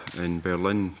the hub in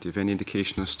Berlin. Do you have any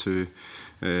indication as to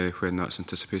when that's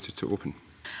anticipated to open?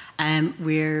 When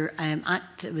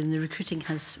the recruiting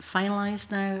has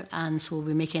finalised now, and so we'll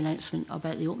be making an announcement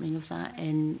about the opening of that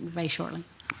very shortly.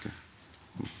 Okay.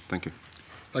 Thank you.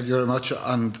 Thank you very much.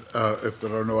 And if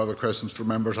there are no other questions from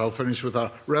members, I'll finish with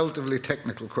a relatively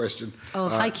technical question. Oh,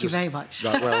 thank you very much.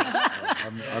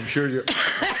 I'm sure you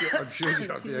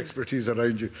have the expertise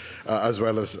around you, as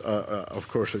well as, of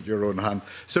course, at your own hand.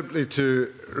 Simply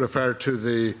to refer to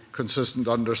the consistent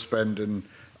underspend in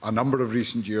a number of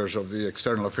recent years of the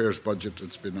external affairs budget.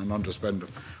 It's been an underspend of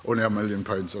only £1 million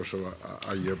or so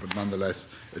a year, but nonetheless,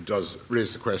 it does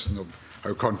raise the question of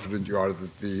how confident you are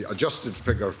that the adjusted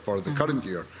figure for the current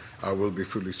year will be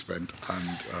fully spent,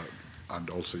 and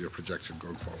also your projection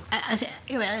going forward.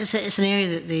 It's an area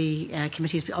that the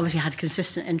committee's obviously had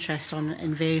consistent interest on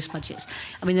in various budgets.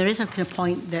 I mean, there is a kind of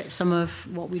point that some of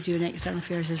what we do in external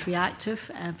affairs is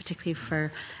reactive, particularly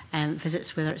for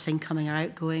visits, whether it's incoming or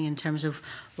outgoing, in terms of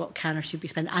what can or should be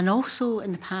spent, and also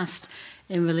in the past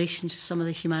in relation to some of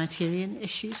the humanitarian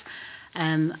issues,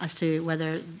 as to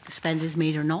whether spend is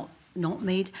made or not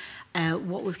made.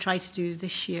 What we've tried to do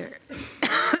this year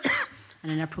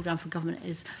and in our programme for government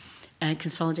is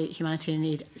consolidate humanitarian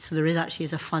aid. So there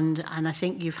is a fund, and I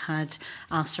think you've had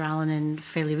Alistair Allen in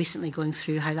fairly recently going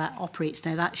through how that operates.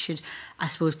 Now that should, I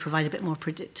suppose, provide a bit more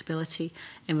predictability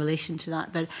in relation to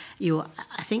that. But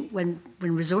I think when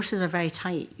resources are very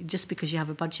tight, just because you have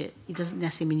a budget, it doesn't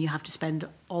necessarily mean you have to spend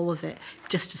all of it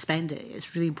just to spend it.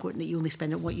 It's really important that you only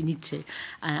spend it what you need to.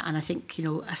 And I think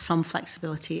some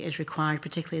flexibility is required,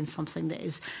 particularly in something that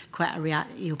is quite a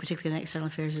particularly in external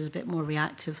affairs, is a bit more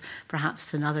reactive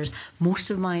perhaps than others. Most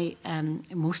of my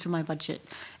budget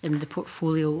in the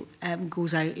portfolio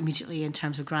goes out immediately in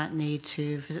terms of grant and aid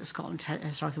to Visit Scotland,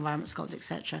 Historic Environment Scotland,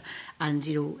 etc. And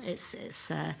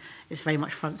it's very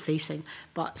much front facing,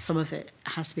 but some of it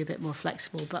has to be a bit more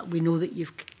flexible. But we know that you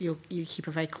keep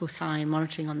a very close eye and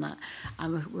monitoring on that,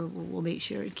 and we'll make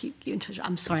sure and keep you in touch.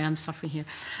 I'm sorry, I'm suffering here.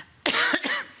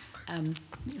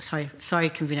 Sorry,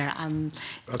 convener.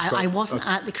 I wasn't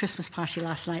at the Christmas party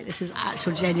last night. This is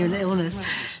actual genuine illness.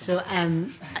 So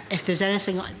if there's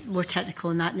anything more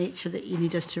technical in that nature that you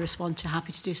need us to respond to,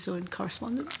 happy to do so in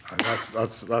correspondence.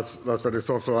 That's very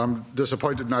thoughtful. I'm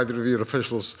disappointed neither of your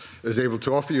officials is able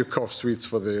to offer you cough sweets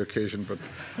for the occasion, but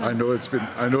I know it's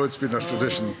been a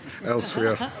tradition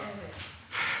elsewhere.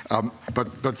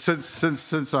 But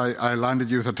since I landed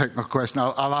you with a technical question,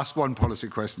 I'll ask one policy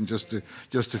question just to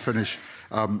finish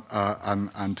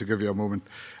and to give you a moment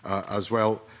as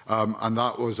well. And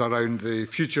that was around the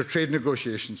future trade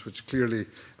negotiations, which clearly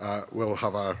will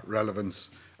have a relevance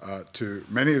to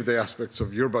many of the aspects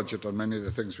of your budget and many of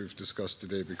the things we've discussed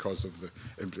today because of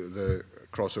the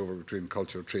crossover between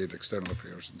culture, trade, external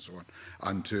affairs and so on,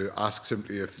 and to ask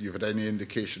simply if you've had any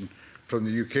indication from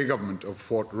the UK government of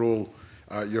what role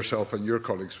yourself and your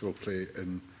colleagues will play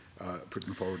in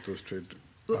putting forward those trade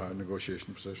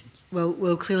negotiation positions.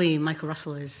 Well, clearly Michael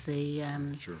Russell is the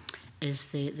sure.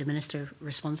 is the minister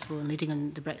responsible and leading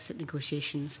on the Brexit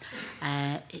negotiations,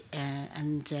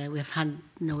 and we've had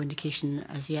no indication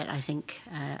as yet, I think,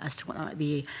 as to what that might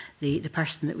be. The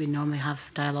person that we normally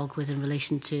have dialogue with in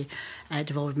relation to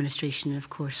devolved administration, of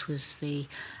course, was the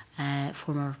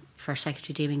former First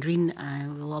Secretary Damien Green.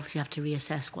 We'll obviously have to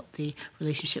reassess what the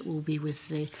relationship will be with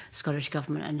the Scottish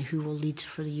Government and who will lead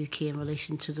for the UK in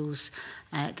relation to those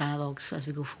dialogues as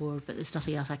we go forward. But there's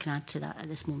nothing else I can add to that at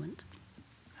this moment.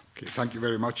 Okay, thank you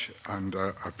very much, and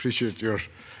I appreciate your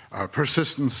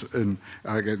persistence in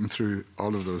getting through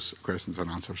all of those questions and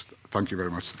answers. Thank you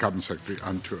very much to the Cabinet Secretary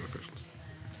and to our officials.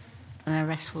 And a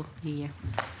restful New Year.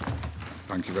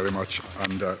 Thank you very much.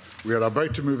 And we are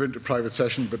about to move into private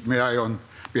session, but may I, on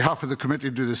behalf of the committee,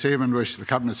 do the same and wish the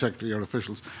Cabinet Secretary, our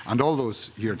officials, and all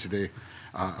those here today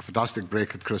a fantastic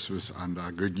break at Christmas and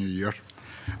a good New Year.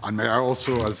 And may I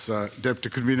also, as Deputy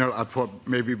Convener, at what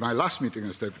may be my last meeting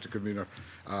as Deputy Convener,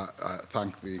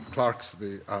 thank the clerks,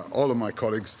 all of my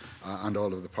colleagues and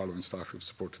all of the Parliament staff who have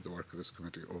supported the work of this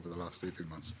committee over the last 18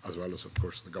 months, as well as, of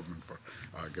course, the Government for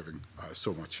giving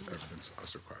so much evidence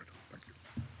as required. Thank you.